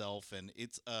be itself. And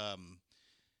it's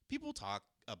people talk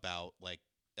about like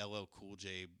LL Cool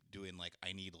J doing like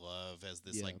I Need Love as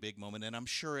this like big moment, and I'm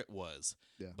sure it was.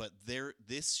 But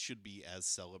this should be as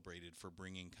celebrated for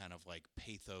bringing kind of like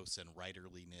pathos and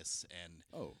writerliness and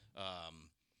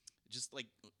just like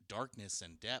darkness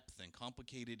and depth and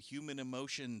complicated human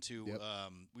emotion to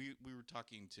we were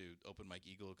talking to Open Mike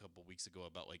Eagle a couple weeks ago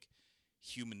about like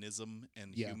humanism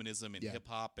and humanism in hip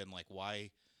hop, and like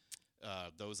why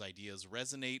those ideas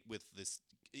resonate with this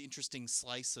interesting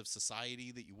slice of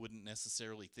society that you wouldn't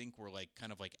necessarily think were like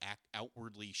kind of like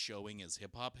outwardly showing as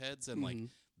hip hop heads, and like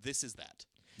this is that.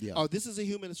 Yeah. Oh, this is a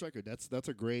humanist record. That's such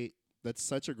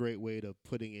a great way to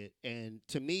putting it. And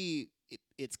to me,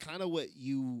 it's kind of what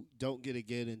you don't get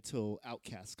again until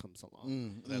Outkast comes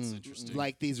along. That's interesting.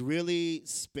 Like these really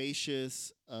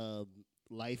spacious,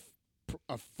 life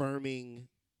affirming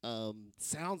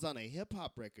sounds on a hip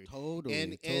hop record.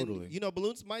 Totally. And you know,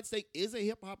 Balloon's Mind State is a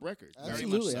hip hop record.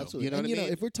 Absolutely, so. absolutely. You know and what I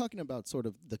mean? If we're talking about sort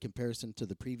of the comparison to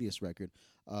the previous record,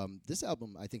 this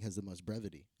album I think has the most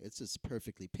brevity. It's just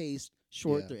perfectly paced,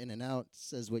 short. They're in and out.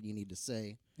 Says what you need to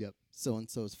say. Yep. So and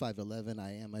so is 5'11".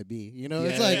 I am. I be. You know,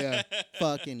 it's like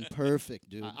fucking perfect,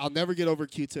 dude. I'll never get over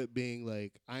Q-Tip being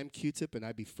like, I'm Q-Tip and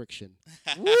I be friction.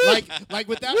 like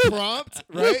with that prompt,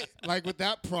 right? Like with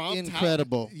that prompt.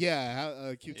 Incredible.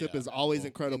 Q-Tip is always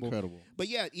incredible. Incredible. But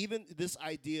yeah, even this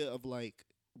idea of like,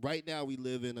 right now we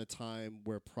live in a time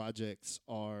where projects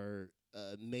are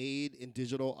made in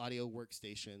digital audio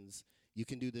workstations. You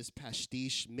can do this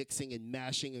pastiche mixing and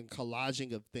mashing and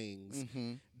collaging of things.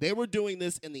 They were doing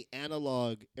this in the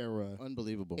analog era.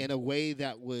 Unbelievable. In a way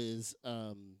that was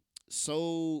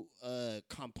so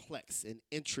complex and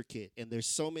intricate. And there's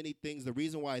so many things. The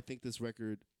reason why I think this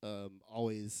record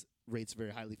always rates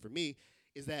very highly for me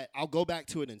is that I'll go back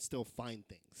to it and still find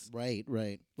things. Right.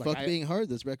 Like Fuck being hard.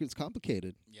 This record's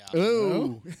complicated. Yeah.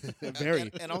 Ooh.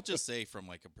 Very. And I'll just say from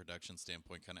like a production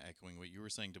standpoint, kind of echoing what you were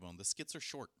saying, Damone, the skits are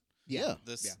short. Yeah.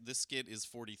 This skit is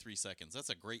 43 seconds. That's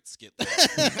a great skit.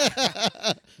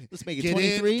 Let's make it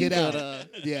 23. Get out.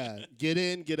 Get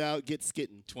in, get out, get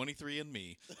skitting. 23 and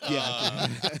me. Yeah.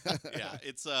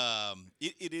 It's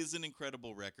it is an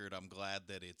incredible record. I'm glad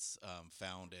that it's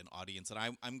found an audience,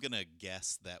 and I'm gonna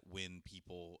guess that when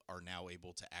people are now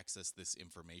able to access this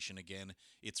information again,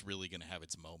 it's really gonna have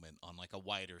its moment on like a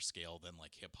wider scale than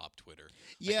like hip hop Twitter.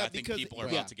 I think people are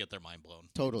about to get their mind blown.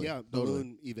 Totally. Yeah, totally.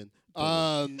 Balloon even.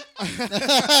 It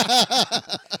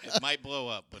might blow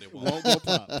up, but it won't. Won't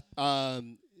pop.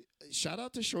 Shout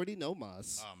out to Shorty No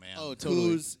Mas. Oh man. Oh,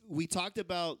 totally. We talked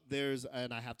about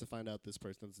and I have to find out this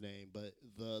person's name, but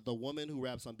the woman who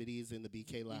raps on Biddies in the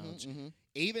BK Lounge,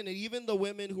 even the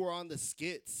women who are on the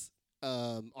skits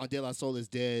on De La Soul is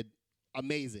Dead,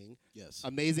 amazing. Yes.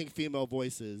 Amazing female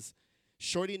voices.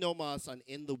 Shorty No Mas on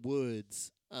In the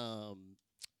Woods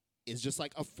is just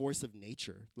like a force of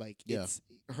nature. Like Yeah. it's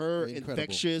her Incredible.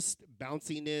 infectious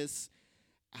bounciness,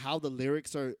 how the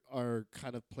lyrics are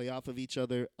kind of play off of each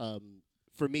other.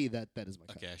 For me, that is my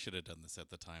Okay, I should have done this at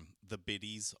the time. The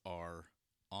biddies are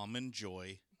Almond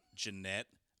Joy, Jeanette,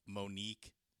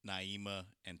 Monique, Naima,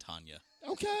 and Tanya.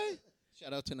 Okay.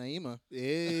 Shout out to Naima.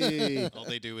 Hey. All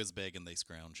they do is beg and they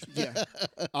scrounge. Yeah.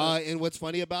 And what's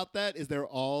funny about that is they're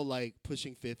all like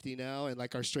pushing 50 now and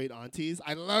like our straight aunties.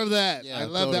 I love that. Yeah, I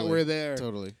love that totally. we're there.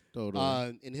 Totally.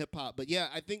 In hip hop. But yeah,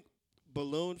 I think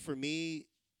Balloon for me,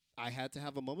 I had to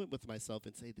have a moment with myself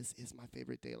and say, this is my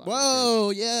favorite De La record. Whoa,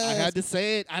 yeah. I had to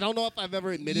say it. I don't know if I've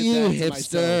ever admitted You that to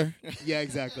myself. hipster. Yeah,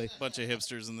 exactly. Bunch of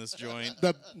hipsters in this joint.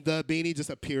 The beanie just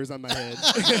appears on my head.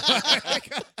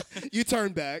 You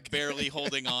turn back. Barely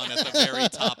holding on at the very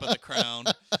top of the crown.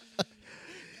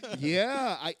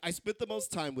 Yeah, I spent the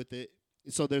most time with it.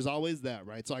 So there's always that,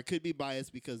 right? So I could be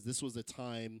biased because this was a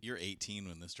time. You're 18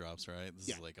 when this drops, right? This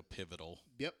is like a pivotal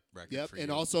record Yep. for And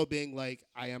you. also being like,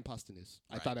 I am Posthumous.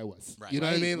 I Right. thought I was. Right. You know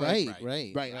what I mean? Like,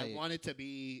 Right. I wanted to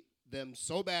be them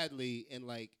so badly, and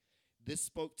like this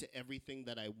spoke to everything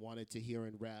that I wanted to hear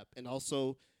in rap, and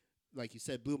also, like you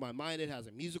said, blew my mind. It has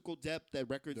a musical depth that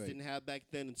records Right. didn't have back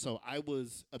then, and so I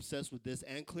was obsessed with this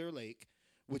and Clear Lake,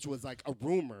 which was like a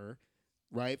rumor,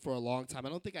 right, for a long time. I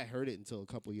don't think I heard it until a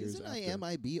couple years Isn't after.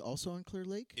 IMIB also on Clear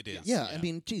Lake? It is. Yeah, I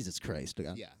mean, Jesus Christ.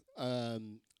 Yeah.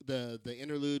 The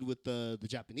interlude with the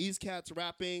Japanese cats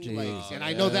rapping, Jesus. like, and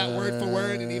I know that word for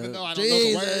word, and even though I don't know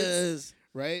the words, Jesus.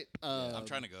 right? I'm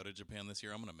trying to go to Japan this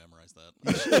year. I'm going to memorize that.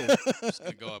 I'm just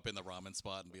going to go up in the ramen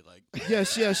spot and be like,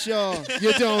 Yes, y'all.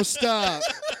 You don't stop.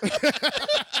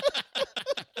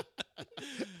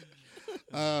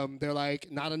 They're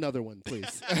like, not another one,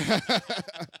 please.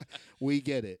 We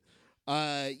get it.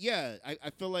 Yeah, I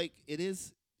feel like it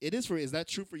is for. Is that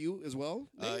true for you as well?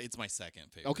 Nate? it's my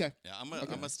second favorite. Okay. Yeah, I'm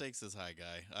Okay. a Stakes is High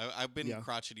guy. I've been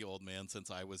crotchety old man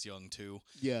since I was young too.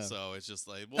 Yeah. So it's just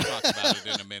like we'll talk about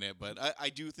it in a minute, but I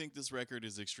do think this record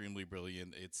is extremely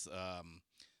brilliant. It's a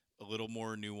little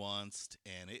more nuanced,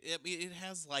 and it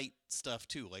has light stuff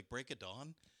too, like Break of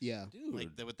Dawn. Yeah. Dude. Like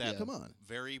with that Come on.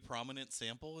 very prominent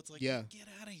sample. It's like, Yeah. get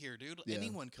out of here, dude. Yeah.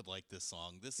 Anyone could like this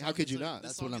song. This How song could is you not? This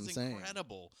That's song what I'm is saying.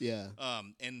 incredible. Yeah.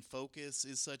 And Focus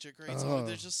is such a great song. Oh.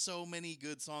 There's just so many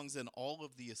good songs and all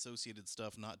of the associated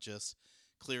stuff, not just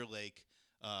Clear Lake,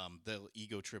 the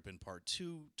Ego Trip in Part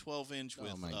 2, 12-inch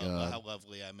with my God. How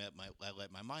Lovely I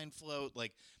Let My Mind Float.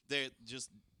 Like, they're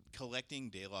just collecting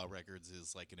De La records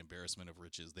is like an embarrassment of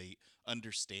riches. They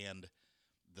understand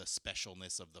the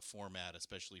specialness of the format,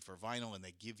 especially for vinyl, and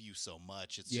they give you so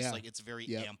much. It's just like, it's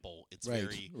very ample. It's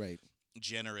very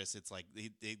generous. It's like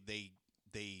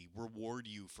they reward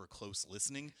you for close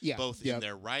listening, both in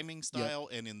their rhyming style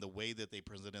and in the way that they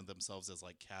presented themselves as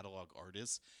like catalog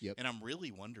artists. And I'm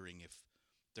really wondering if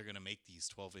they're going to make these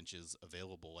 12 inches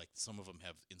available. Like some of them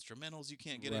have instrumentals you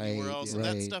can't get anywhere else. And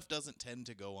that stuff doesn't tend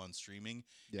to go on streaming.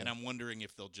 And I'm wondering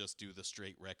if they'll just do the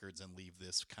straight records and leave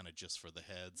this kind of just for the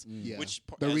heads. Which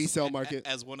The resale market.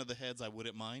 As one of the heads, I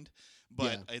wouldn't mind.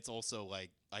 But it's also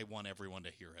like, I want everyone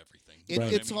to hear everything.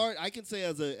 It's hard. I can say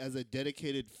as a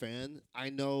dedicated fan, I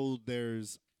know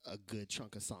there's a good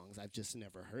chunk of songs I've just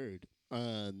never heard.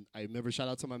 I remember, shout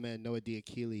out to my man Noah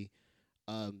Diakili.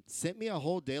 Sent me a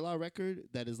whole De La record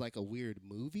that is like a weird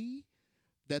movie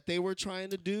that they were trying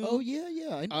to do. Oh yeah.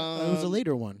 I know. It was a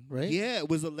later one, right? Yeah, it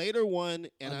was a later one.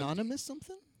 And Anonymous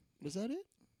something? Was that it?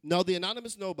 No, the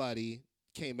Anonymous Nobody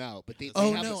came out, but they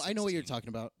Oh have no, I know what you're talking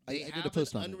about. I They did have a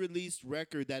post an on it. unreleased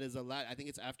record that is a lot. I think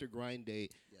it's after Grind Day.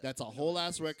 That's a whole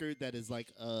ass record that is like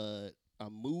a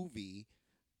movie.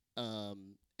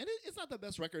 And it's not the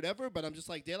best record ever, but I'm just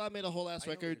like, De La made a whole ass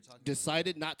record,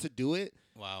 decided not to do it.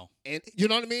 Wow. And you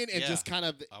know what I mean? And just kind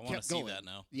of I want to kept see going. that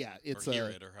now. Yeah, it's or hear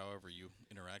it, or however you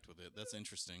interact with it. That's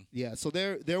interesting. Yeah, so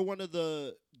they're one of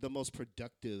the most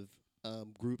productive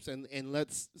groups, and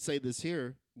let's say this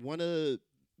here, one of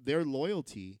their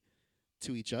loyalty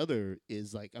to each other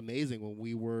is like amazing. When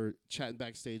we were chatting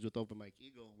backstage with Open Mike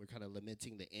Eagle, and we're kind of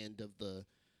lamenting the end of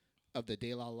the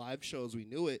De La live shows, we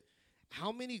knew it.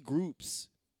 How many groups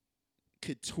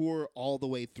could tour all the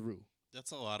way through? That's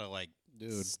a lot of like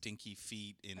stinky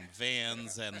feet in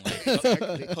vans and Exactly.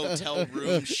 like hotel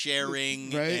room sharing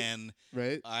Right. and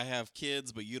I have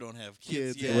kids but you don't have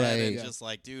kids Kids, yet. yeah. And Yeah. just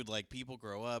like, dude, like people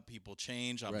grow up, people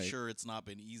change. I'm sure it's not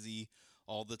been easy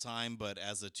all the time, but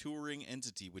as a touring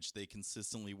entity, which they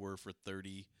consistently were for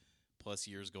 30 plus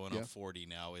years, going on 40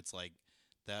 now, it's like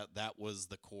that was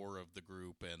the core of the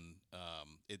group, and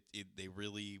they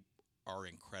really are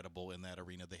incredible in that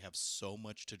arena. They have so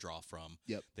much to draw from.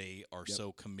 Yep. They are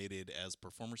so committed as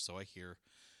performers. So I hear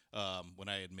When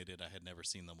I admitted I had never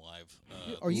seen them live.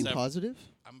 Are you positive?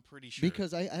 I'm pretty sure.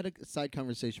 Because I had a side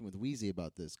conversation with Wheezy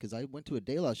about this, because I went to a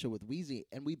De La show with Wheezy,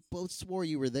 and we both swore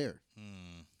you were there.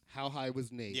 How high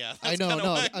was Nate? Yeah, I know, kinda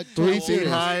no. why- 3 how feet old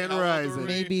high is and it? rising.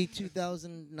 Maybe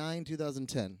 2009,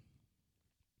 2010.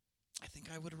 I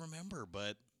think I would remember,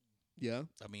 but Yeah.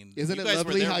 I mean, Isn't you it guys were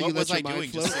lovely there. how What you was let I your mind doing?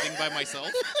 flow? Just sitting by myself?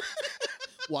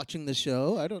 Watching the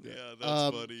show, I don't. Yeah,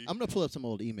 that's funny. I'm gonna pull up some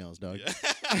old emails, dog.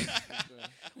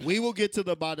 We will get to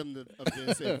the bottom of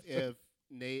this if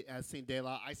Nate has seen De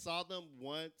La. I saw them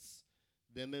once,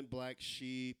 them and Black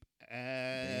Sheep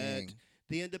at Dang.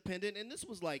 the Independent, and this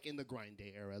was like in the Grind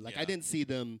Day era. Like I Yeah. didn't see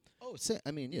them. Oh,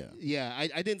 I mean, yeah. Yeah,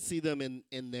 I didn't see them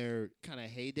in their kind of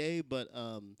heyday, but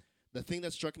the thing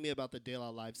that struck me about the De La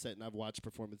live set, and I've watched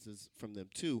performances from them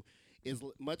too, is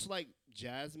much like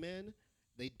Jasmine,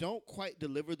 they don't quite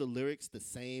deliver the lyrics the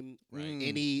same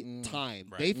any time.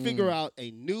 Right. They figure out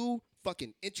a new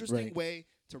fucking interesting Right. way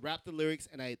to rap the lyrics,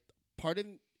 and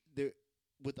pardon there.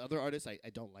 With other artists, I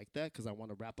don't like that because I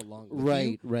want to rap along with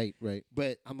you. Right.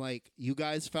 But I'm like, you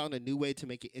guys found a new way to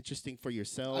make it interesting for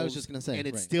yourselves. I was just gonna say, and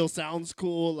it right. still sounds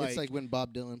cool. It's like when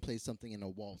Bob Dylan plays something in a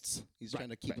waltz. He's Right, trying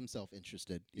to keep right. himself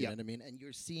interested. You Yeah. know what I mean? And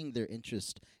you're seeing their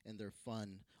interest and their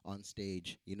fun on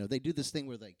stage. You know, they do this thing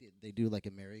where like they do like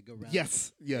a merry-go-round.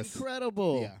 yes.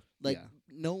 Incredible. Yeah, Like yeah.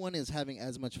 no one is having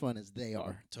as much fun as they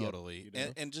are. Totally. You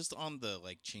know? And just on the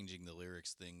like changing the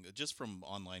lyrics thing, just from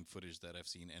online footage that I've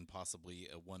seen, and possibly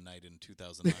one night in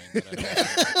 2009 that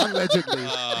I don't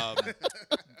Allegedly.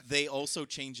 they also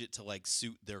change it to like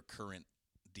suit their current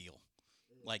deal.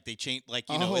 Like they change, like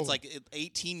you know, it's Oh. like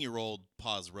 18-year-old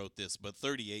Paz wrote this, but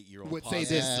 38-year-old Would Paz say is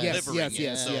this. Yes, delivering yes, it.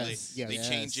 yes, so yes, they yes.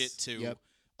 change it to Yep.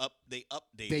 they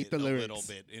update Date it the a little lyrics.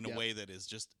 bit in Yep. a way that is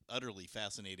just utterly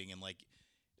fascinating. And like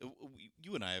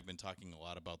you and I have been talking a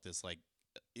lot about this. Like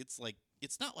it's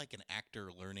not like an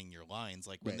actor learning your lines.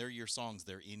 Like when Right. they're your songs,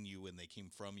 they're in you and they came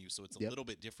from you, so it's a Yep. little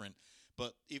bit different.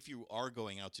 But if you are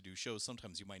going out to do shows,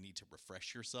 sometimes you might need to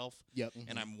refresh yourself. Yep.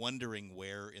 And I'm wondering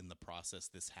where in the process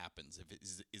this happens. If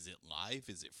is it live?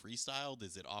 Is it freestyled?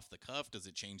 Is it off the cuff? Does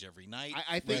it change every night?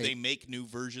 I Do think they make new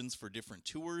versions for different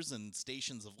tours and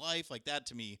stations of life? Like that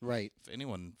to me. Right. If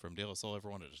anyone from De La Soul ever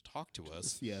wanted to talk to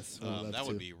us, Yes, we'd love that to.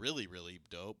 would be really, really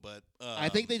dope. But I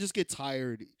think they just get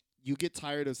tired. You get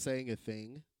tired of saying a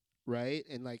thing, right?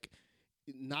 And like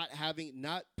not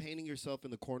painting yourself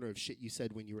in the corner of shit you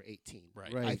said when you were 18.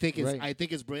 Right. Right. I think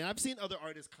it's brilliant. I've seen other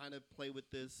artists kind of play with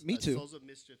this. Me too. Souls of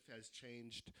Mischief has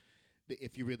changed.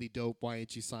 If you're really dope, why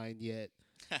ain't you signed yet?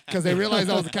 Because they realized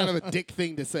that was kind of a dick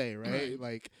thing to say, right?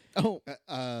 Like, Oh,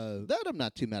 that I'm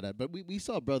not too mad at. But we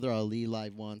saw Brother Ali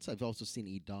live once. I've also seen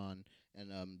Edon.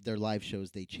 And their live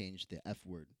shows, they changed the F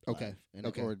word. Okay, live, and,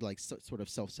 okay. Or like sort of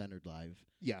self-centered live.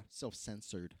 yeah.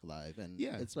 Self-censored live. And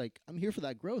Yeah. it's like, I'm here for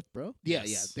that growth, bro. Yeah,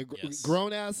 Yes, yeah. They're yes.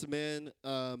 grown ass men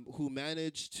who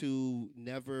managed to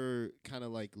never kind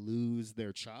of like lose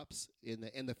their chops in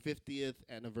the 50th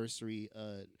anniversary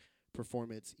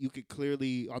performance. You could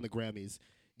clearly on the Grammys.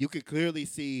 You could clearly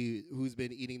see who's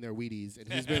been eating their Wheaties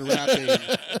and who's been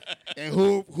rapping and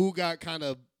who got kind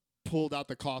of pulled out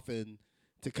the coffin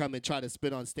to come and try to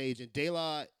spit on stage. And De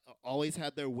La always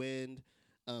had their wind.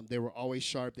 They were always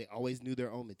sharp. They always knew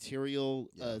their own material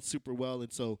super well.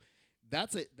 And so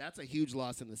that's a huge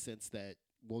loss in the sense that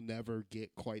we'll never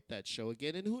get quite that show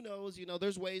again. And who knows,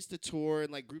 there's ways to tour,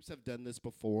 and like groups have done this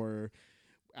before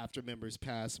after members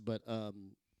pass, but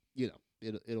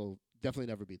it'll definitely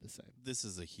never be the same. This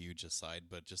is a huge aside,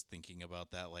 but just thinking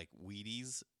about that, like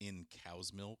Wheaties in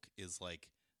cow's milk is like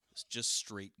just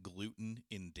straight gluten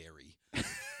in dairy.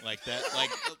 Like that,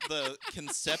 like the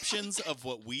conceptions of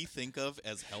what we think of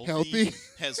as healthy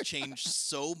has changed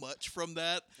so much from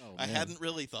that. Oh, I man. hadn't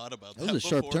really thought about That that was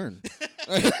a before. sharp turn.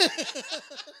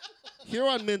 Here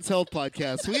on Men's Health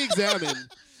Podcast, we examine,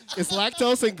 is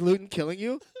lactose and gluten killing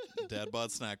you? Dad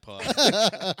bod snack pod.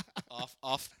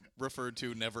 off referred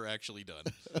to, never actually done.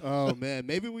 Oh man,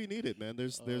 maybe we need it, man.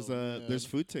 There's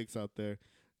food takes out there.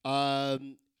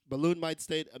 Balloon Might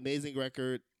State, amazing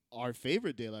record. Our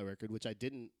favorite De La record, which I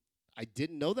didn't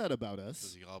know that about us.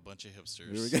 This is all a bunch of Here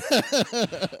we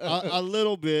hipsters. go. a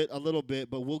little bit,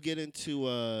 but we'll get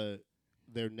into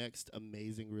their next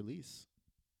amazing release.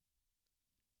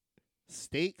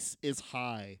 Stakes is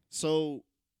high. So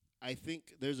I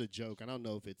think there's a joke. I don't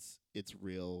know if it's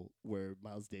real, where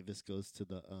Miles Davis goes to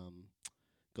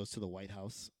the White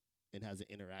House and has an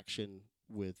interaction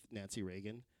with Nancy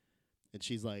Reagan, and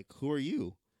she's like, "Who are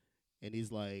you?" And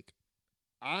he's like,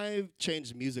 "I've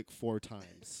changed music 4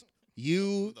 times.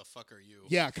 Who the fuck are you?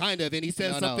 Yeah, kind of. And he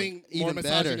says No, something more even better.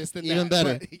 misogynist than Even that.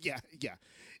 better. But yeah.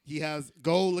 He has.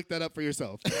 Go look that up for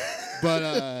yourself.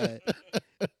 But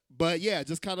yeah,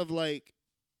 just kind of like,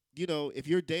 if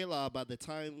you're De La, by the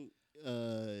time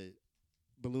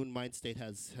Balloon Mind State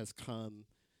has come,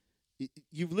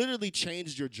 you've literally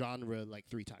changed your genre like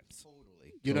 3 times.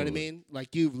 Totally. You know what I mean?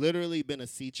 Like you've literally been a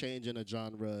sea change in a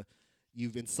genre.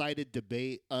 You've incited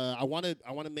debate. I want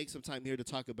to make some time here to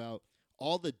talk about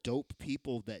all the dope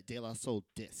people that De La Soul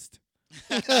dissed.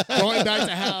 Going back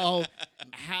to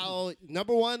how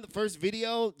number one, the first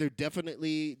video, they're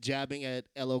definitely jabbing at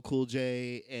LL Cool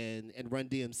J and Run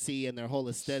DMC and their whole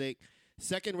aesthetic.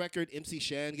 Second record, MC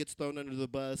Shan gets thrown under the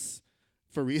bus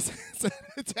for reasons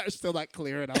that are still not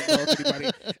clear, and I don't know if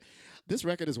anybody. This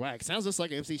record is whack. Sounds just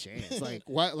like MC Shan. It's like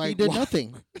what? Like he did what?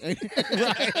 nothing. Right?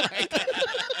 Like,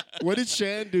 what did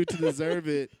Shan do to deserve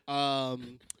it?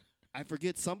 I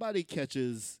forget. Somebody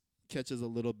catches a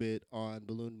little bit on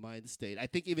Balloon Mind State. I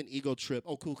think even Ego Trip.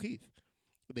 Oh, Kool Keith.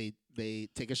 They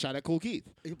take a shot at Kool Keith.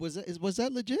 Was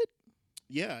that legit?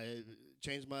 Yeah.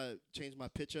 Changed my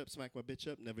pitch up, smack my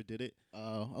bitch up. Never did it.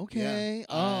 Oh, okay. Yeah.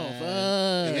 Oh,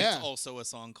 yeah. It's also a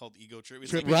song called Ego Trip.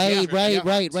 It's Trip. like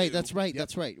Right. That's right. Yep.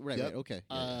 That's right. Right. Yep. Okay.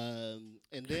 And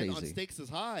then on Crazy. Stakes is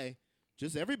High,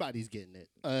 just everybody's getting it.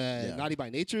 Naughty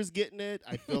by Nature's getting it.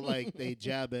 I feel like they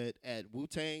jab at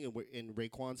Wu-Tang and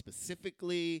Raekwon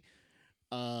specifically.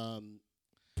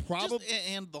 Probably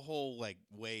and the whole like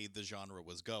way the genre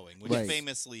was going, which Right.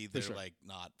 famously they're sure. like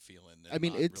not feeling. I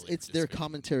mean, not it's really it's their participating.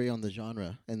 commentary on the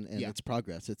genre and Yeah. its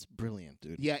progress. It's brilliant,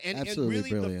 dude. Yeah, and Absolutely really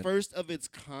brilliant. the first of its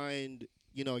kind,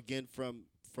 again from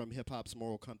hip hop's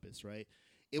moral compass, right?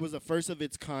 It was the first of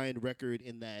its kind record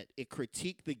in that it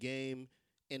critiqued the game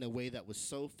in a way that was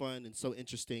so fun and so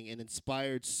interesting and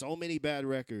inspired so many bad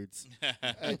records.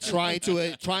 Trying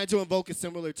to invoke a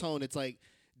similar tone. It's like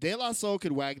De La Soul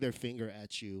could wag their finger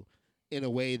at you in a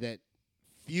way that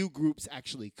few groups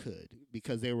actually could,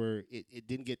 because it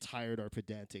didn't get tired or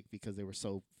pedantic because they were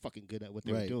so fucking good at what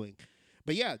they were Right. doing.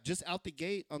 But yeah, just out the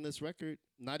gate on this record,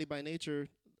 Naughty by Nature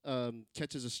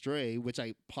catches a stray, which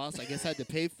I guess had to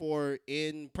pay for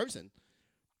in person.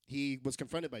 He was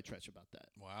confronted by Tretch about that.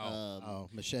 Wow.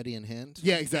 Machete in hand.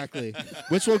 Yeah, exactly.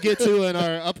 Which we'll get to in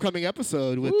our upcoming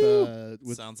episode with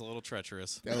Sounds a little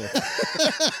treacherous.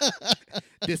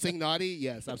 Dissing Naughty.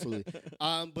 Yes, absolutely.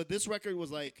 But this record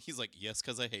was like, He's like, yes,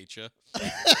 because I hate you.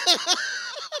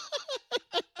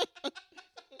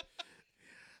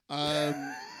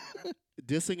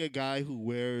 dissing a guy who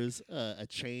wears a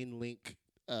chain link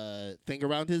thing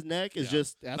around his neck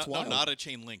is that's No, wild. not a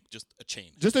chain link, just a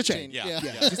chain. Just a chain. Yeah,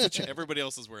 Yeah. Just a chain. Everybody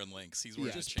else is wearing links. He's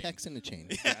wearing Just a chain. pecs and a chain.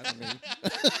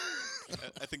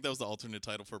 I think that was the alternate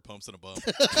title for Pumps and a Bump.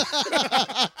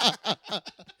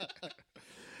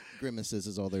 Grimaces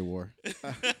is all they wore.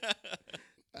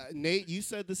 Nate, you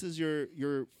said this is your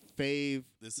fave.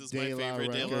 This is De my La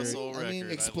favorite De La record. Soul record. I mean,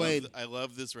 explain. I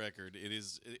love this record. It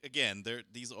is, again,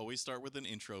 these always start with an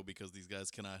intro because these guys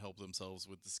cannot help themselves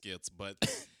with the skits. But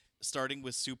starting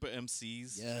with Super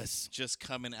MCs, Yes. just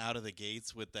coming out of the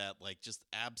gates with that like just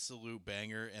absolute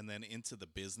banger, and then into the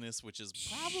business, which is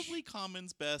probably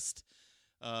Common's best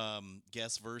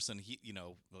guest verse, and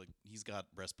he's got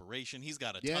Respiration. He's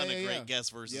got a ton of great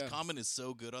guest verses. Yeah. Common is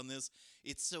so good on this.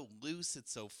 It's so loose.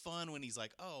 It's so fun when he's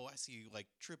like, "Oh, I see you like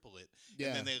triple it,"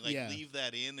 and then they leave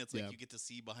that in. It's like you get to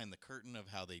see behind the curtain of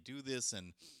how they do this,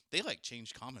 and they like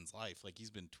changed Common's life. Like he's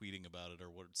been tweeting about it or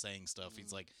saying stuff.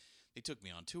 He's like, "They took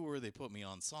me on tour. They put me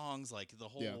on songs." Like the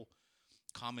whole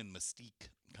Common mystique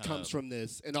comes from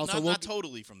this, and also not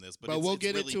totally from this, but we'll it's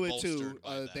get really into it too. bolstered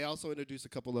by that. They also introduced a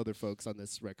couple other folks on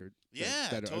this record.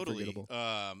 that are Totally. unforgettable.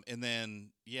 And then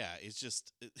it's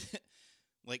just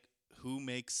like who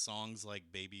makes songs like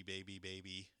Baby Baby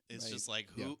Baby? It's Right. just like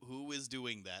who is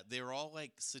doing that? They're all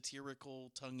like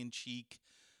satirical, tongue in cheek.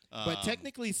 But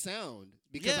technically sound,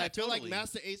 because yeah, I feel totally. like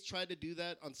Master Ace tried to do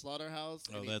that on Slaughterhouse.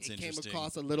 Oh, and that's it came interesting.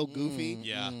 across a little goofy.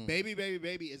 Yeah. Baby Baby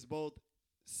Baby is both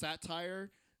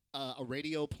satire, a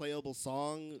radio playable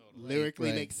song, Totally. lyrically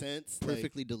Right. makes sense, like-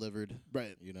 Perfectly delivered.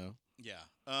 right? You know. Yeah.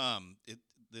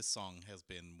 This song has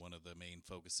been one of the main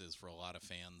focuses for a lot of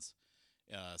fans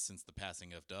since the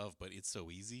passing of Dove, but it's so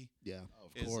easy. Yeah,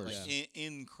 Of It's course. like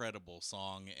incredible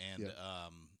song, and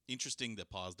interesting that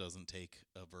Paz doesn't take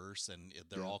a verse, and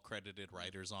they're all credited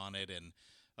writers on it, and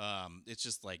it's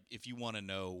just like if you want to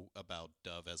know about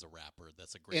Dove as a rapper,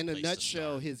 that's a great. In a place to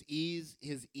nutshell, start.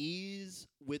 his ease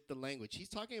with the language. He's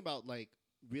talking about like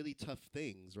really tough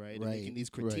things, right? And making Right, these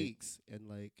right. critiques and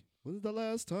like, when's the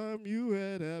last time you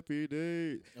had happy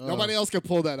day? Oh. Nobody else can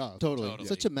pull that off. Totally.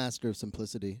 Such a master of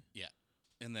simplicity. Yeah,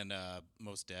 and then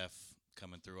Most Def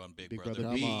coming through on Big, Big Brother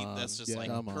Brother Beat. Come on. That's just Yeah. like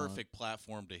Come on. perfect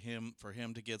platform for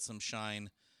him to get some shine.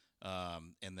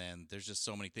 And then there's just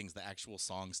so many things. The actual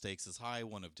song Stakes is High,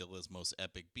 one of Dilla's most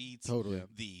epic beats. Totally. Yeah.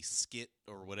 The skit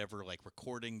or whatever, like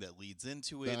recording that leads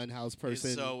into it. The unhoused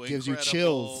person is so gives you incredible.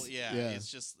 chills. Yeah, Yeah. it's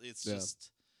just I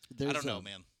There's don't know, a-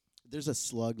 man. There's a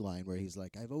Slug line where he's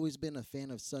like, I've always been a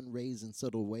fan of sun rays and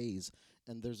subtle ways.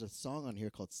 And there's a song on here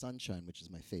called Sunshine, which is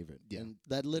my favorite. Yeah. And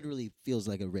that literally feels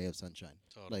like a ray of sunshine.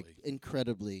 Like, Totally.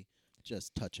 incredibly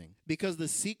just touching. Because the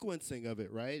sequencing of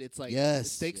it, right? It's like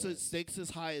Yes, Stakes yes. Stakes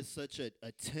is High is such a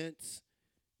tense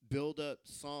build up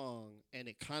song, and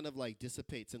it kind of like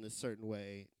dissipates in a certain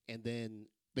way, and then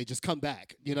they just come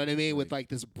back. You know what I mean? With like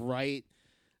this bright,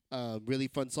 really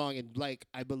fun song. And like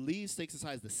I believe Stakes is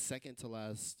High is the second to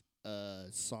last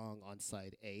song on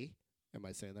side A. Am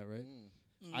I saying that right?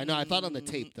 I know. I thought on the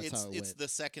tape that's how it It's went. the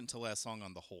second to last song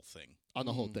on the whole thing. On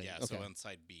the whole thing. Yeah, Okay. so on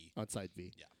side B. On side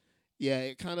B. Yeah. Yeah,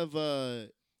 it kind of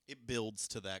It builds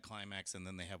to that climax, and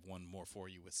then they have one more for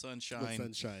you with Sunshine.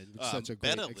 Sunshine. It's such a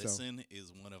great Better XL. Listen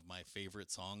is one of my favorite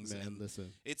songs. Man, and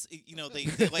listen. It's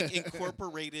they like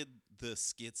incorporated the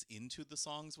skits into the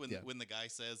songs when the guy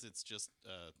says it's just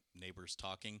neighbors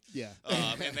talking. Yeah.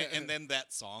 And then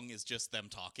that song is just them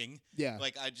talking. Yeah.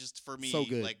 Like for me, So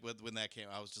good. like when that came,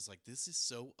 I was just like, this is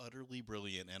so utterly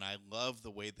brilliant, and I love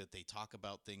the way that they talk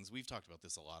about things. We've talked about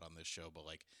this a lot on this show, but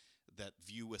like that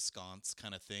view askance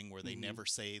kind of thing where they never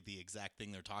say the exact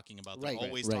thing they're talking about. They're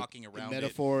always talking around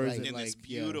metaphors it and in this like,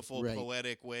 beautiful right.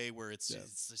 poetic way where it's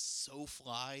just so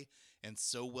fly and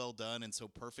so well done and so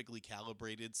perfectly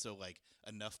calibrated, so like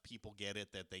enough people get it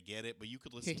that they get it, but you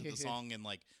could listen to the song and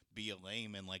like be a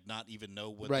lame and like not even know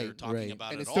what they're talking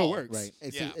about and at it still all. works. Right.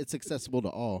 It's accessible to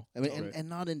all. I mean, and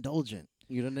not indulgent.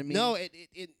 You know what I mean? No,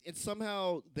 it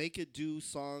somehow they could do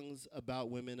songs about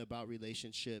women, about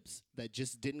relationships that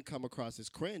just didn't come across as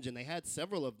cringe, and they had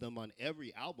several of them on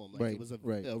every album. Like Right, it was a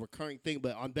right. recurring thing.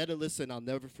 But on Better Listen, I'll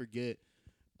never forget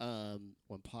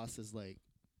when Poss is like,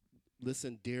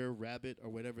 "Listen, dear rabbit, or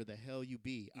whatever the hell you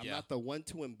be. I'm Yeah. not the one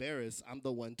to embarrass. I'm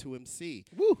the one to MC."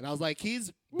 Woo. And I was like,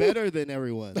 he's better than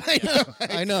everyone.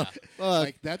 I know.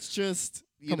 Like that's just.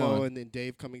 You Come know, on. and then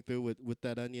Dave coming through with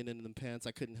that onion in them pants,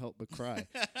 I couldn't help but cry.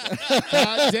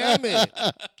 God damn it.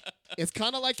 It's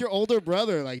kind of like your older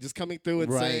brother, like just coming through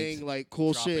and Right. saying like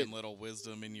cool Dropping shit. little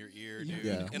wisdom in your ear, dude.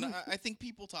 Yeah. And I think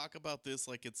people talk about this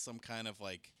like it's some kind of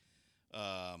like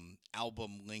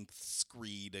album length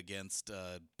screed against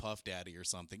Puff Daddy or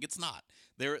something. It's not.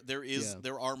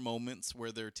 There are moments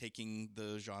where they're taking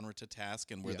the genre to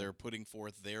task and where they're putting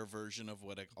forth their version of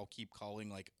what I'll keep calling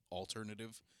like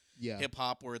alternative hip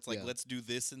hop, where it's like let's do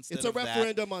this instead. It's a of that.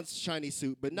 referendum on Shiny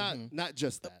Suit, but not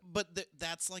just that. But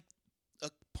that's like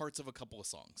parts of a couple of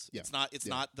songs. Yeah. It's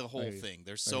not the I whole hear you. thing.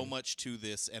 There's I so hear you. much to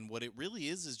this, and what it really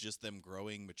is just them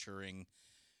growing, maturing,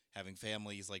 having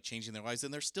families, like changing their lives,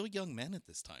 and they're still young men at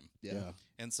this time. Yeah.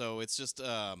 And so it's just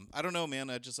I don't know, man.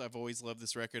 I've always loved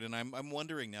this record, and I'm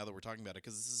wondering now that we're talking about it,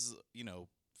 because this is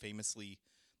famously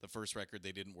the first record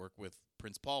they didn't work with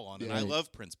Prince Paul on, and I Right.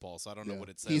 love Prince Paul, so I don't know what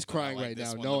it says. He's but I crying like right this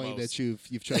now, one the knowing most. that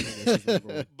you've chosen this as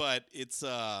number one. But it's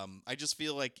I just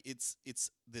feel like it's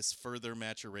this further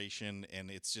maturation, and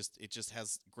it just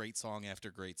has great song after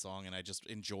great song, and I just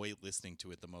enjoy listening to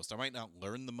it the most. I might not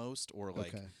learn the most or like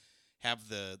Okay. have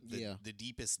the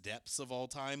deepest depths of all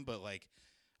time, but like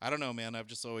I don't know, man.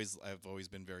 I've always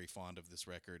been very fond of this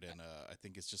record, and I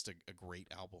think it's just a great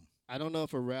album. I don't know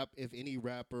if any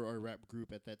rapper or rap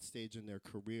group at that stage in their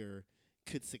career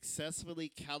could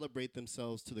successfully calibrate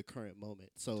themselves to the current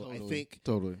moment. So I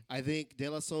think De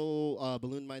La Soul,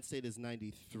 Balloon Mind State is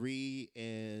 93,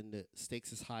 and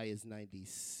Stakes is High is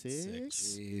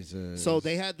 96. Jesus. So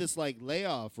they had this like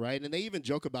layoff, right? And they even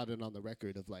joke about it on the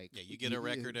record of like, Yeah, you get a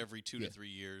record every 2 to 3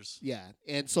 years. Yeah,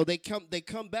 and so they come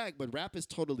back, but rap is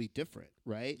totally different,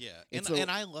 right? Yeah, and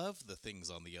and I love the things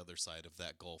on the other side of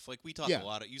that gulf. Like we talk a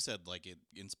lot. You said like it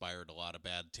inspired a lot of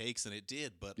bad takes, and it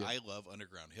did. But I love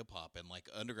underground hip hop, and like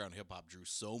underground hip hop drew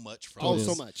so much from. Oh, this.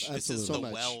 so much. This Absolutely. is So the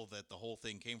much. well that the whole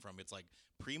thing came from. It's like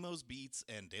Primo's beats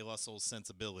and De La Soul's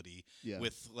sensibility,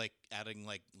 with like adding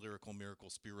like lyrical miracle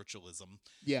spiritualism,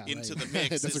 into the mix.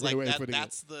 That's a is great like way of that. putting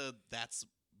it. That's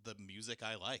the music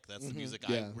I like. That's the Mhm. music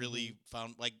Yeah. I really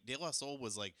found. Like De La Soul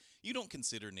was like, you don't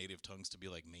consider Native Tongues to be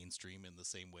like mainstream in the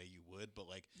same way you would, but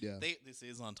like this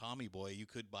is on Tommy Boy. You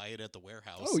could buy it at the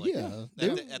warehouse. Oh like, yeah,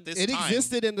 At this it time,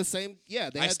 existed in the same. Yeah,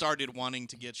 I started wanting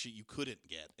to get shit you couldn't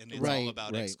get, and it's all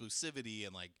about exclusivity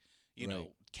and like you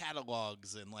know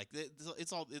catalogs and like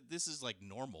it's all. This is like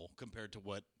normal compared to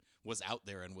what was out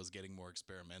there and was getting more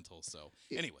experimental. So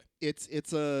anyway, it's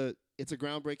a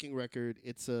groundbreaking record.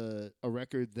 It's a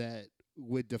record that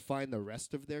would define the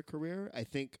rest of their career. I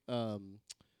think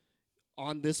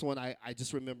on this one, I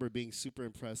just remember being super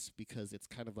impressed because it's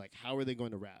kind of like, how are they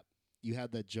going to rap? You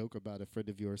had that joke about a friend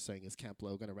of yours saying, "Is Camp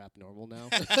Lo gonna rap normal now?"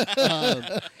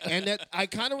 And that I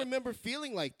kind of remember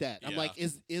feeling like that. I'm like,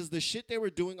 is the shit they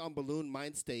were doing on Balloon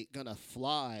Mind State gonna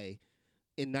fly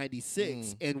in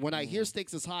 '96? And when I hear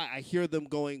Stakes is High, I hear them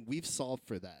going, "We've solved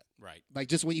for that." Right. Like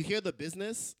just when you hear the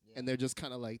business, and they're just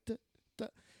kind of like,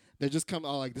 they're just come,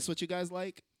 oh, like this is what you guys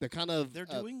like. They're kind of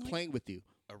doing playing with you.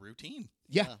 A routine.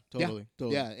 Yeah, totally.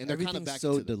 Yeah, and they're kind of back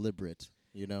so to the, deliberate.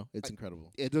 You know, it's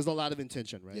incredible. There's a lot of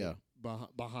intention, right? Yeah.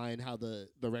 Behind how the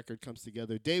record comes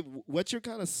together. Dave, what's your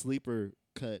kind of sleeper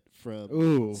cut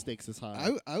from Stakes is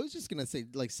High? I was just gonna say,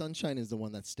 like, Sunshine is the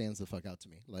one that stands the fuck out to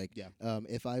me. Like,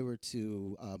 if I were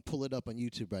to pull it up on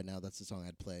YouTube right now, that's the song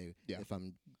I'd play if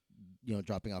I'm,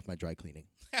 dropping off my dry cleaning.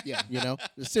 Yeah,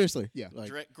 seriously. Yeah,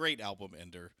 like, great album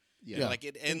ender. Yeah, like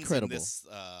it ends incredible. in this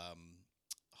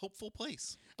hopeful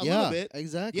place. A little bit,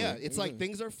 exactly. Yeah, it's like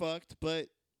things are fucked, but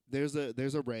there's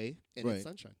a ray and it's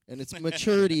sunshine, and it's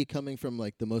maturity coming from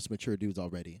like the most mature dudes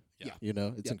already. Yeah,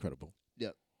 it's incredible.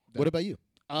 Yep. What about you?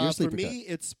 For me,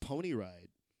 it's Pony Ride,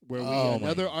 where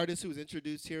another artist who was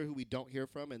introduced here who we don't hear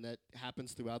from, and that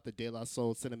happens throughout the De La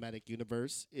Soul cinematic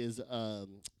universe, is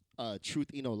Truth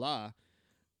Inola,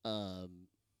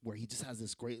 where he just has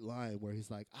this great line where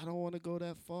he's like, "I don't want to go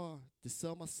that far to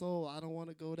sell my soul. I don't want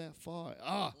to go that far."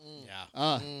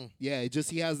 Yeah. It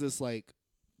just, he has this like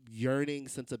yearning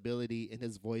sensibility in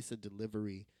his voice and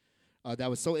delivery that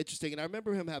was so interesting. And I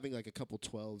remember him having like a couple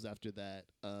 12s after that.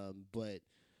 But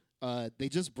they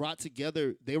just brought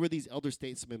together, they were these elder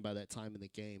statesmen by that time in the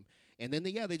game. And then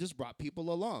they just brought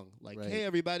people along. Like, hey,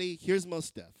 everybody, here's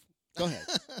Mos Def. Go ahead.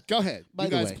 Go ahead. By you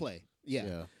the guys way. play.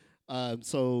 Yeah.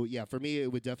 So, yeah, for me,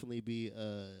 it would definitely be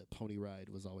Pony Ride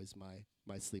was always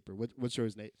my sleeper. What's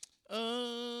yours, Nate?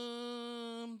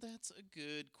 That's a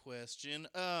good question.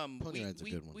 Pony Ride's a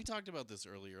good one. We talked about this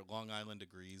earlier. Long Island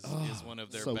Degrees is one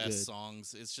of their so best good.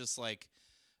 songs. It's just like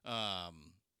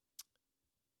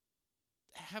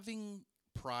having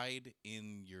pride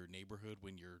in your neighborhood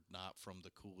when you're not from the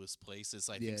coolest place is,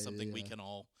 I think, something we can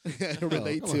all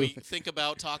relate to. We think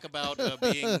about, talk about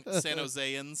being San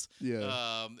Joseans.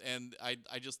 Yeah. And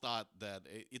I just thought that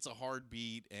it's a hard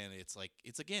beat, and it's like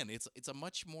it's a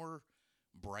much more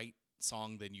bright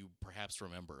song than you perhaps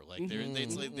remember. Like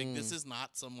it's like this is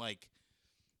not some like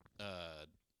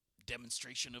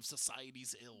demonstration of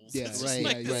society's ills. Yeah, it's right, just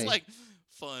like right, this right. like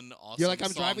fun, awesome. You're like,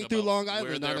 I'm song driving through about Long where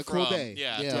Island on they're a cool from. day.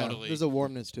 Yeah, Yeah, totally. there's a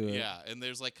warmness to it. Yeah, and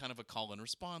there's like kind of a call and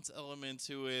response element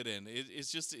to it, and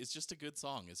it's just a good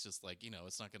song. It's just like,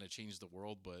 it's not going to change the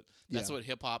world, but that's what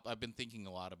hip hop. I've been thinking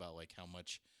a lot about, like how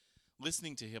much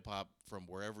listening to hip hop from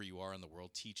wherever you are in the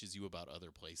world teaches you about other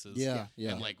places. Yeah.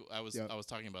 And like I was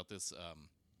talking about this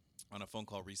on a phone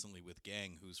call recently with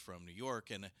Gang, who's from New York,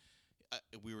 and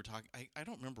we were talking. I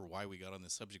don't remember why we got on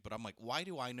this subject, but I'm like, why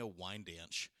do I know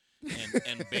Wyandanch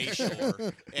and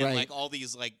Bayshore and like all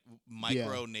these like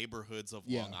micro neighborhoods of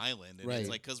Long Island? And it's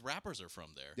like, because rappers are from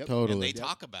there. Yep. Totally. And they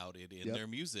talk about it in their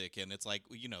music, and it's like,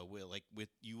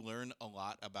 you learn a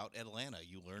lot about Atlanta,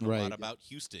 you learn a lot about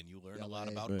Houston, you learn a lot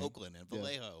about Oakland and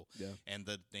Vallejo, and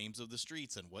the names of the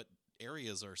streets and what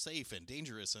areas are safe and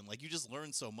dangerous, and like you just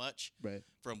learn so much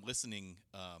from listening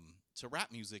to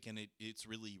rap music, and it's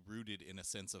really rooted in a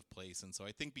sense of place. And so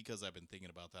I think because I've been thinking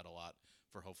about that a lot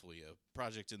for hopefully a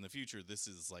project in the future, this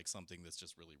is like something that's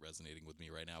just really resonating with me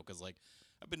right now, because like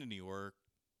I've been to New York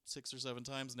 6 or 7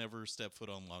 times, never stepped foot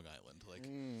on Long Island. Like,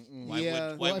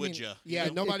 why would you? Yeah,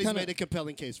 nobody's made a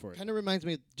compelling case for it. Kind of reminds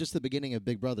me of just the beginning of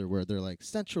Big Brother, where they're like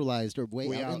centralized or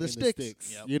way out in the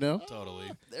sticks. Yep, you know,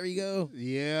 totally. There you go.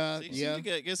 Yeah, So you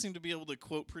guys seem to be able to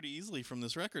quote pretty easily from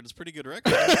this record. It's a pretty good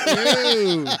record.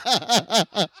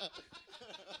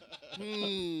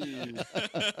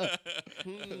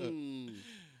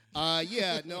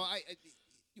 Yeah, no,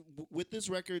 with this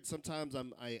record, sometimes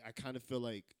I kind of feel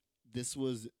like this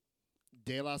was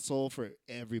De La Soul for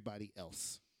everybody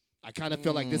else. I kind of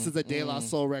feel like this is a De La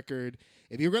Soul record.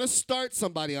 If you're gonna start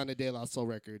somebody on a De La Soul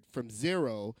record from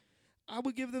zero, I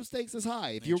would give them Stakes is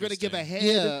High. If you were gonna give a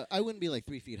head, I wouldn't be like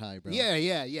 3 feet high, bro. Yeah.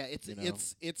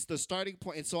 It's the starting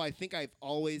point, and so I think I've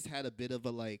always had a bit of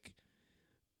a like,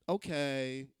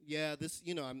 okay, yeah, this,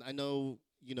 I know,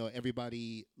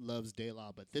 everybody loves De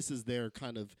La, but this is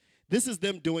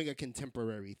them doing a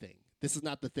contemporary thing. This is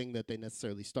not the thing that they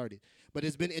necessarily started. But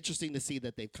it's been interesting to see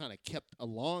that they've kind of kept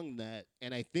along that.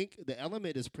 And I think the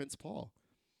element is Prince Paul.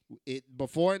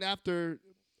 Before and after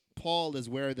Paul is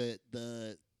where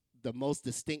the most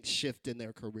distinct shift in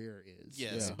their career is.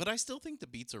 Yes, but I still think the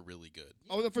beats are really good.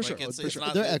 Oh, for sure.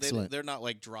 Not, they're excellent. They're not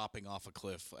like dropping off a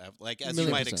cliff, like as 1,000,000%.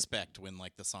 you might expect when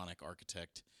like the sonic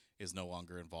architect is no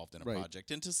longer involved in a Right.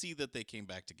 project, and to see that they came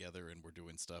back together and were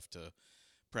doing stuff to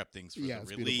prep things for Yeah, the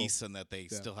it's release, beautiful. and that they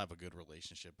Yeah. still have a good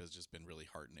relationship has just been really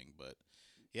heartening. But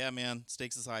yeah, man,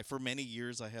 stakes is high. For many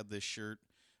years, I had this shirt.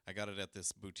 I got it at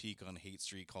this boutique on Haight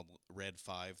Street called Red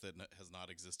 5 that has not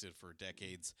existed for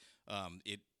decades.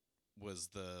 It was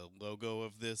the logo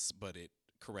of this, but it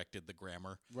corrected the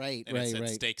grammar. Right, and right, it said right.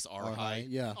 stakes are Are high. high,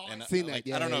 yeah. Oh, And I've seen that. like,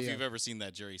 Yeah, I don't know yeah, if yeah. you've ever seen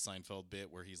that Jerry Seinfeld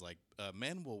bit where he's like,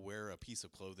 men will wear a piece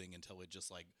of clothing until it just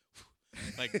like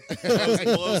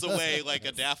blows away like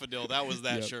a daffodil. That was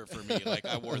that Yep. shirt for me. Like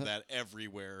I wore that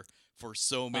everywhere for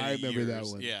so many I remember years. that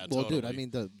one. Yeah, Well, totally. dude, I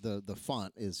mean the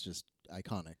font is just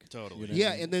iconic. Totally. You know Yeah,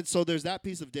 what I mean? and then so there's that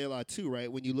piece of De La too,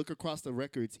 right? When you look across the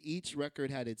records, each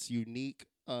record had its unique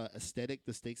aesthetic.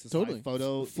 The Stakes is High Totally.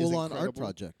 photo, Full is on art incredible.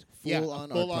 project. Yeah, Full a on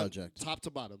full art on project. top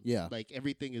to bottom. Yeah. like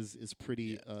everything is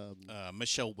pretty.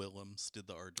 Michelle Willems did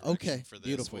the art direction Okay, for this.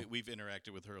 beautiful. We've interacted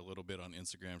with her a little bit on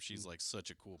Instagram. She's like such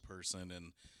a cool person,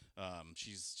 and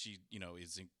she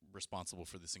is responsible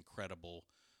for this incredible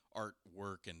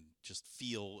artwork and just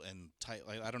feel and type.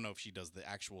 Like, I don't know if she does the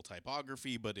actual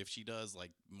typography, but if she does,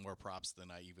 like, more props than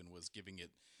I even was giving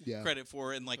it Yeah. credit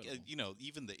for. And like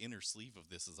even the inner sleeve of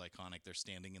this is iconic. They're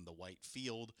standing in the white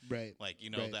field, Right. Like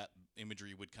Right. that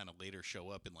imagery would kind of later show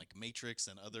up in like Matrix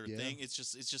and other Yeah. thing. It's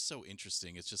just so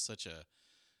interesting. It's just such a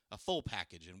full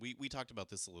package. And we talked about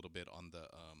this a little bit on the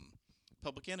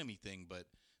Public Enemy thing, but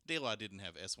De La didn't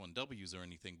have S1Ws or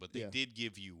anything, but they Yeah. did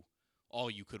give you all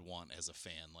you could want as a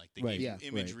fan. Like they Right. gave Yeah,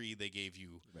 you right. imagery, they gave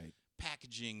you Right.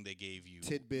 packaging, they gave you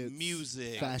Tidbits,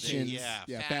 music, fashion.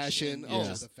 fashion. Oh,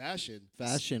 Yeah. the fashion.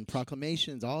 Fashion,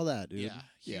 proclamations, all that, dude. Yeah,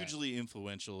 hugely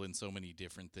influential in so many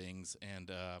different things. And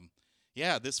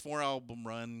this 4-album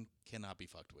run cannot be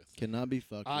fucked with. Cannot be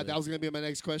fucked with. That was gonna be my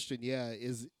next question. Yeah,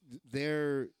 is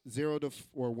their 0 to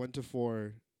or 1 to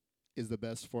 4 is the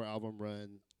best 4-album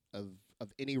run of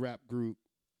any rap group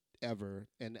ever,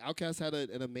 and Outkast had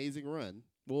an amazing run.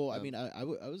 Well, I mean, I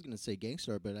was going to say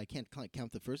Gangstar, but I can't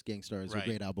count the first Gangstar as Right. a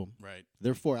great album. Right.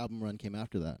 Their 4-album run came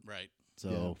after that. Right.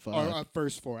 So, fuck. Or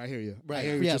first 4. I hear you. I Right.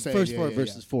 hear what Yeah, you're saying. first Yeah, 4 yeah,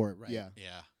 versus yeah. 4. Right. Yeah.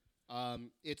 Yeah.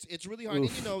 It's really hard. And,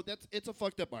 Oof. it's a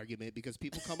fucked up argument because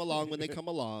people come along when they come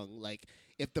along. Like,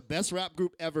 if the best rap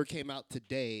group ever came out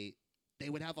today, they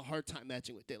would have a hard time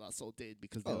matching what De La Soul did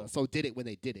because De La Soul did it when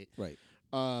they did it. Right.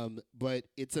 But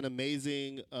it's an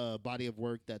amazing body of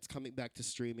work that's coming back to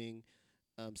streaming.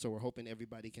 So we're hoping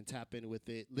everybody can tap in with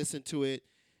it, listen to it.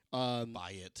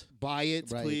 Buy it. Buy it,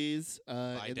 Right. please.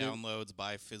 Buy and then- downloads,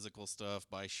 buy physical stuff,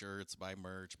 buy shirts, buy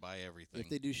merch, buy everything. If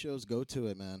they do shows, go to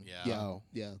it, man. Yeah. Wow.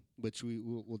 Yeah, which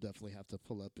we'll definitely have to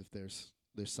pull up if there's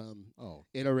some Oh,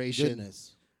 iteration.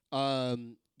 goodness.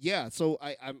 Yeah, so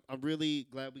I'm really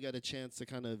glad we got a chance to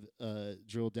kind of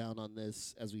drill down on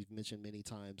this, as we've mentioned many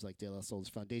times. Like, De La Soul is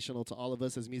foundational to all of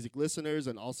us as music listeners,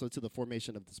 and also to the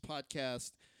formation of this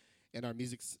podcast and our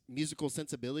musical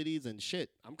sensibilities and shit.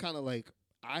 I'm kind of like,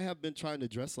 I have been trying to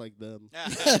dress like them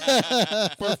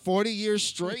for 40 years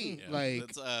straight. Yeah, like,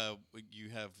 that's,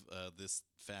 you have this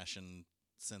fashion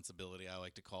sensibility I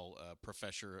like to call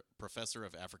professor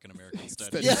of African American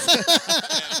studies. Yeah.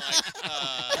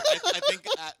 And, like, I think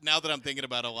now that I'm thinking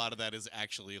about it, a lot of that is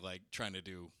actually like trying to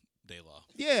do De La.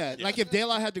 yeah, like if De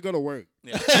La had to go to work.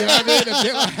 Yeah. You know what I mean? If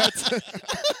De La had to,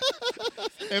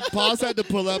 if Paz had to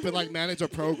pull up and like manage a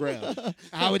program,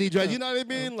 how would he dress? You know what I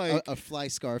mean? Like a fly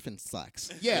scarf and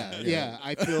slacks. yeah.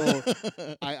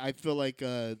 I feel like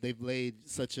they've laid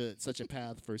such a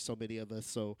path for so many of us.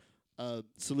 So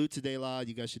salute to De La.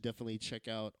 You guys should definitely check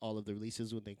out all of the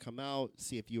releases when they come out.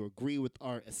 See if you agree with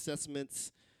our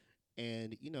assessments.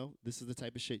 And this is the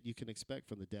type of shit you can expect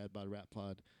from the Dad Bod Rap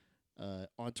Pod.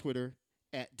 On Twitter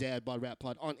at Dad Bod Rap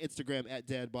Pod, on Instagram at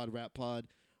Dad Bod Rap Pod,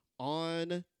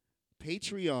 on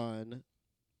Patreon.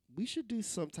 We should do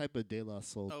some type of De La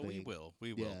Soul Oh, thing.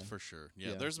 we will Yeah. for sure. Yeah,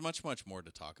 Yeah. there's much more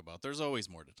to talk about. There's always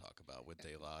more to talk about with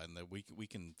De La, and that we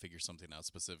can figure something out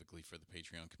specifically for the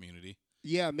Patreon community.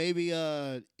 Yeah, maybe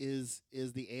is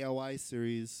the AOI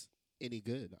series any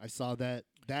good? I saw that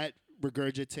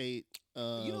regurgitate.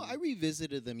 I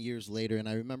revisited them years later, and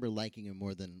I remember liking them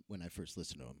more than when I first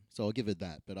listened to them. So I'll give it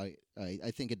that. But I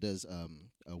think it does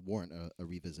warrant a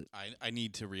revisit. I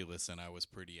need to re-listen. I was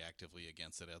pretty actively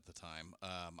against it at the time.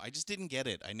 I just didn't get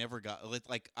it. I never got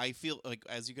like. I feel like,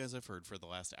 as you guys have heard for the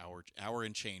last hour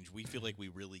and change, we feel like we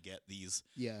really get these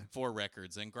 4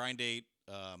 records. And Grind 8,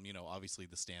 obviously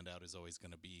the standout is always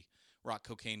going to be rock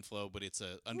cocaine flow, but it's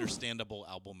a understandable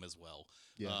album as well.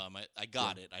 Yeah. I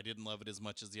got it. I didn't love it as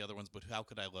much as the other ones, but how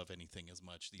could I love anything as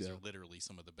much? These are literally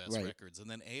some of the best records. And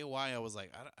then AOI, I was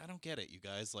like, I don't get it, you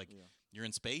guys. Like, you're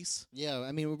in space. Yeah,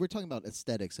 I mean, we're talking about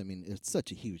aesthetics. I mean, it's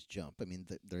such a huge jump. I mean,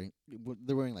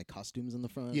 they're wearing like costumes in the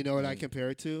front. You know what I compare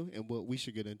it to, and we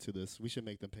should get into this. We should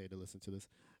make them pay to listen to this.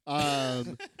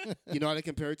 You know what I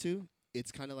compare it to? It's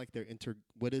kind of like their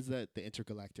what is that? The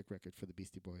intergalactic record for the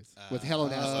Beastie Boys with Hello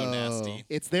Nasty. Hello Nasty.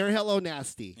 It's their Hello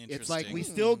Nasty. It's like we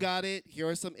still got it. Here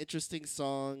are some interesting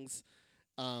songs.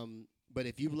 But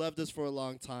if you've loved us for a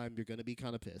long time, you're gonna be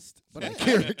kind of pissed. But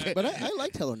I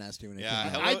liked Hello Nasty when it came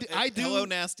out. I do. Hello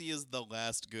Nasty is the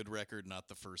last good record, not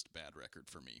the first bad record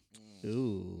for me.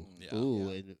 Ooh,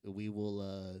 and we will.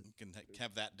 You can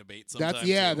have that debate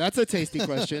sometime. That's a tasty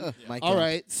question. All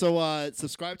right, so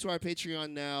subscribe to our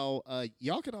Patreon now.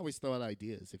 Y'all can always throw out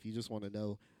ideas if you just want to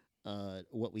know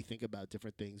what we think about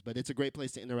different things, but it's a great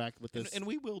place to interact with us. And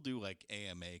we will do like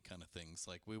AMA kind of things.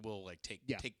 Like we will like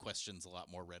take questions a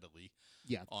lot more readily.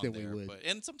 Yeah, on than there. we would.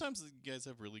 And sometimes you guys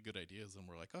have really good ideas, and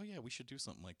we're like, oh yeah, we should do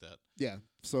something like that. Yeah.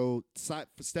 So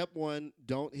step one,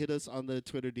 don't hit us on the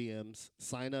Twitter DMs.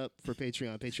 Sign up for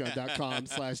Patreon,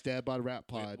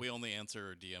 patreon.com/dadbodrappod. We only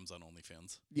answer DMs on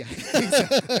OnlyFans. Yeah.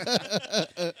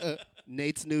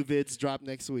 Nate's new vids drop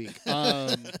next week.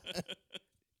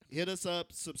 Hit us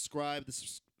up, subscribe. The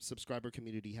subscriber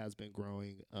community has been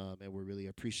growing, and we're really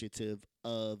appreciative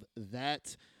of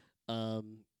that.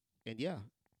 And yeah,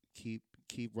 keep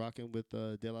rocking with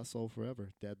De La Soul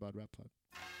forever. Dad Bod Rap Pod.